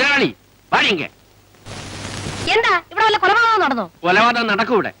 എടി ഭദ്രകാളി, വാടിയെങ്ക. എന്താ ഇവിടെ വല്ല കൊലപാതകം നടന്നോ? കൊലപാതകം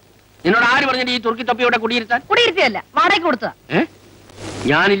നടക്കും ഇവിടെ. നിന്നോട് ആര് പറഞ്ഞിട്ട് ഈ തുർക്കി തൊപ്പി ഇവിടെ കുടിയിരുത്താൻ? കുടിയിരുത്തിയല്ല, വാടകയ്ക്ക് കൊടുത്തതാ.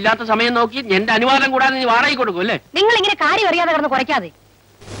 ഞാനില്ലാത്ത സമയം നോക്കി എന്റെ അനുവാദം കൂടാതെ നീ വാടകയ്ക്ക് കൊടുക്കും അല്ലേ? നിങ്ങൾ ഇങ്ങനെ കാര്യം അറിയാതെ കിടന്ന് കുറയ്ക്കാതെ.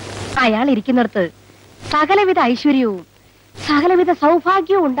 അയാൾ ഇരിക്കുന്നിടത്ത് സകലവിധ ഐശ്വര്യവും സകലവിധ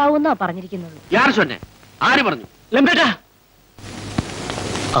സൗഭാഗ്യവും ഉണ്ടാവുമെന്നാ പറഞ്ഞിരിക്കുന്നത്. ആര് പറഞ്ഞു? ലംബേട്ടാ,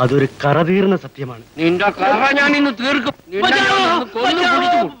 അതൊരു കറതീർന്ന സത്യമാണ്. നിന്റെ കറ ഞാൻ ഇന്ന് തീർക്കും.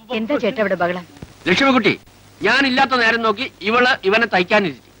 എന്താ ചേട്ടാ ഇവിടെ ബഹളം? ലക്ഷ്മിക്കുട്ടി, ഞാനില്ലാത്ത നേരം നോക്കി ഇവനെ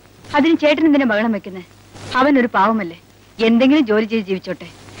തയ്ക്കാനിരുത്തി. അതിന് ചേട്ടൻ എന്തിനാ ബഹളം വെക്കുന്നത്? അവൻ ഒരു പാവമല്ലേ, എന്തെങ്കിലും ജോലി ചെയ്ത് ജീവിച്ചോട്ടെ.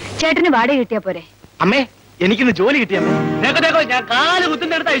 ചേട്ടന് വാടക കിട്ടിയാ പോരെ? അമ്മേ, എനിക്കിന്ന് ജോലി കിട്ടിയാ ഞാൻ കാല്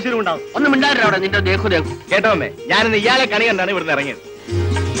കുത്തിന്റെ അടുത്ത് ഐശ്വര്യം ഉണ്ടാവും. ഒന്നും മിണ്ടാതിരാ അവിടെ. നിന്റെ ദേഹു കേട്ടോ അമ്മേ, ഞാനിന്ന് ഇയാളെ കണി കണ്ടാണ് ഇവിടുന്ന് ഇറങ്ങിയത്.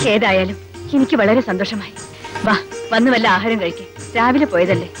 ഏതായാലും എനിക്ക് വളരെ സന്തോഷമായി. വാ, വന്ന് വല്ല ആഹാരം കഴിക്കേ. രാവിലെ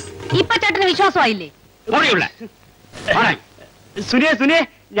പോയതല്ലേ. ഇപ്പൊ ചേട്ടന് വിശ്വാസമായില്ലേ? സുനിയെ,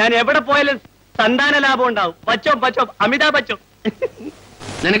 ഞാൻ എവിടെ പോയാലും സന്താന ലാഭം ഉണ്ടാവും. ബച്ചോ അമിതാഭ് ബച്ചോ.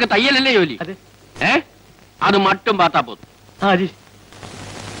 നിനക്ക് തയ്യലല്ലേ ജോലി? അത് മട്ടും പാത്താ പോതും. ഹാജി,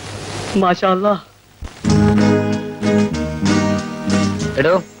 മാഷാ അല്ലാ.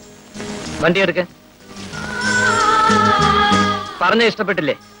 എടോ, വണ്ടി എടുക്ക. പറഞ്ഞ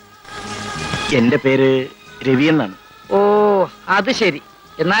ഇഷ്ടപ്പെട്ടില്ലേ? എന്റെ പേര് രവി എന്നാണ്. ഓ, അത് ശരി.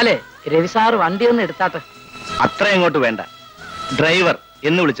 എന്നാലേ രവി സാറ് വണ്ടി ഒന്ന് എടുത്താട്ടെ. അത്ര അങ്ങോട്ട് വേണ്ട, ഡ്രൈവർ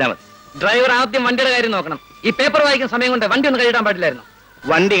എന്ന് വിളിച്ചാൽ മതി. ഡ്രൈവർ ആദ്യം വണ്ടിയുടെ കാര്യം നോക്കണം. ഈ പേപ്പർ വായിക്കുന്ന സമയം കൊണ്ട് വണ്ടി ഒന്ന് കഴുകാൻ പാടില്ലായിരുന്നു.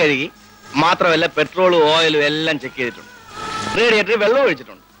 വണ്ടി കഴുകി മാത്രമല്ല, പെട്രോളും ഓയിലും എല്ലാം ചെക്ക് ചെയ്തിട്ടുണ്ട്. റേഡിയേറ്ററിൽ വെള്ളം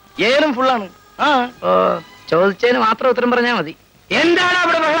ഒഴിച്ചിട്ടുണ്ട്. എയറും ഫുള്ളാണ്. ചോദിച്ചതിന് മാത്രം ഉത്തരം പറഞ്ഞാൽ മതി. എന്താണ്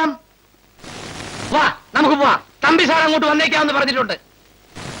അവിടെ ബഹളം? വാ നമുക്ക് പോവാ. തമ്പി സാർ അങ്ങോട്ട് വന്നേക്കാമെന്ന് പറഞ്ഞിട്ടുണ്ട്.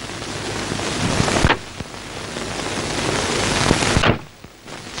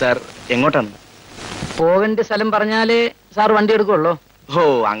 സാർ എങ്ങോട്ടാണ്? പോകേണ്ട സ്ഥലം പറഞ്ഞാലേ സാർ വണ്ടി എടുക്കുള്ളൂ. ഓ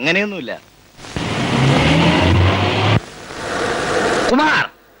അങ്ങനെയൊന്നുമില്ല. കുമാർ,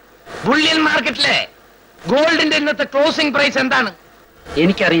 ബുള്ളിയൻ മാർക്കറ്റിലെ ഗോൾഡിന്റെ ഇന്നത്തെ ക്ലോസിംഗ് പ്രൈസ് എന്താണ്?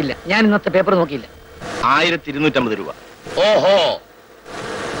 എനിക്കറിയില്ല, ഞാൻ ഇന്നത്തെ പേപ്പർ നോക്കിയില്ല. 1250 രൂപ. ഓഹോ,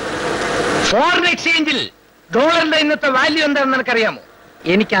 ഫോറിൻ എക്സ്ചേഞ്ചിൽ ഡോളറിന്റെ ഇന്നത്തെ വാല്യൂ എന്താണെന്ന് നിനക്കറിയാമോ?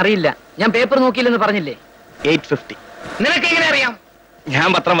 എനിക്കറിയില്ല, ഞാൻ പേപ്പർ നോക്കിയില്ലെന്ന് പറഞ്ഞില്ലേ. 850. നിനക്ക് എങ്ങനെ അറിയാം? ഞാൻ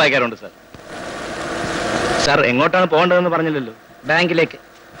പത്രം വായിക്കാറുണ്ട് സാർ. സാർ എങ്ങോട്ടാണ് പോകേണ്ടതെന്ന് പറഞ്ഞില്ലല്ലോ. ബാങ്കിലേക്ക്.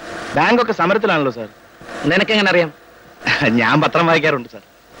 ബാങ്കൊക്കെ സമരത്തിലാണല്ലോ സാർ. നിനക്കെങ്ങനെ അറിയാം? ഞാൻ പത്രം വായിക്കാറുണ്ട് സാർ.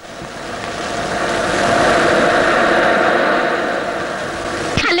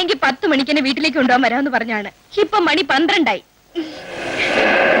 അല്ലെങ്കിൽ 10 മണിക്ക് എന്നെ വീട്ടിലേക്ക് കൊണ്ടുപോകാൻ വരാമെന്ന് പറഞ്ഞാണ്. ഇപ്പൊ മണി 12ആയി.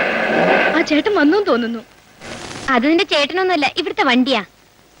 ആ ചേട്ടൻ വന്നു തോന്നുന്നു. അത് നിന്റെ ചേട്ടനൊന്നുമല്ല, ഇവിടുത്തെ വണ്ടിയാ.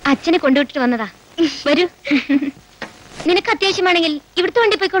 അച്ഛനെ കൊണ്ടുവിട്ടിട്ട് വന്നതാ. വരൂ. നിനക്ക് അത്യാവശ്യമാണെങ്കിൽ ഇവിടുത്തെ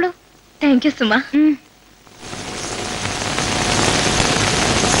വണ്ടി പോയിക്കോളൂ. Thank you Suma.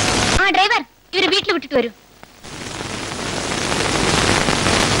 ആ ഡ്രൈവർ, ഇവര് വീട്ടിൽ വിട്ടിട്ട് വരൂ.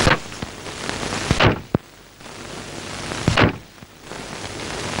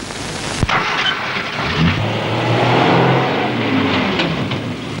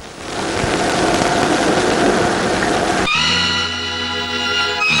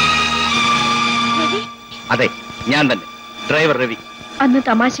 അതെ, ഞാൻ തന്നെ, ഡ്രൈവർ രവി. അന്ന്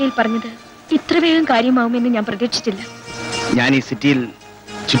തമാശയിൽ പറഞ്ഞത് ഇത്ര വേഗം കാര്യമാവുമെന്ന് ഞാൻ പ്രതീക്ഷിച്ചില്ല. ഞാൻ ഈ സിറ്റിയിൽ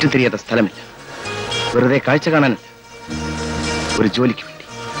ചുറ്റിത്തിരിയാത്ത സ്ഥലമില്ല. വെറുതെ കാഴ്ച കാണാനല്ല, ഒരു ജോലിക്ക് വേണ്ടി.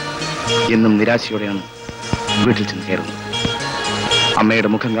 എന്നും നിരാശയോടെയാണ് വീട്ടിൽ ചെന്ന് കയറുന്നത്.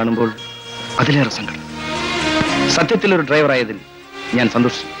 അമ്മയുടെ മുഖം കാണുമ്പോൾ അതിലേറെ സങ്കടം. സത്യത്തിൽ ഒരു ഡ്രൈവറായതിൽ ഞാൻ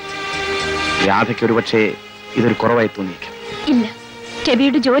സന്തോഷിച്ചു. രാധയ്ക്ക് ഒരു പക്ഷേ ഇതൊരു കുറവായി തോന്നിയേക്കാം. ഇല്ല,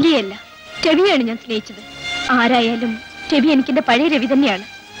 രവിയുടെ ജോലിയല്ല, രവിയാണ് ഞാൻ സ്നേഹിച്ചത്. ആരായാലും രവി എനിക്കെന്റെ പഴയ രവി തന്നെയാണ്.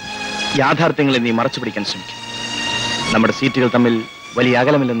 യാഥാർത്ഥ്യങ്ങളെ നീ മറച്ചു പിടിക്കാൻ ശ്രമിക്കും. നമ്മുടെ സീറ്റുകൾ തമ്മിൽ വലിയ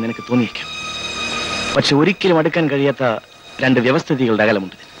അകലമില്ലെന്ന് നിനക്ക് തോന്നിയേക്കാം. പക്ഷെ ഒരിക്കലും അടുക്കാൻ കഴിയാത്ത 2 വ്യവസ്ഥിതികളുടെ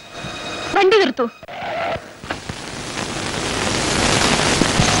അകലമുണ്ട്. വണ്ടി നിർത്തൂ.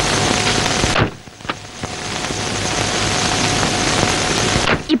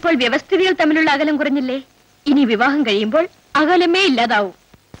 ഇപ്പോൾ വ്യവസ്ഥിതികൾ തമ്മിലുള്ള അകലം കുറഞ്ഞില്ലേ? ഇനി വിവാഹം കഴിയുമ്പോൾ അകലമേ ഇല്ലാതാവും.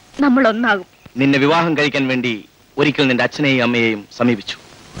 നമ്മൾ ഒന്നാകും. നിന്നെ വിവാഹം കഴിക്കാൻ വേണ്ടി ഒരിക്കൽ നിന്റെ അച്ഛനെയും അമ്മയെയും സമീപിച്ചു.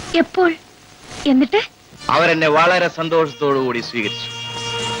 എപ്പോൾ? എന്നിട്ട്? അവരെന്നെ വളരെ സന്തോഷത്തോടുകൂടി സ്വീകരിച്ചു.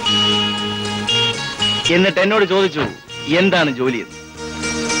 എന്നിട്ട് എന്നോട് ചോദിച്ചു എന്താണ് ജോലിയെന്ന്.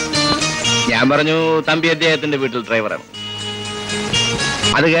 ഞാൻ പറഞ്ഞു തമ്പി അദ്ദേഹത്തിന്റെ വീട്ടിൽ ഡ്രൈവറാണ്.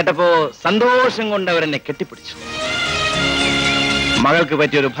 അത് കേട്ടപ്പോ സന്തോഷം കൊണ്ട് അവരെന്നെ കെട്ടിപ്പിടിച്ചു. മകൾക്ക്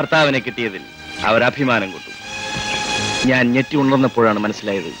പറ്റിയൊരു ഭർത്താവിനെ കിട്ടിയതിൽ അവർ അഭിമാനം കൊണ്ടു. ഞാൻ ഞെട്ടി ഉണർന്നപ്പോഴാണ്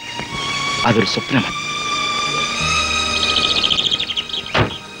മനസ്സിലായത് അതൊരു സ്വപ്നമാണ്.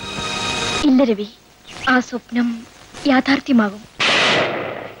 ഇല്ല രവി, ആ സ്വപ്നം യാഥാർത്ഥ്യമാകും.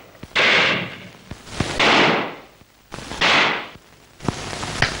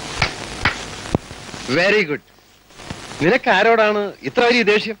 Very good. നിനക്ക് ആരോടാണ് ഇത്ര വലിയ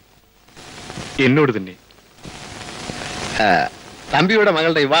ദേഷ്യം? എന്നോട് തന്നെ. തമ്പിയുടെ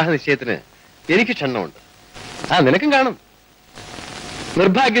മകളുടെ വിവാഹ നിശ്ചയത്തിന് എനിക്ക് ക്ഷണമുണ്ട്. നിനക്കും കാണും.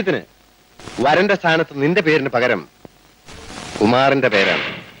 നിർഭാഗ്യത്തിന് വരന്റെ സ്ഥാനത്ത് നിന്റെ പേരിന് പകരം കുമാറിന്റെ പേരാണ്.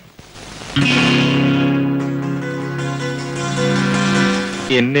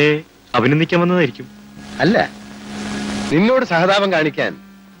 എന്നെ അഭിനന്ദിക്കാൻ വന്നതായിരിക്കും. അല്ല, നിന്നോട് സഹതാപം കാണിക്കാൻ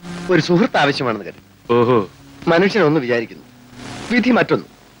ഒരു സുഹൃത്ത് ആവശ്യമാണെന്ന് കരുതി. ഓഹോ. മനുഷ്യനൊന്ന് വിചാരിക്കുന്നു, വിധി മറ്റൊന്ന്.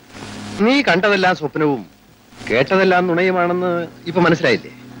 നീ കണ്ടതെല്ലാം സ്വപ്നവും കേട്ടതെല്ലാം നുണയുമാണെന്ന് ഇപ്പൊ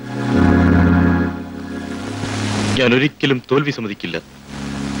മനസ്സിലായില്ലേ? ഞാൻ ഒരിക്കലും തോൽവി സമ്മതിക്കില്ല.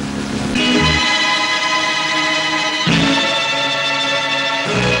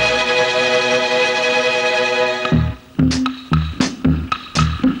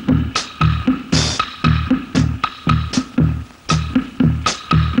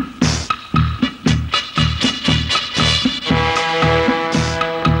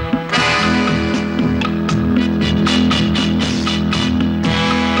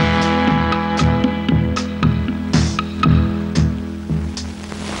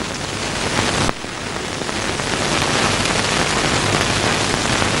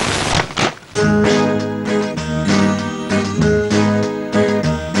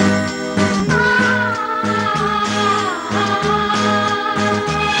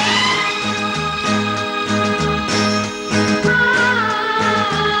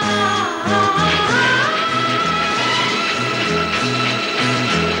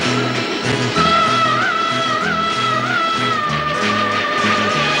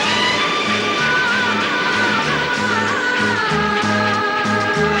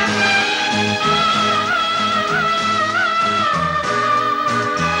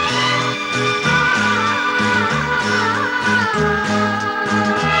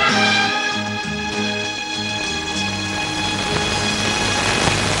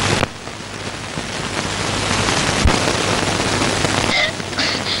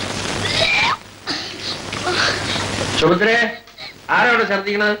 സുഭദ്രേ, ആരാണ്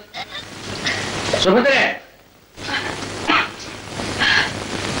ഛർദിക്കണത്? സുഭദ്രേ,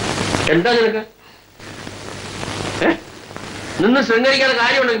 എന്താ നിനക്ക്? നിന്ന് ശൃംഗരിക്കാതെ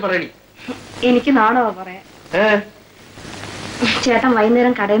കാര്യമുണ്ടെങ്കിൽ പറയണി. എനിക്ക് നാണോ പറയാൻ. ചേട്ടൻ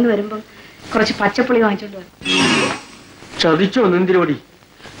വൈകുന്നേരം കടയിൽ നിന്ന് വരുമ്പോ കുറച്ച് പച്ചപ്പുളി വാങ്ങിച്ചോണ്ട് വരും. ചതിച്ചോ നിന്തിരോടി?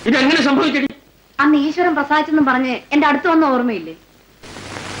 ഇതെങ്ങനെ സംഭവിക്കടി? അന്ന് ഈശ്വരൻ പ്രസാദിച്ചെന്നും പറഞ്ഞ് എന്റെ അടുത്ത് വന്ന ഓർമ്മയില്ലേ?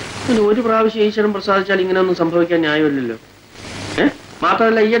 ഒരു പ്രാവശ്യം ഈശ്വരൻ പ്രസാദിച്ചാൽ ഇങ്ങനെയൊന്നും സംഭവിക്കാൻ ന്യായമില്ലല്ലോ.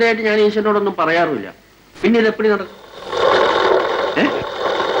 മാത്രമല്ല, ഈയിടെയായിട്ട് ഞാൻ ഈശ്വരനോടൊന്നും പറയാറുമില്ല. പിന്നെ ഇത് എപ്പടി നടക്കും?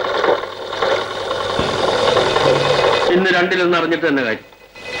 ഇന്ന് രണ്ടിലൊന്നും അറിഞ്ഞിട്ട് തന്നെ കാര്യം.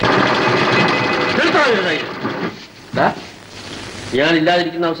 ഞാൻ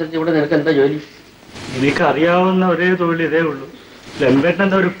ഇല്ലാതിരിക്കുന്ന അവസരത്തിൽ ഇവിടെ നിനക്ക് എന്താ ജോലി? എനിക്ക് അറിയാവുന്ന ഒരേ തൊഴിൽ ഇതേ ഉള്ളൂ. ലംബേട്ടൻ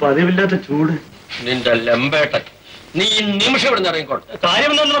എന്താ ഒരു പതിവില്ലാത്ത ചൂട്? നിന്റെ ലംബേട്ടൻ, നീ ഈ നിമിഷം ഇവിടെ നിന്ന് ഇറങ്ങിക്കോട്ടെ.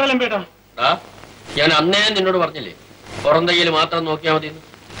 കാര്യം എന്താന്ന് പറയാം ലംബേട്ടാ. ഞാൻ അന്നേ നിന്നോട് പറഞ്ഞില്ലേ, പുറം തയ്യൽ മാത്രം നോക്കിയാൽ മതി.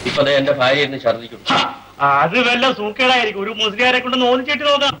 ഇപ്പൊ എന്റെ ഭാര്യ ഇരുന്ന് ഛർദിക്കും. അത് വല്ല സൂക്കേടായിരിക്കും. ഒരു മുസ്ലിയാരെ കൊണ്ട് നോന്നിച്ചിട്ട്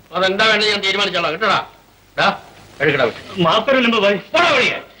നോക്കാം. അതെന്താ വേണ്ട ഞാൻ തീരുമാനിച്ചോളാം. കേട്ടോടാ, എടുക്കടാ. മാപ്പരല്ലോ ഭായി.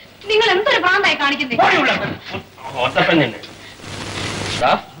 നിങ്ങൾ എന്തൊരു ഭ്രാന്തായി കാണിക്കുന്നേ?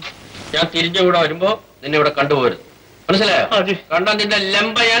 ഞാൻ തിരിഞ്ഞുകൂടെ വരുമ്പോ നിന്നെ ഇവിടെ കണ്ടുപോരുത്. മനസ്സിലായോ? കണ്ടാ നിന്റെ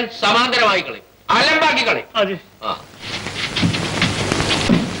ലംബ ഞാൻ സമാന്തരമായി കളി, അലമ്പാക്കി കളി.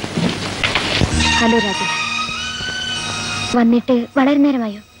 ഹലോ രാജു, വന്നിട്ട് വളരെ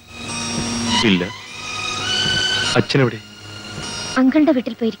നേരമായോ? ഇല്ല. അച്ഛനെവിടെ? അങ്കിളുടെ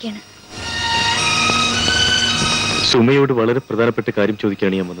വീട്ടിൽ പോയിരിക്കുകയാണ്. സുമയോട് വളരെ പ്രധാനപ്പെട്ട കാര്യം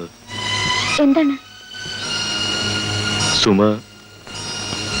ചോദിക്കാണ് ഞാൻ വന്നത്. എന്താണ്? സുമ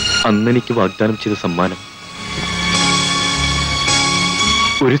അന്നെനിക്ക് വാഗ്ദാനം ചെയ്ത സമ്മാനം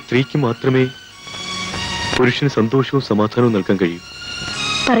ഒരു സ്ത്രീക്ക് മാത്രമേ പുരുഷന് സന്തോഷവും സമാധാനവും നൽകാൻ കഴിയൂ.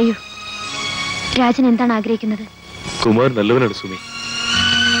 പറയൂ, രാജൻ എന്താണ് ആഗ്രഹിക്കുന്നത്? കുമാർ നല്ലവനാണ് സുമേ.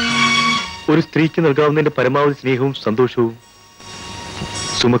 ഒരു സ്ത്രീക്ക് നൽകാവുന്നതിന്റെ പരമാവധി സ്നേഹവും സന്തോഷവും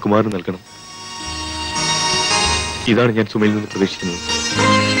സുമ കുമാറിന് നൽകണം. ഇതാണ് ഞാൻ സുമയിൽ നിന്ന് പ്രതീക്ഷിക്കുന്നത്.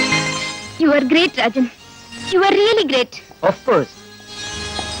 You are great Rajan, you are really great. Of course.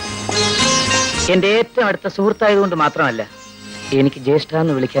 എന്റെ ഏറ്റവും അടുത്ത സുഹൃത്തായതുകൊണ്ട് മാത്രമല്ല, എനിക്ക് ജ്യേഷ്ഠ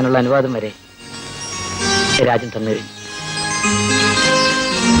എന്ന് വിളിക്കാനുള്ള അനുവാദം വരെ രാജൻ തന്നിരുന്നു.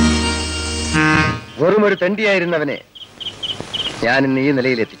 വെറും ഒരു തെണ്ടിയായിരുന്നവനെ ഞാൻ ഇന്ന് ഈ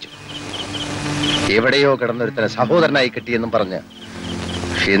നിലയിലെത്തിച്ചു. എവിടെയോ കിടന്നൊരുത്തനെ സഹോദരനായി കിട്ടിയെന്നും പറഞ്ഞ്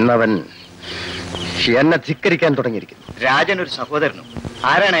ഇന്നവൻ എന്നെ ധിക്കരിക്കാൻ തുടങ്ങിയിരിക്കുന്നു. രാജൻ ഒരു സഹോദരനും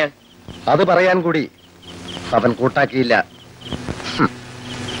ആരാണ് അയാൾ? അത് പറയാൻ കൂടി അവൻ കൂട്ടാക്കിയില്ല.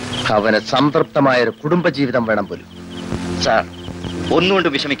 അവന് സംതൃപ്തമായൊരു കുടുംബജീവിതം വേണം പോലും. സാർ,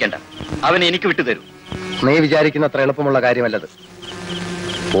 ഒന്നുകൊണ്ടും വിഷമിക്കേണ്ട. അവനെ എനിക്ക് വിട്ടുതരൂ. നീ വിചാരിക്കുന്നത്ര എളുപ്പമുള്ള കാര്യമല്ലത്.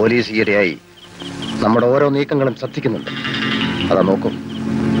 പോലീസ് ഈയിടെയായി നമ്മുടെ ഓരോ നീക്കങ്ങളും ശ്രദ്ധിക്കുന്നുണ്ട്. അതാ നോക്കും.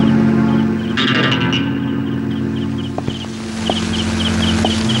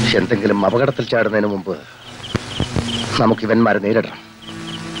 എന്തെങ്കിലും അപകടത്തിൽ ചാടുന്നതിന് മുമ്പ് നമുക്ക് ഇവന്മാരെ നേരിടണം.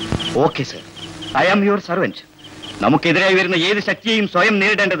 Okay sir, I am your servant. നമുക്കെതിരായി വരുന്ന ഏത് ശക്തിയെയും സ്വയം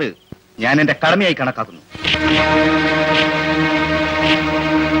നേരിടേണ്ടത് ഞാൻ എന്റെ കടമയായി കണക്കാക്കുന്നു.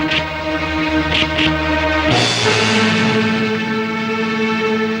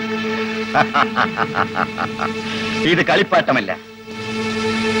 ഇത് കളിപ്പാട്ടമല്ല.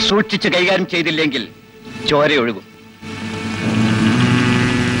 സൂക്ഷിച്ച് കൈകാര്യം ചെയ്തില്ലെങ്കിൽ ചോരയൊഴുകും.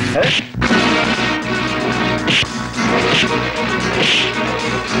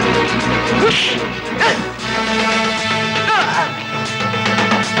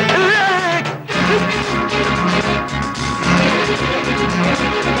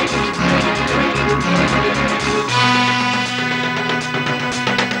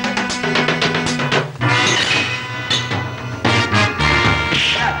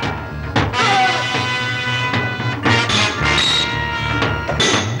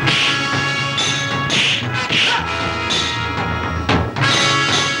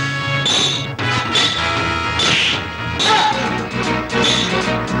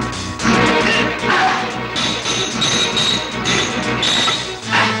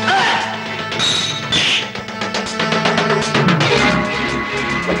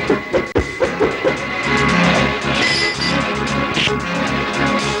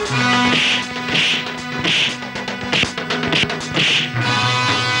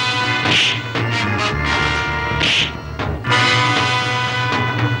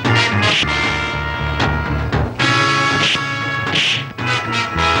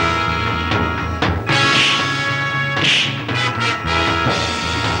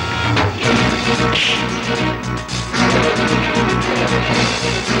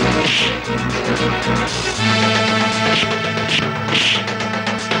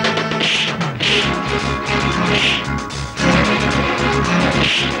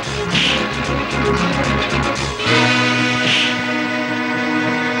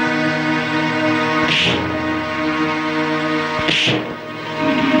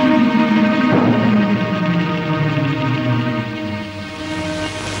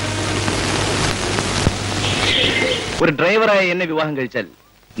 ഒരു ഡ്രൈവറായ എന്നെ വിവാഹം കഴിച്ചാൽ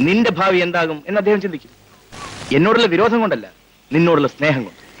നിന്റെ ഭാവി എന്താകും എന്ന് അദ്ദേഹം ചിന്തിക്കും. എന്നോടുള്ള വിരോധം കൊണ്ടല്ല, നിന്നോടുള്ള സ്നേഹം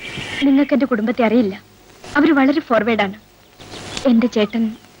കൊണ്ട്. നിങ്ങൾക്ക് എന്റെ കുടുംബത്തെ അറിയില്ല. അവര് വളരെ ഫോർവേഡാണ്. എന്റെ ചേട്ടൻ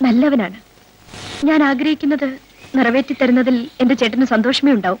നല്ലവനാണ്. ഞാൻ ആഗ്രഹിക്കുന്നത് നിറവേറ്റി തരുന്നതിൽ എന്റെ ചേട്ടന്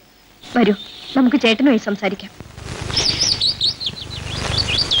സന്തോഷമേ ഉണ്ടാവും. വരൂ, നമുക്ക് ചേട്ടനുമായി സംസാരിക്കാം.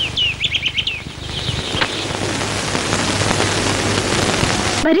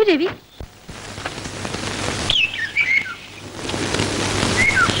 വരൂ രവി.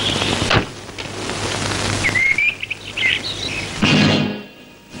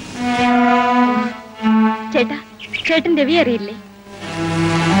 ചേട്ടാ, ചേട്ടൻ രവി അറിയില്ലേ?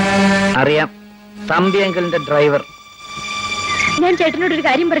 അറിയാം, തമ്പി അങ്കിളിന്റെ ഡ്രൈവർ. ഞാൻ ചേട്ടനോട് ഒരു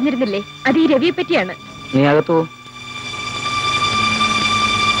കാര്യം പറഞ്ഞിരുന്നില്ലേ? അത് ഈ രവിയെ പറ്റിയാണ്. നീ അകത്തു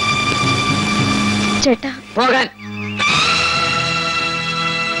ചേട്ടാ. പോകാൻ.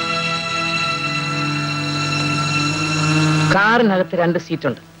 കാറിനകത്ത് 2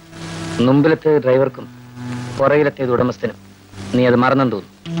 സീറ്റുണ്ട്. മുമ്പിലത്തെ ഡ്രൈവർക്കും പുറകിലത്തേത് ഉടമസ്ഥനും. നീ അത് മറന്നെന്ന് തോന്നുന്നു.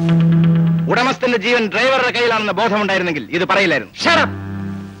 ഉടമസ്ഥന്റെ ജീവൻ ഡ്രൈവറുടെ കയ്യിലാണെന്ന ബോധമുണ്ടായിരുന്നെങ്കിൽ ഇത് പറയില്ലായിരുന്നു.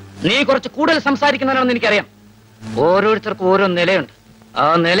 നീ കുറച്ച് കൂടുതൽ സംസാരിക്കുന്നവനാണെന്ന് എനിക്കറിയാം. ഓരോരുത്തർക്കും ഓരോ നിലയുണ്ട്. ആ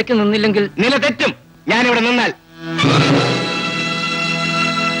നിലയ്ക്ക് നിന്നില്ലെങ്കിൽ നില തെറ്റും. ഞാനിവിടെ നിന്നാൽ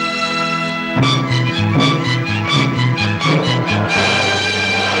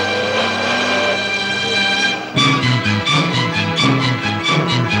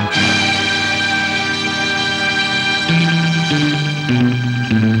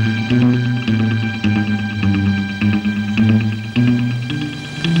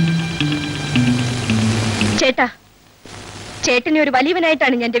ചേട്ടാ, ചേട്ടനെ ഒരു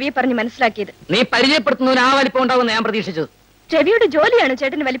വലിയവനായിട്ടാണ് ഞാൻ രവിയെ പറഞ്ഞ് മനസ്സിലാക്കിയത്. നീ പരിചയപ്പെടുത്തുന്നതിന് ആ വലിപ്പം ഉണ്ടാവുമെന്ന് ഞാൻ പ്രതീക്ഷിച്ചത്. രവിയുടെ ജോലിയാണ്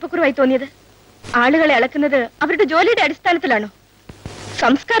ചേട്ടന് വലിപ്പക്കുറവായി തോന്നിയത്. ആളുകളെ അളക്കുന്നത് അവരുടെ ജോലിയുടെ അടിസ്ഥാനത്തിലാണോ?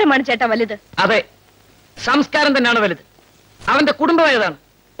 സംസ്കാരമാണ് ചേട്ടാ വലുത്. അതെ, സംസ്കാരം തന്നെയാണ് വലുത്. അവന്റെ കുടുംബം ഏതാണ്?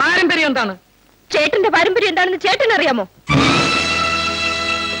 പാരമ്പര്യം എന്താണ്? ചേട്ടന്റെ പാരമ്പര്യം എന്താണെന്ന് ചേട്ടൻ അറിയാമോ?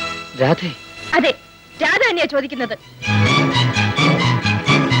 രാധേ. അതെ, രാധ തന്നെയാ ചോദിക്കുന്നത്.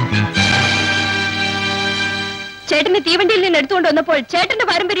 ചേട്ടനെ തീവണ്ടിയിൽ നിന്ന് എടുത്തുകൊണ്ട് വന്നപ്പോൾ ചേട്ടന്റെ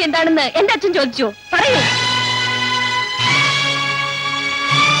പാരമ്പര്യം എന്താണെന്ന് എന്റെ അച്ഛൻ ചോദിച്ചു. പറയൂ.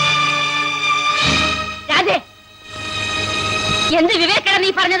 രാജേ, എന്ത് വിവേക്കേടാ നീ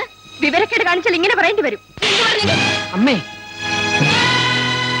പറഞ്ഞത്? വിവരക്കേട് കാണിച്ചാൽ ഇങ്ങനെ പറയേണ്ടി വരും. അമ്മേ,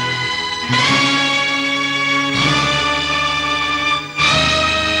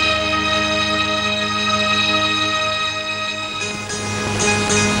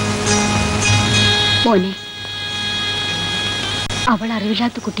 മോനെ, അവൾ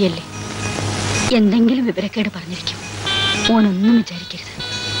അറിവില്ലാത്ത കുട്ടിയല്ലേ. എന്തെങ്കിലും വിവരക്കേട് പറഞ്ഞിരിക്കും. മോനൊന്നും വിചാരിക്കരുത്.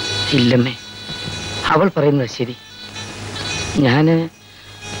 ഇല്ലമ്മേ, അവൾ പറയുന്നത് ശരി.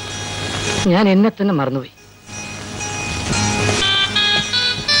 ഞാൻ എന്നെ തന്നെ മറന്നുപോയി.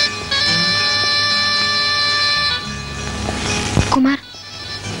 കുമാർ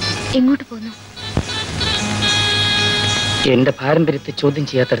എങ്ങോട്ട് പോന്നു? എന്റെ പാരമ്പര്യത്തെ ചോദ്യം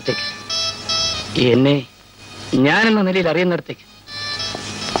ചെയ്യാത്തടത്തേക്ക്, എന്നെ ഞാനെന്ന നിലയിൽ അറിയുന്നിടത്തേക്ക്.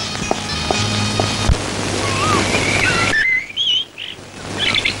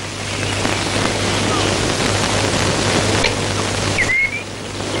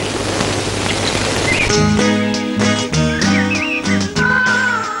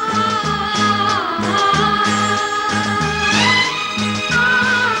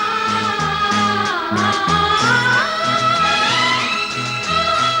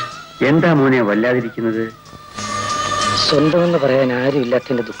 എന്താ മോനെ വല്ലാതിരിക്കുന്നത്? സ്വന്തമെന്ന് പറയാൻ ആരും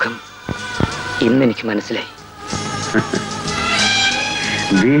ഇല്ലാത്തതിന്റെ ദുഃഖം ഇന്നെനിക്ക് മനസ്സിലായി.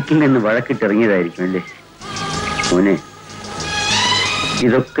 വീട്ടിൽ നിന്ന് വഴക്കിട്ടിറങ്ങിയതായിരിക്കും അല്ലേ മോനെ?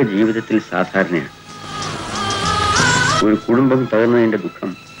 ഇതൊക്കെ ജീവിതത്തിൽ സാധാരണയാണ്. ഒരു കുടുംബം തകർന്നതിന്റെ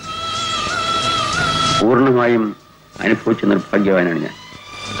ദുഃഖം പൂർണ്ണമായും അനുഭവിച്ച നിർഭാഗ്യവാനാണ് ഞാൻ.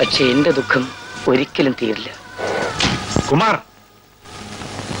 പക്ഷെ എന്റെ ദുഃഖം ഒരിക്കലും തീരില്ല. കുമാർ,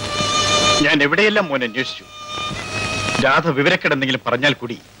 ഞാൻ എവിടെയെല്ലാം മോൻ അന്വേഷിച്ചു. രാധ വിവരക്കേടെന്തെങ്കിലും പറഞ്ഞാൽ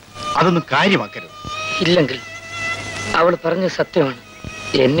കൂടി അതൊന്നും കാര്യമാക്കരുത്. ഇല്ലെങ്കിൽ അവൾ പറഞ്ഞ സത്യമാണ്.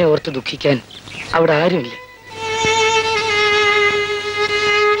 എന്നെ ഓർത്ത് ദുഃഖിക്കാൻ അവിടെ ആരുമില്ല.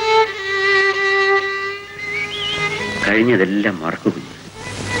 കഴിഞ്ഞതെല്ലാം മറക്കുക.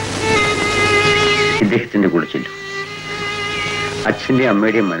 ഇദ്ദേഹത്തിന്റെ കൂടെ ചെല്ലും. അച്ഛന്റെ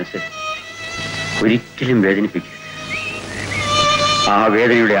അമ്മയുടെയും മനസ്സ് ഒരിക്കലും വേദനിപ്പിക്കരുത്. ആ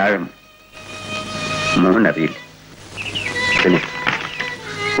വേദനയുടെ ആഴം മോഹൻ അറിയില്ല.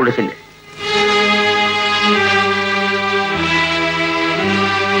 കൂടെ ചെല്ലേ.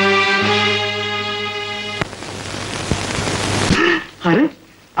 अरे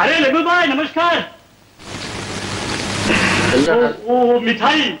अरे लघु भाई नमस्कार।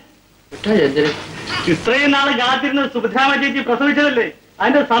 മിഠായി ഇത്രയും നാളെ കാത്തിരുന്ന സുഭദ്രാമ ചേച്ചി പ്രസവിച്ചതല്ലേ,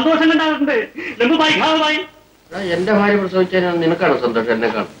 അതിന്റെ സന്തോഷം കണ്ടാകുന്നുണ്ട്. എന്റെ ഭാര്യ പ്രസവിച്ചതിന് നിനക്കാണ് സന്തോഷം, എന്നെ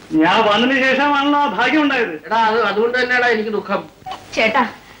കാണും. ഞാൻ വന്നതിന് ശേഷമാണല്ലോ ആ ഭാഗ്യം ഉണ്ടായത്. എടാ അതുകൊണ്ട് തന്നെയാടാ എനിക്ക് ദുഃഖം. ചേട്ടാ,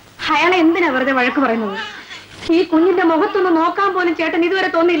 അയാളെ എന്തിനാ വെറുതെ വഴക്ക് പറയുന്നത്? ഈ കുഞ്ഞിന്റെ മുഖത്തൊന്ന് നോക്കാൻ പോലും ചേട്ടൻ ഇതുവരെ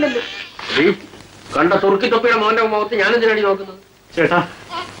തോന്നിയില്ലല്ലോ. കണ്ട തുർക്കി തൊപ്പിയുടെ മോന്റെ മുഖത്ത് ഞാനെന്തിനാണ് നോക്കുന്നത്? ചേട്ടാ,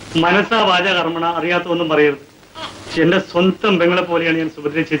 മനസ്സാ വാച കർമ്മണ അറിയാത്തൊന്നും പറയരുത്. എന്റെ സ്വന്തം പെങ്ങളെ പോലെയാണ് ഞാൻ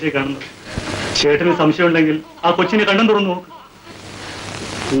സുഭദ്ര ചേച്ചിയെ കാണുന്നത്. ചേട്ടന് സംശയം ഉണ്ടെങ്കിൽ ആ കൊച്ചിനെ കണ്ടും തുറന്നു നോക്ക്.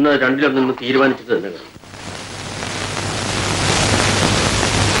 ഇന്ന് രണ്ടിലൊന്നും തീരുമാനിച്ചിട്ട് തന്നെ കാണും.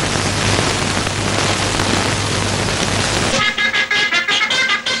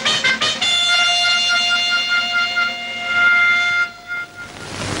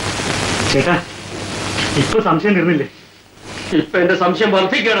 ചേട്ടാ, ഇപ്പൊ സംശയം തീർന്നില്ലേ? ഇപ്പൊ എന്റെ സംശയം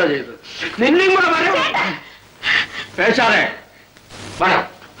വർദ്ധിക്കുകയാണോ ചെയ്തത്? നിന്നെയും കൂടെ പേശാറേ വരാം.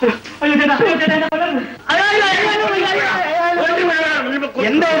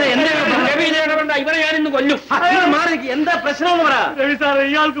 ഇവരെ ഞാനിന്ന് കൊല്ലും. എന്താ പ്രശ്നം? രവി സാറേ,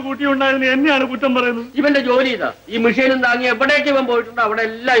 ഇയാൾക്ക് കുട്ടിയുണ്ടായിരുന്നു, എന്നെയാണ് കുറ്റം പറയുന്നത്. ഇവന്റെ ജോലി ഇതാ. ഈ മിഷീനും താങ്ങി എവിടേക്ക് ഇവൻ പോയിട്ടുണ്ടോ അവിടെ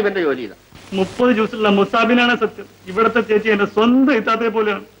എല്ലാം ഇവന്റെ ജോലി ഇതാ. 30 ജ്യൂസിലുള്ള മുസാബിനാണ് സത്യം. ഇവിടത്തെ ചേച്ചി എന്റെ സ്വന്തം ഇത്താത്തെ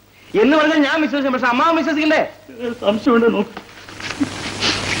പോലെയാണ് എന്ന് പറഞ്ഞാൽ ഞാൻ വിശ്വസിക്കും. പക്ഷെ അമ്മാവൻ വിശ്വസിക്കണ്ടേ? സംശയമുണ്ട്, നോക്ക്.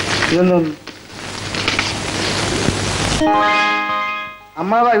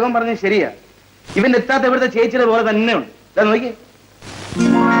 അമ്മാവ ഇവൻ പറഞ്ഞത് ശരിയാ. ഇവന്റെ എത്താത്ത ഇവിടുത്തെ ചേച്ചിയുടെ പോലെ തന്നെ ഉണ്ട്. നോക്കി.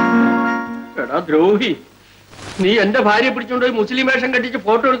 എടാ ദ്രോഹി, നീ എന്റെ ഭാര്യയെ പിടിച്ചോണ്ട് പോയി മുസ്ലിം വേഷം കെട്ടിച്ച്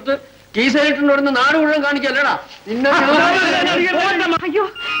ഫോട്ടോ എടുത്ത് കീസേലിട്ടുണ്ടോന്ന് നാട് മുഴുവൻ കാണിക്കല്ലടാ. നിന്നെ അയ്യോ,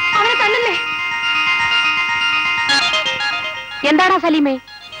 അവനെ തന്നല്ലേ. എന്താടാ സലീമേ,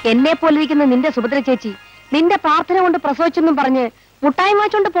 എന്നെ പോലിരിക്കുന്ന നിന്റെ സുഭദ്ര ചേച്ചി നിന്റെ പ്രാർത്ഥന കൊണ്ട് പ്രസവിച്ചെന്നും പറഞ്ഞ് മുട്ടായി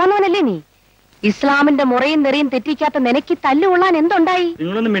മാച്ചോണ്ട് പോന്നവനല്ലേ നീ? ഇസ്ലാമിന്റെ മുറയും നെറിയും തെറ്റിക്കാത്ത നിനക്ക് തല്ലുകൊള്ളാൻ എന്തുണ്ടായി?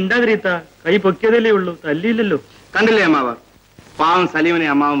 നിങ്ങളൊന്നും മിണ്ടാതിരിത്ത, കൈ പൊക്കിയതല്ലേ ഉള്ളൂ, തല്ലിയില്ലല്ലോ. കണ്ടില്ലേ അമ്മാവ, പാവം സലീമിനെ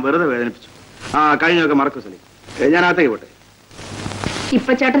അമ്മാവൻ വെറുതെ വേദനിപ്പിച്ചു. കഴിഞ്ഞൊക്കെ മറക്കും സലീം. ഞാൻ അകത്തേക്ക് പോട്ടെ.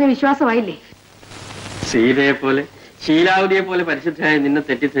 ഇപ്പൊ ചേട്ടന് വിശ്വാസമായില്ലേ? സീതയെ പോലെ ശീലാവതിയെ പോലെ പരിശുദ്ധമായ നിന്നെ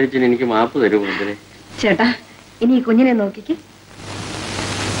തെറ്റിദ്ധരിച്ചിന് എനിക്ക് മാപ്പ് തരുമോ? എന്തിനെ ചേട്ടാ, ഇനി ഈ കുഞ്ഞിനെ നോക്കിക്ക്.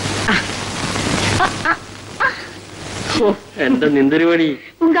 എന്റെ നിന്ദരുപടി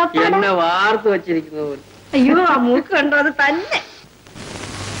എന്നെ വാർത്ത് വച്ചിരിക്കുന്ന പോലെ. അയ്യോ, ആ മൂക്ക് കണ്ടോ? അത് തന്നെ.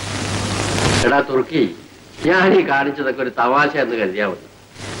 എടാ തുർക്കി, ഞാൻ ഈ കാണിച്ചതൊക്കെ ഒരു തമാശ എന്ന് കരുതിയാ മതി.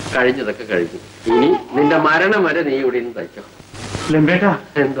 കഴിഞ്ഞതൊക്കെ കഴിഞ്ഞു. ഇനി നിന്റെ മരണം വരെ നീ ഇവിടെ നിന്ന് തയ്ച്ചോ.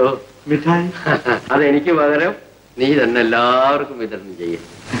 എന്തോ മിഠായി അതെനിക്ക് പകരം നീ തന്നെ എല്ലാവർക്കും വിതരണം ചെയ്യും.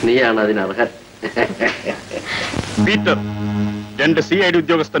 നീയാണ് അതിനർഹൻ. പീറ്റർ, 2 CID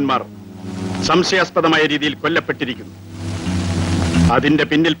ഉദ്യോഗസ്ഥന്മാർ സംശയാസ്പദമായ രീതിയിൽ കൊല്ലപ്പെട്ടിരിക്കുന്നു. അതിന്റെ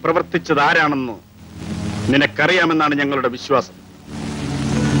പിന്നിൽ പ്രവർത്തിച്ചത് ആരാണെന്ന് നിനക്കറിയാമെന്നാണ് ഞങ്ങളുടെ വിശ്വാസം.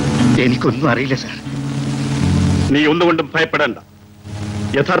 എനിക്കൊന്നും അറിയില്ല സാർ. നീ ഒന്നുകൊണ്ടും ഭയപ്പെടേണ്ട.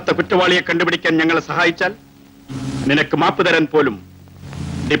 യഥാർത്ഥ കുറ്റവാളിയെ കണ്ടുപിടിക്കാൻ ഞങ്ങളെ സഹായിച്ചാൽ നിനക്ക് മാപ്പ് തരാൻ പോലും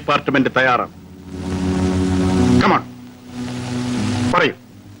ഡിപ്പാർട്ട്മെന്റ് തയ്യാറാണ്. കമോൺ, പറയൂ.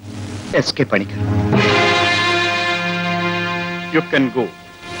 SK Panicker. You can go.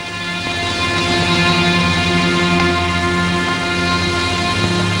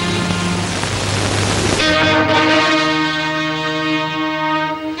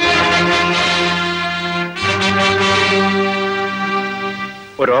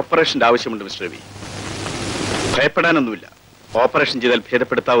 ഒരു ഓപ്പറേഷന്റെ ആവശ്യമുണ്ട് മിസ്റ്റർ രവി. ഭയപ്പെടാനൊന്നുമില്ല. ഓപ്പറേഷൻ ചെയ്താൽ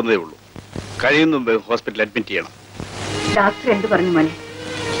ഭേദപ്പെടുത്താവുന്നതേ ഉള്ളൂ. കഴിയുന്ന മുമ്പ് ഹോസ്പിറ്റലിൽ അഡ്മിറ്റ് ചെയ്യണം. ഡോക്ടർ എന്ത് പറഞ്ഞു മോനെ?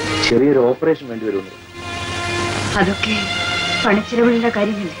 ചെറിയൊരു ഓപ്പറേഷൻ വേണ്ടി വരുന്നു. അതൊക്കെ പണിച്ചിലവുള്ള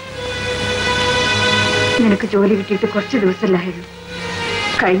കാര്യമല്ലേ? നിനക്ക് ജോലി കിട്ടിയിട്ട് കുറച്ച് ദിവസമല്ലായിരുന്നു.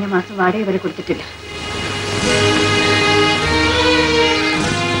 കഴിഞ്ഞ മാസം വാടക വരെ കൊടുത്തിട്ടില്ല.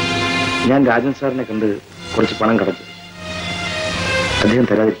 ഞാൻ രാജൻ സാറിനെ കണ്ട് കുറച്ച് പണം കടച്ചു. അദ്ദേഹം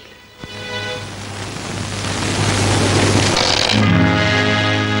തരാതിരിക്കില്ല.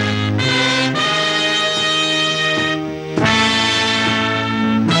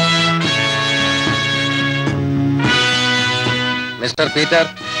 മിസ്റ്റർ പീറ്റർ,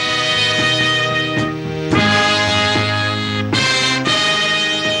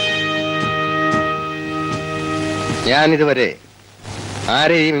 ഞാനിതുവരെ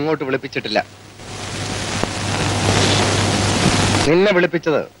ആരെയും ഇങ്ങോട്ട് വിളിപ്പിച്ചിട്ടില്ല. നിന്നെ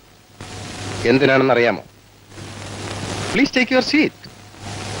വിളിപ്പിച്ചത് എന്തിനാണെന്ന് അറിയാമോ? Please take your seat.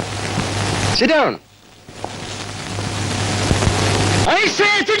 Sit down. I say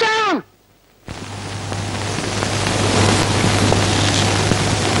sit down.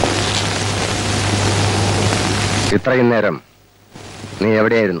 ഇത്രയും നേരം നീ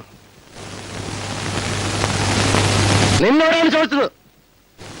എവിടെയായിരുന്നു? നിന്നോടാണ് ചോദിച്ചത്.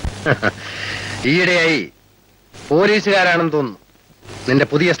 ഈയിടെയായി പോലീസുകാരാണെന്ന് തോന്നുന്നു നിന്റെ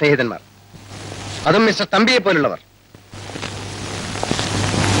പുതിയ സ്നേഹിതന്മാർ, അതും മിസ്റ്റർ തമ്പിയെ പോലുള്ളവർ.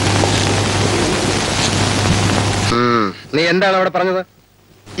 നീ എന്താണ് അവിടെ പറഞ്ഞത്?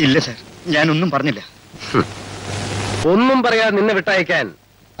 ഇല്ല സാർ, ഞാനൊന്നും പറഞ്ഞില്ല. ഒന്നും പറയാതെ നിന്നെ വിട്ടയക്കാൻ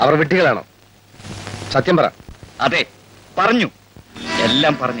അവർ വിഡ്ഢികളാണോ? സത്യം പറ. അതെ, പറഞ്ഞു.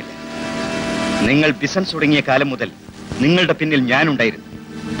 എല്ലാം പറഞ്ഞില്ല. നിങ്ങൾ ബിസിനസ് തുടങ്ങിയ കാലം മുതൽ നിങ്ങളുടെ പിന്നിൽ ഞാനുണ്ടായിരുന്നു.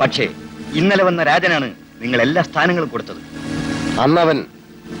 പക്ഷേ ഇന്നലെ വന്ന രാജനാണ് നിങ്ങൾ എല്ലാ സ്ഥാനങ്ങളും കൊടുത്തത്. അന്നവൻ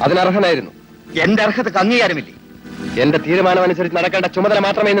അതിനർഹനായിരുന്നു. എന്റെ അർഹതക്ക് അംഗീകാരമില്ലേ? എന്റെ തീരുമാനമനുസരിച്ച് നടക്കേണ്ട ചുമതല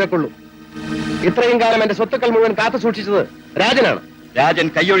മാത്രമേ നിനക്കുള്ളൂ. ഇത്രയും കാലം എന്റെ സ്വത്തുക്കൾ മുഴുവൻ കാത്തു സൂക്ഷിച്ചത് രാജനാണ്. രാജൻ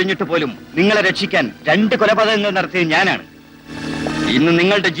കൈയൊഴിഞ്ഞിട്ട് പോലും നിങ്ങളെ രക്ഷിക്കാൻ 2 കൊലപാതകങ്ങൾ നടത്തിയത് ഞാനാണ്. ഇന്ന്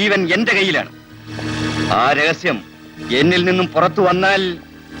നിങ്ങളുടെ ജീവൻ എന്റെ കയ്യിലാണ്. ആ രഹസ്യം എന്നിൽ നിന്നും പുറത്തു വന്നാൽ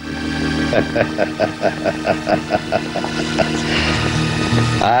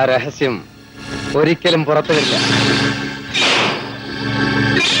ആ രഹസ്യം ഒരിക്കലും പുറത്തു വരില്ല.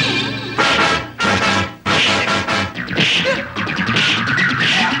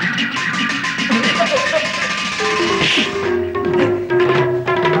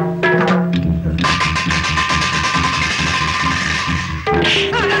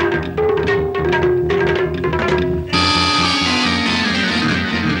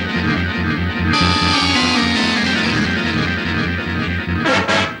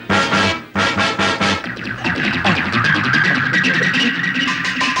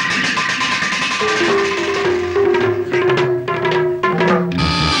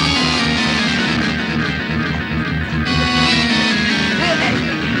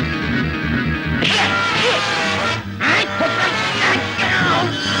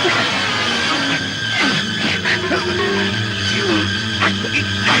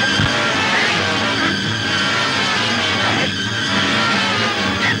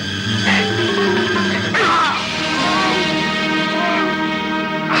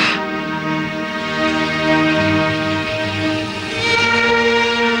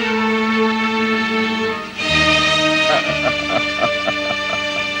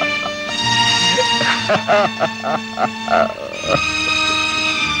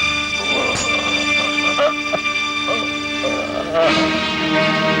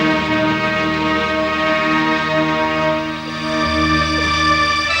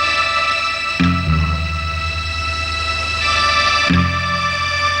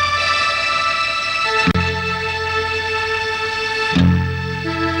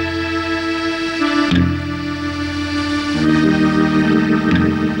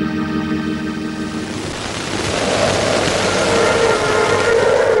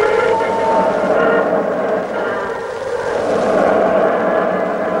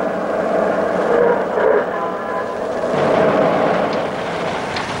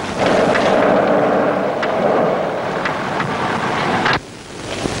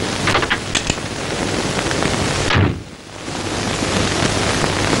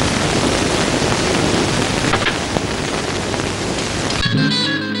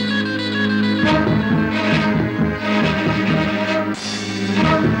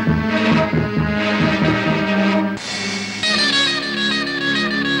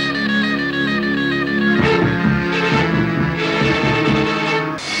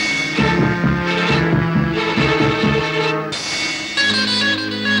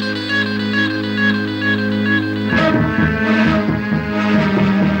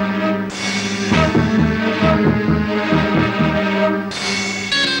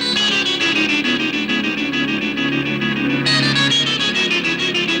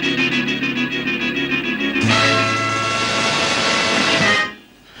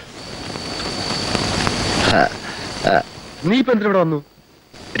 നീ ഇപ്പൊ എന്തിനു ഇവിടെ വന്നു?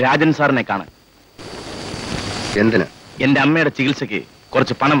 രാജൻ സാറിനെ കാണാൻ. എന്തിന്? എന്റെ അമ്മയുടെ ചികിത്സയ്ക്ക്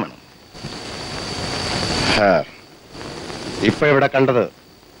കുറച്ച് പണം വേണം. ഇപ്പൊ ഇവിടെ കണ്ടത്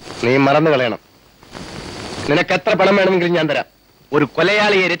നീ മറന്നു കളയണം. നിനക്ക് എത്ര പണം വേണമെങ്കിലും ഞാൻ തരാം. ഒരു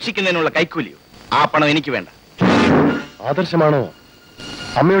കൊലയാളിയെ രക്ഷിക്കുന്നതിനുള്ള കൈക്കൂലിയോ? ആ പണം എനിക്ക് വേണ്ട. ആദർശമാണോ?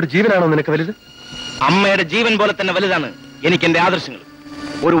 അമ്മയുടെ ജീവനാണോ നിനക്ക് വലുത്? അമ്മയുടെ ജീവൻ പോലെ തന്നെ വലുതാണ് എനിക്ക് എന്റെ ആദർശങ്ങൾ.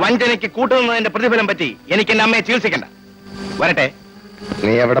 ഒരു വഞ്ചനയ്ക്ക് കൂട്ടുന്നതിന്റെ പ്രതിഫലം പറ്റി എനിക്ക് എന്റെ അമ്മയെ ചികിത്സിക്കണ്ട. വരട്ടെ.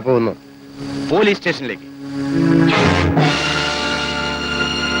 നീ എവിടെ പോകുന്നു? പോലീസ് സ്റ്റേഷനിലേക്ക്.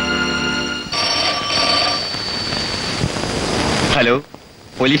 Hello,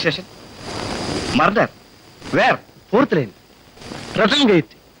 police station. Murder. Where? 4th line, return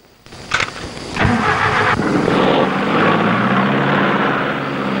gate.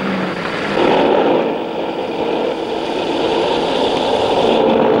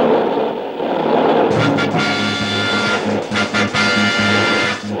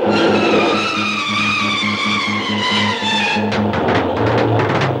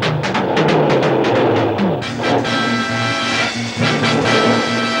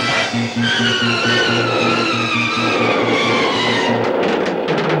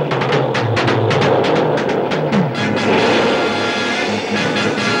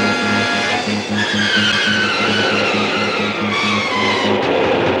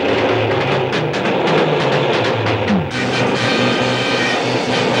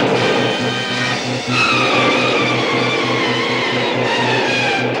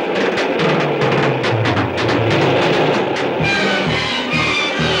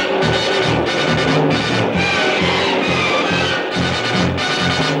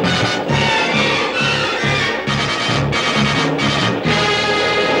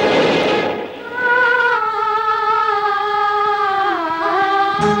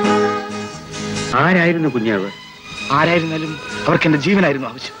 ആരായിരുന്നു കുഞ്ഞാവ്? ആരായിരുന്നാലും അവർക്ക് എന്റെ ജീവനായിരുന്നു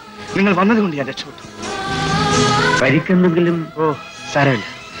ആവശ്യം. നിങ്ങൾ വന്നതുകൊണ്ട് ഞാൻ രക്ഷപ്പെട്ടു. പരിക്കെന്തെങ്കിലും? ഓ സാരമില്ല,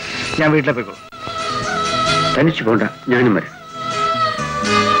 ഞാൻ വീട്ടിലെ പോയിക്കോളൂ. തനിച്ചു പോണ്ട, ഞാനും വരാം.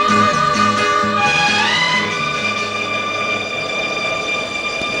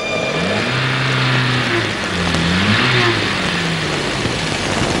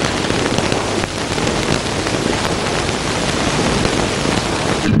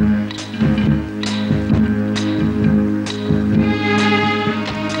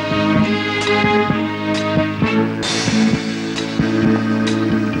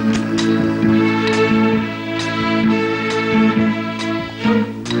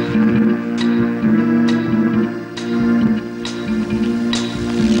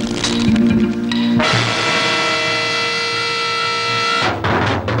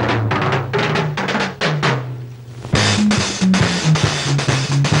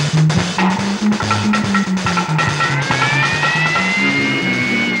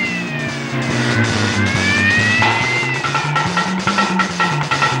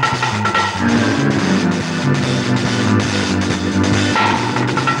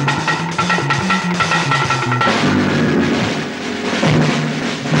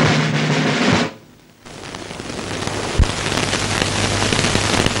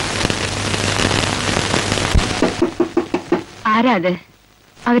 ആരാ അത്?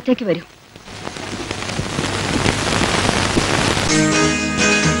 അകത്തേക്ക് വരൂ.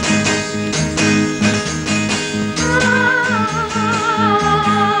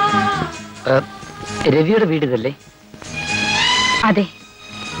 രവിയുടെ വീട് ഇതല്ലേ? അതെ,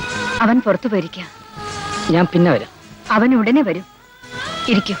 അവൻ പുറത്തു പോയിരിക്കാം. ഞാൻ പിന്നെ വരാം. അവൻ ഉടനെ വരും.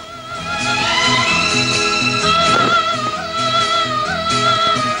 ഇരിക്കൂ.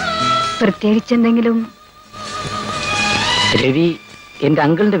 പ്രത്യേകിച്ചെന്തെങ്കിലും? രവി എന്റെ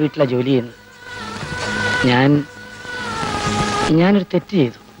അങ്കിളിന്റെ വീട്ടിലാ ജോലി ചെയ്യുന്നത്. ഞാനൊരു തെറ്റ്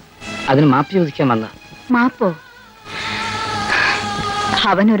ചെയ്തു. അതിന് മാപ്പ് ചോദിക്കാൻ വന്ന. മാപ്പോ?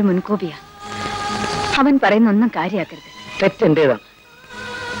 അവനൊരു മുൻകോപിയാ. അവൻ പറയുന്ന ഒന്നും കാര്യാക്കരുത്. തെറ്റെന്റേതാണ്.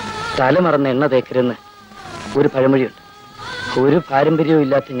 തലമറന്ന് എണ്ണ തേക്കരുന്ന് ഒരു പഴമൊഴിയുണ്ട്. ഒരു പാരമ്പര്യവും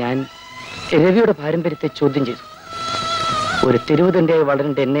ഇല്ലാത്ത ഞാൻ രവിയുടെ പാരമ്പര്യത്തെ ചോദ്യം ചെയ്തു. ഒരു തെരുവുതന്റെയായി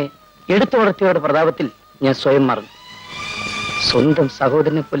വളരേണ്ട എന്നെ എടുത്തു വളർത്തിയവരുടെ പ്രതാപത്തിൽ ഞാൻ സ്വയം മറന്നു. സ്വന്തം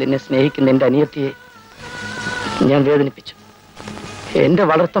സഹോദരനെ പോലെ എന്നെ സ്നേഹിക്കുന്ന എന്റെ അനിയത്തിയെ ഞാൻ വേദനിപ്പിച്ചു. എന്റെ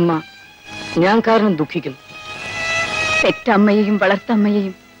വളർത്തമ്മ ഞാൻ കാരണം ദുഃഖിക്കുന്നു. പെറ്റമ്മയെയും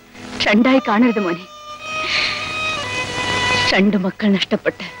വളർത്തമ്മയെയും രണ്ടായി കാണരുത് മോനെ. രണ്ടു മക്കൾ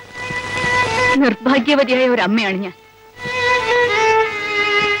നഷ്ടപ്പെട്ട് നിർഭാഗ്യവതിയായ ഒരു അമ്മയാണ് ഞാൻ.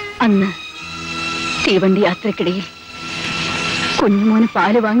 അന്ന് തീവണ്ടി യാത്രക്കിടയിൽ കുഞ്ഞുമോന്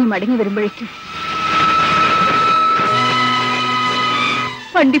പാല് വാങ്ങി മടങ്ങി വരുമ്പോഴേക്കും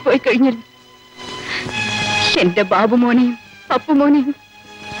വണ്ടി പോയി കഴിഞ്ഞല്ലോ. എന്റെ ബാബുമോനെയും പപ്പുമോനെയും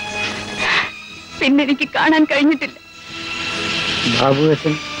പിന്നെ എനിക്ക് കാണാൻ കഴിഞ്ഞിട്ടില്ല.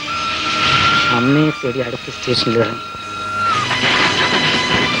 ബാബുവേട്ടൻ അമ്മയെ തേടി അടുത്ത സ്റ്റേഷനിൽ ഇറങ്ങി.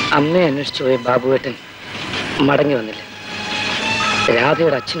 അമ്മയെ അന്വേഷിച്ചു പോയ ബാബുവേട്ടൻ മടങ്ങി വന്നില്ല.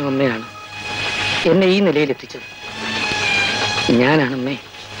 രാധയുടെ അച്ഛനും അമ്മയാണ് എന്നെ ഈ നിലയിലെത്തിച്ചത്. ഞാനാണ് അമ്മേ.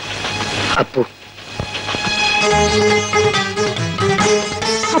 അപ്പു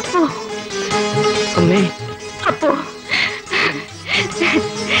അപ്പോ അമ്മേ, അപ്പോ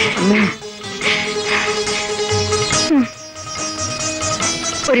അമ്മേ.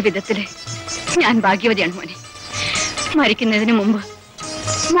 ഒരു വിധത്തില് ഞാൻ ഭാഗ്യവതിയാണ് മോനെ. മരിക്കുന്നതിന് മുമ്പ്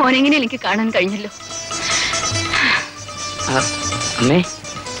മോനെങ്ങനെ എനിക്ക് കാണാൻ കഴിഞ്ഞല്ലോ. അമ്മേ,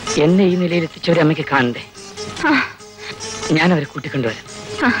 എന്നെ ഈ നിലയിൽ എത്തിച്ചവരെ അമ്മയ്ക്ക് കാണണ്ടേ? ഞാൻ അവരെ കൂട്ടിക്കൊണ്ടുവരാം.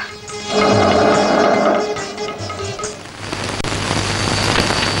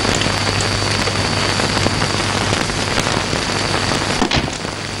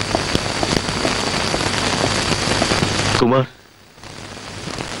 കുമാർ,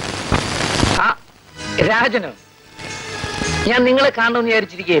 രാജനോ? ഞാൻ നിങ്ങളെ കാണണമെന്ന്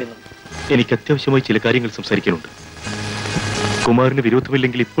വിചാരിച്ചിരിക്കുകയായിരുന്നു. എനിക്ക് അത്യാവശ്യമായി ചില കാര്യങ്ങൾ സംസാരിക്കാനുണ്ട്. കുമാറിന്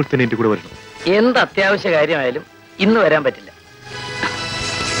വിരോധമില്ലെങ്കിൽ ഇപ്പോൾ തന്നെ എന്റെ കൂടെ വരണം. എന്ത് അത്യാവശ്യ കാര്യമായാലും ഇന്ന് വരാൻ പറ്റില്ല.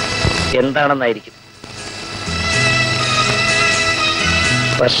 എന്താണെന്നായിരിക്കും.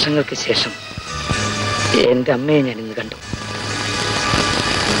 വർഷങ്ങൾക്ക് ശേഷം എന്റെ അമ്മയെ ഞാൻ ഇന്ന് കണ്ടു.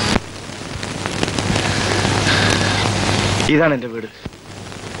 ഇതാണ് എന്റെ വീട്.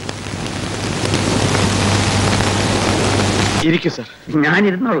 ഇരിക്കൂ സർ. ഞാൻ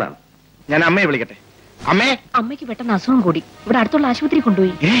ഇരുന്നോളാം. ഞാൻ അമ്മയെ വിളിക്കട്ടെ. അമ്മേ. അമ്മയ്ക്ക് പെട്ടെന്ന് അസുഖം കൂടി ഇവിടെ അടുത്തുള്ള ആശുപത്രി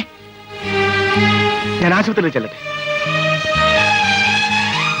കൊണ്ടുപോയി. ഞാൻ ആശുപത്രിയിൽ ചെല്ലട്ടെ.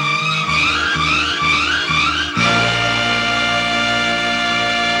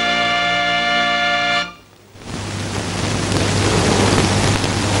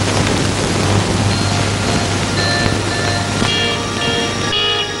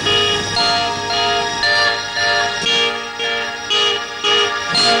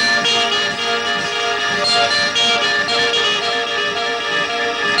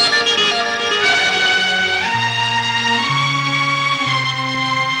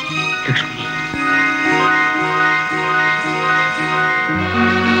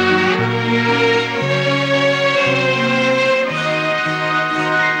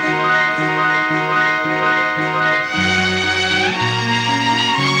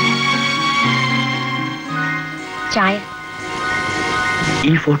 ചായ.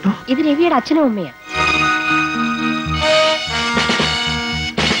 ഈ ഫോട്ടോ ഇത് രവിയുടെ അച്ഛനും അമ്മയാ.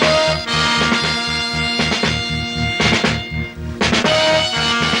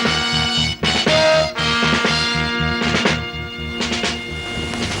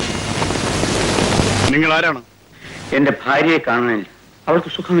 നിങ്ങൾ ആരാണ്? എന്റെ ഭാര്യയെ കാണാനില്ല.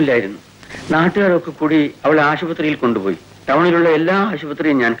 അവൾക്ക് സുഖമില്ലായിരുന്നു. നാട്ടുകാരൊക്കെ കൂടി അവളെ ആശുപത്രിയിൽ കൊണ്ടുപോയി. ടൗണിലുള്ള എല്ലാ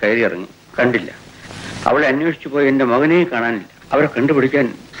ആശുപത്രിയും ഞാൻ കയറി ഇറങ്ങി, കണ്ടില്ല. അവളെ അന്വേഷിച്ചു പോയി എന്റെ മകനെ കാണാനില്ല. അവരെ കണ്ടുപിടിക്കാൻ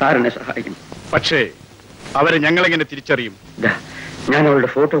സാറിനെ സഹായിക്കുന്നു. പക്ഷേ അവരെ ഞങ്ങളെങ്ങനെ തിരിച്ചറിയും? ഞാൻ അവളുടെ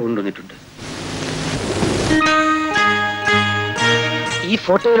ഫോട്ടോ കൊണ്ടുവന്നിട്ടുണ്ട്. ഈ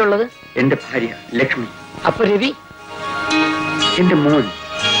ഫോട്ടോയിലുള്ളത് എന്റെ ഭാര്യ ലക്ഷ്മി. അപ്പൊ രവി എന്റെ മോൻ.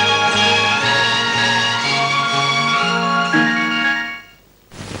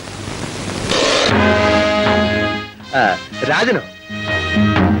 രാജനോ?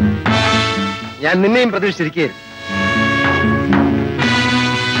 ഞാൻ നിന്നെയും പ്രതീക്ഷിച്ചിരിക്കുകയായിരുന്നു.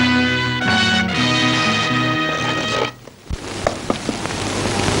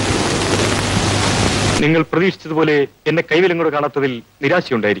 നിങ്ങൾ പ്രതീക്ഷിച്ചതുപോലെ എന്നെ കൈവലം കൂടെ കാണാത്തതിൽ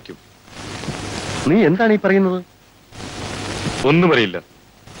നിരാശയുണ്ടായിരിക്കും. നീ എന്താണ് ഈ പറയുന്നത്? ഒന്നും അറിയില്ല.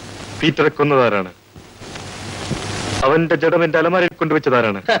 പീറ്ററെ കൊന്നതാരാണ്? അവന്റെ ജഡം എന്റെ അലമാരയിൽ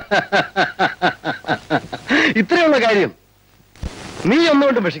കൊണ്ടുവച്ചതാരാണ്? ഇത്രയുള്ള കാര്യം. നീ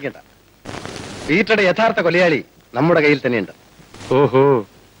ഒന്നുകൊണ്ടും വിഷമിക്കണ്ട. പീറ്ററുടെ യഥാർത്ഥ കൊലയാളി നമ്മുടെ കയ്യിൽ തന്നെയുണ്ട്. ഓഹോ,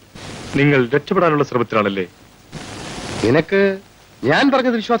 നിങ്ങൾ രക്ഷപ്പെടാനുള്ള ശ്രമത്തിലാണല്ലേ? നിനക്ക് ഞാൻ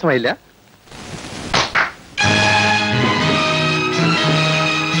പറഞ്ഞത് വിശ്വാസമായില്ല?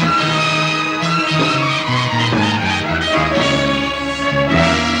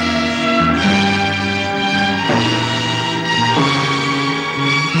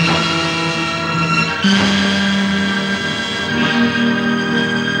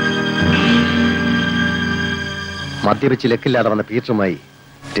 മദ്യപിച്ച് ലക്കില്ലാതെ വന്ന പീറ്ററുമായി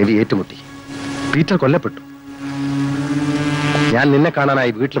രവി ഏറ്റുമുട്ടി. പീറ്റർ കൊല്ലപ്പെട്ടു. ഞാൻ നിന്നെ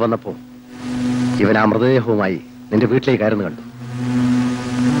കാണാനായി വീട്ടിൽ വന്നപ്പോ ഇവൻ ആ മൃതദേഹവുമായി നിന്റെ വീട്ടിലേക്ക് കയറുന്നു കണ്ടു.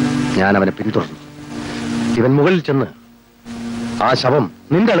 ഞാൻ അവനെ പിന്തുടർന്നു. ഇവൻ മുകളിൽ ചെന്ന് ആ ശവം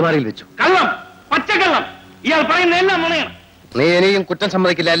നിന്റെ അലമാരയിൽ വെച്ചു. കള്ളം, പച്ചക്കള്ളം. ഇയാൾ പറയുന്ന എല്ലാം നുണയാണ്. നീ ഇനിയും കുറ്റം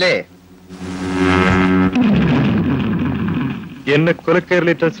സമ്മതിക്കില്ല അല്ലേ? എന്നെ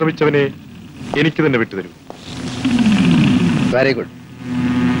കൊലക്കയറിലേറ്റാൻ ശ്രമിച്ചവനെ എനിക്ക് തന്നെ വിട്ടുതരൂ. Very good.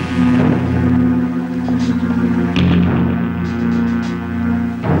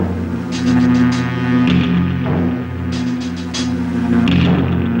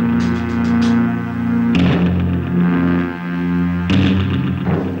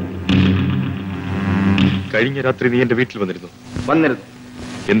 കഴിഞ്ഞ രാത്രി നീ എന്റെ വീട്ടിൽ വന്നിരുന്നു. വന്നിരുന്നു.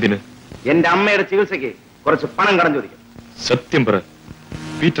 എന്തിന്? എന്റെ അമ്മയുടെ ചികിത്സയ്ക്ക് കുറച്ച് പണം കടം ചോദിക്കും. സത്യം പറ,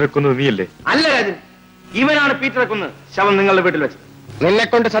 പീറ്ററെ കൊന്നത് നീയല്ലേ? അല്ല രാജൻ, ഇവനാണ് പീറ്ററെ കൊന്ന് ശവം നിങ്ങളുടെ വീട്ടിൽ വെച്ചത്. നിന്നെ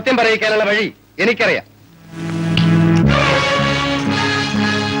കൊണ്ട് സത്യം പറയിക്കാനുള്ള വഴി എനിക്കറിയാം.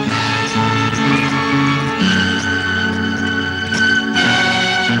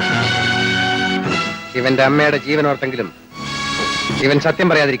 ഇവന്റെ അമ്മയുടെ ജീവനോർത്തെങ്കിലും ഇവൻ സത്യം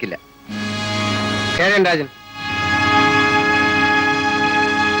പറയാതിരിക്കില്ല. കേരൻ രാജൻ,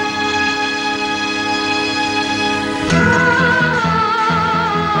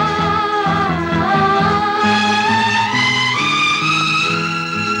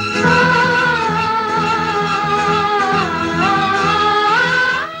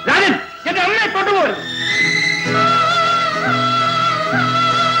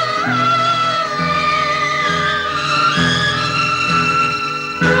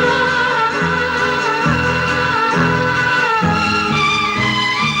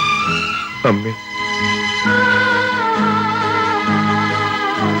 അമ്മേ,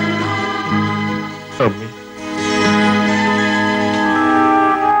 അമ്മേ,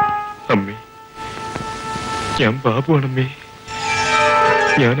 അമ്മേ, ഞാൻ ബാബുവാണമ്മേ.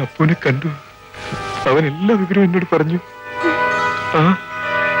 ഞാൻ അപ്പുവിനെ കണ്ടു. അവൻ എല്ലാ വിവരവും എന്നോട് പറഞ്ഞു. ആ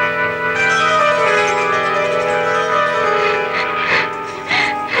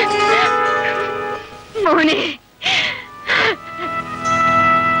മോനെ,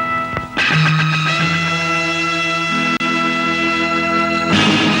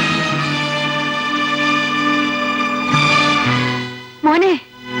 മോനെ,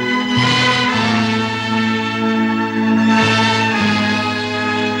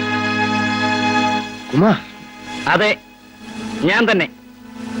 കുമാർ. അതെ, ഞാൻ തന്നെ.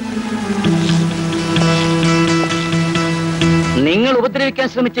 നിങ്ങൾ ഉപദ്രവിക്കാൻ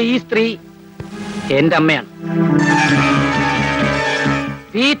ശ്രമിച്ച ഈ സ്ത്രീ എന്റെ അമ്മയാണ്.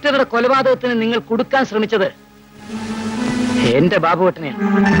 പീറ്ററുടെ കൊലപാതകത്തിന് നിങ്ങൾ കൊടുക്കാൻ ശ്രമിച്ചത് എന്റെ ബാബുവേട്ടനെയാണ്.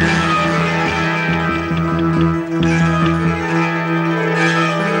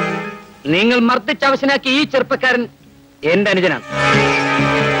 നിങ്ങൾ മർദ്ദിച്ചവശനാക്കിയ ഈ ചെറുപ്പക്കാരൻ എന്റെ അനുജനാണ്.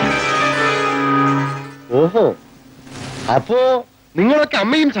 ഓഹോ, അപ്പോ നിങ്ങളൊക്കെ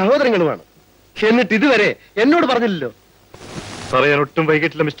അമ്മയും സഹോദരങ്ങളുമാണ്. എന്നിട്ട് ഇതുവരെ എന്നോട് പറഞ്ഞില്ലല്ലോ. പറയാൻ ഒട്ടും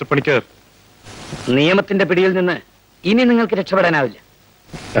വൈകിട്ടില്ല മിസ്റ്റർ പണിക്കർ. നിയമത്തിന്റെ പിടിയിൽ നിന്ന് ഇനി നിങ്ങൾക്ക് രക്ഷപ്പെടാനാവില്ല.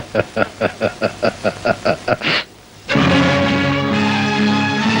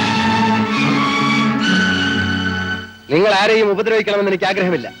 നിങ്ങൾ ആരെയും ഉപദ്രവിക്കണമെന്ന് എനിക്ക്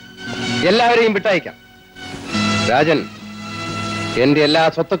ആഗ്രഹമില്ല. എല്ലാവരെയും വിട്ടയക്കാം. രാജൻ, എന്റെ എല്ലാ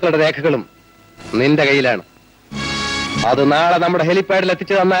സ്വത്തുക്കളുടെ രേഖകളും നിന്റെ കയ്യിലാണ്. അത് നാളെ നമ്മുടെ ഹെലിപ്പാഡിൽ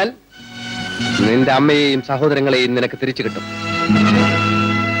എത്തിച്ചു തന്നാൽ നിന്റെ അമ്മയെയും സഹോദരങ്ങളെയും നിനക്ക് തിരിച്ചു കിട്ടും.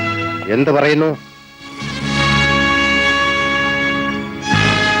 എന്ത് പറയുന്നു?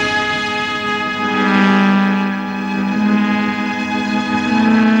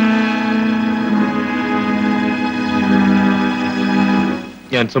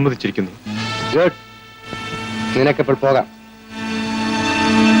 ഞാൻ സമ്മതിച്ചിരിക്കുന്നു. ഗുഡ്. നിനക്കിപ്പോൾ പോകാം.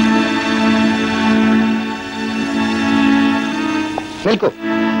 നിൽക്കൂ.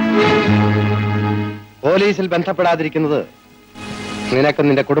 പോലീസിൽ ബന്ധപ്പെടാതിരിക്കുന്നത് നിനക്കും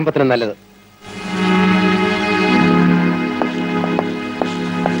നിന്റെ കുടുംബത്തിനും നല്ലത്.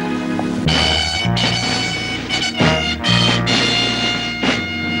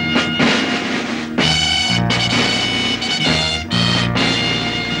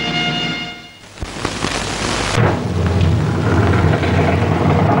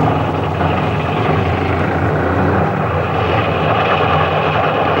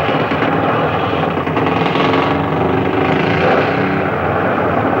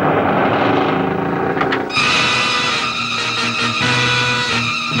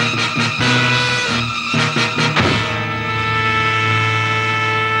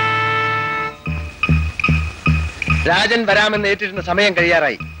 രാജൻ വരാമെന്ന് ഏറ്റിരുന്ന സമയം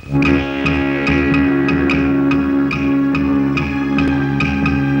കഴിയാറായി.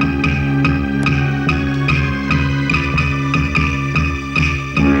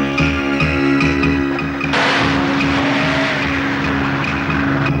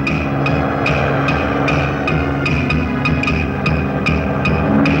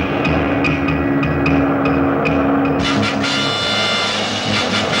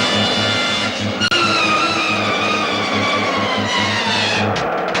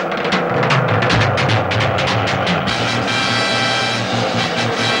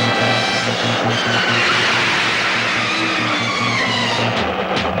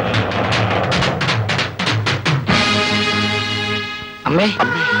 അമ്മേ,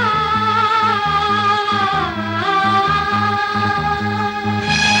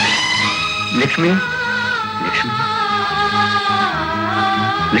 ലക്ഷ്മി, ലക്ഷ്മി,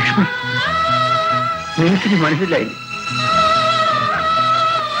 ലക്ഷ്മി, നിനക്കിനി മനസ്സിലായി?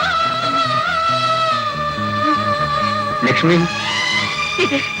 ലക്ഷ്മി,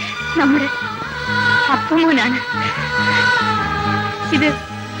 ഇത് നമ്മുടെ അപ്പുമോനാണ്. ഇത്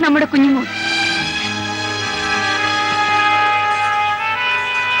നമ്മുടെ കുഞ്ഞുമോൻ.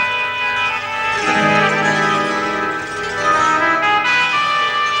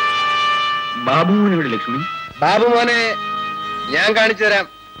 ബാബുമോനെ ലക്ഷ്മി. ബാബുമോനെ ഞാൻ കാണിച്ചു തരാം.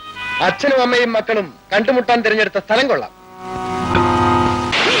 അച്ഛനും അമ്മയും മക്കളും കണ്ടുമുട്ടാൻ തിരഞ്ഞെടുത്ത സ്ഥലം കൊള്ളാം.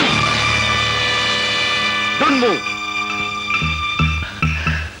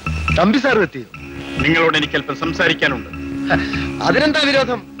 തമ്പി സാർ എത്തിയോ? നിങ്ങളോട് എനിക്ക് അല്പം സംസാരിക്കാനുണ്ട്. അതിനെന്താ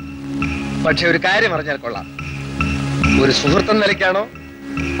വിരോധം? പക്ഷെ ഒരു കാര്യം അറിഞ്ഞാൽ കൊള്ളാം. ഒരു സുഹൃത്തെന്ന നിലയ്ക്കാണോ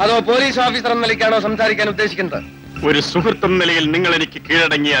അതോ പോലീസ് ഓഫീസർ എന്ന നിലയ്ക്കാണോ സംസാരിക്കാൻ ഉദ്ദേശിക്കുന്നത്? ഒരു സുഹൃത്തെന്ന നിലയിൽ നിങ്ങൾ എനിക്ക്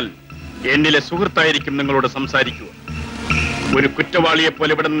കീഴടങ്ങിയാൽ എന്നിലെ സുഹൃത്തായിരിക്കും നിങ്ങളോട് സംസാരിക്കുക. ഒരു കുറ്റവാളിയെ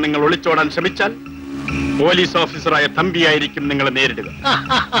പോലെ ഇവിടെ നിന്ന് നിങ്ങൾ ഒളിച്ചോടാൻ ശ്രമിച്ചാൽ പോലീസ് ഓഫീസറായ തമ്പിയായിരിക്കും നിങ്ങളെ നേരിടുക.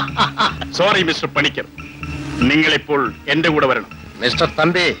 സോറി മിസ്റ്റർ പണിക്കർ, നിങ്ങളിപ്പോൾ എന്റെ കൂടെ വരണം. മിസ്റ്റർ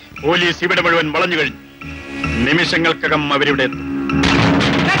തമ്പി, പോലീസ് ഇവിടെ മുഴുവൻ വളഞ്ഞു കഴിഞ്ഞു. നിമിഷങ്ങൾക്കകം അവരിവിടെ എത്തും.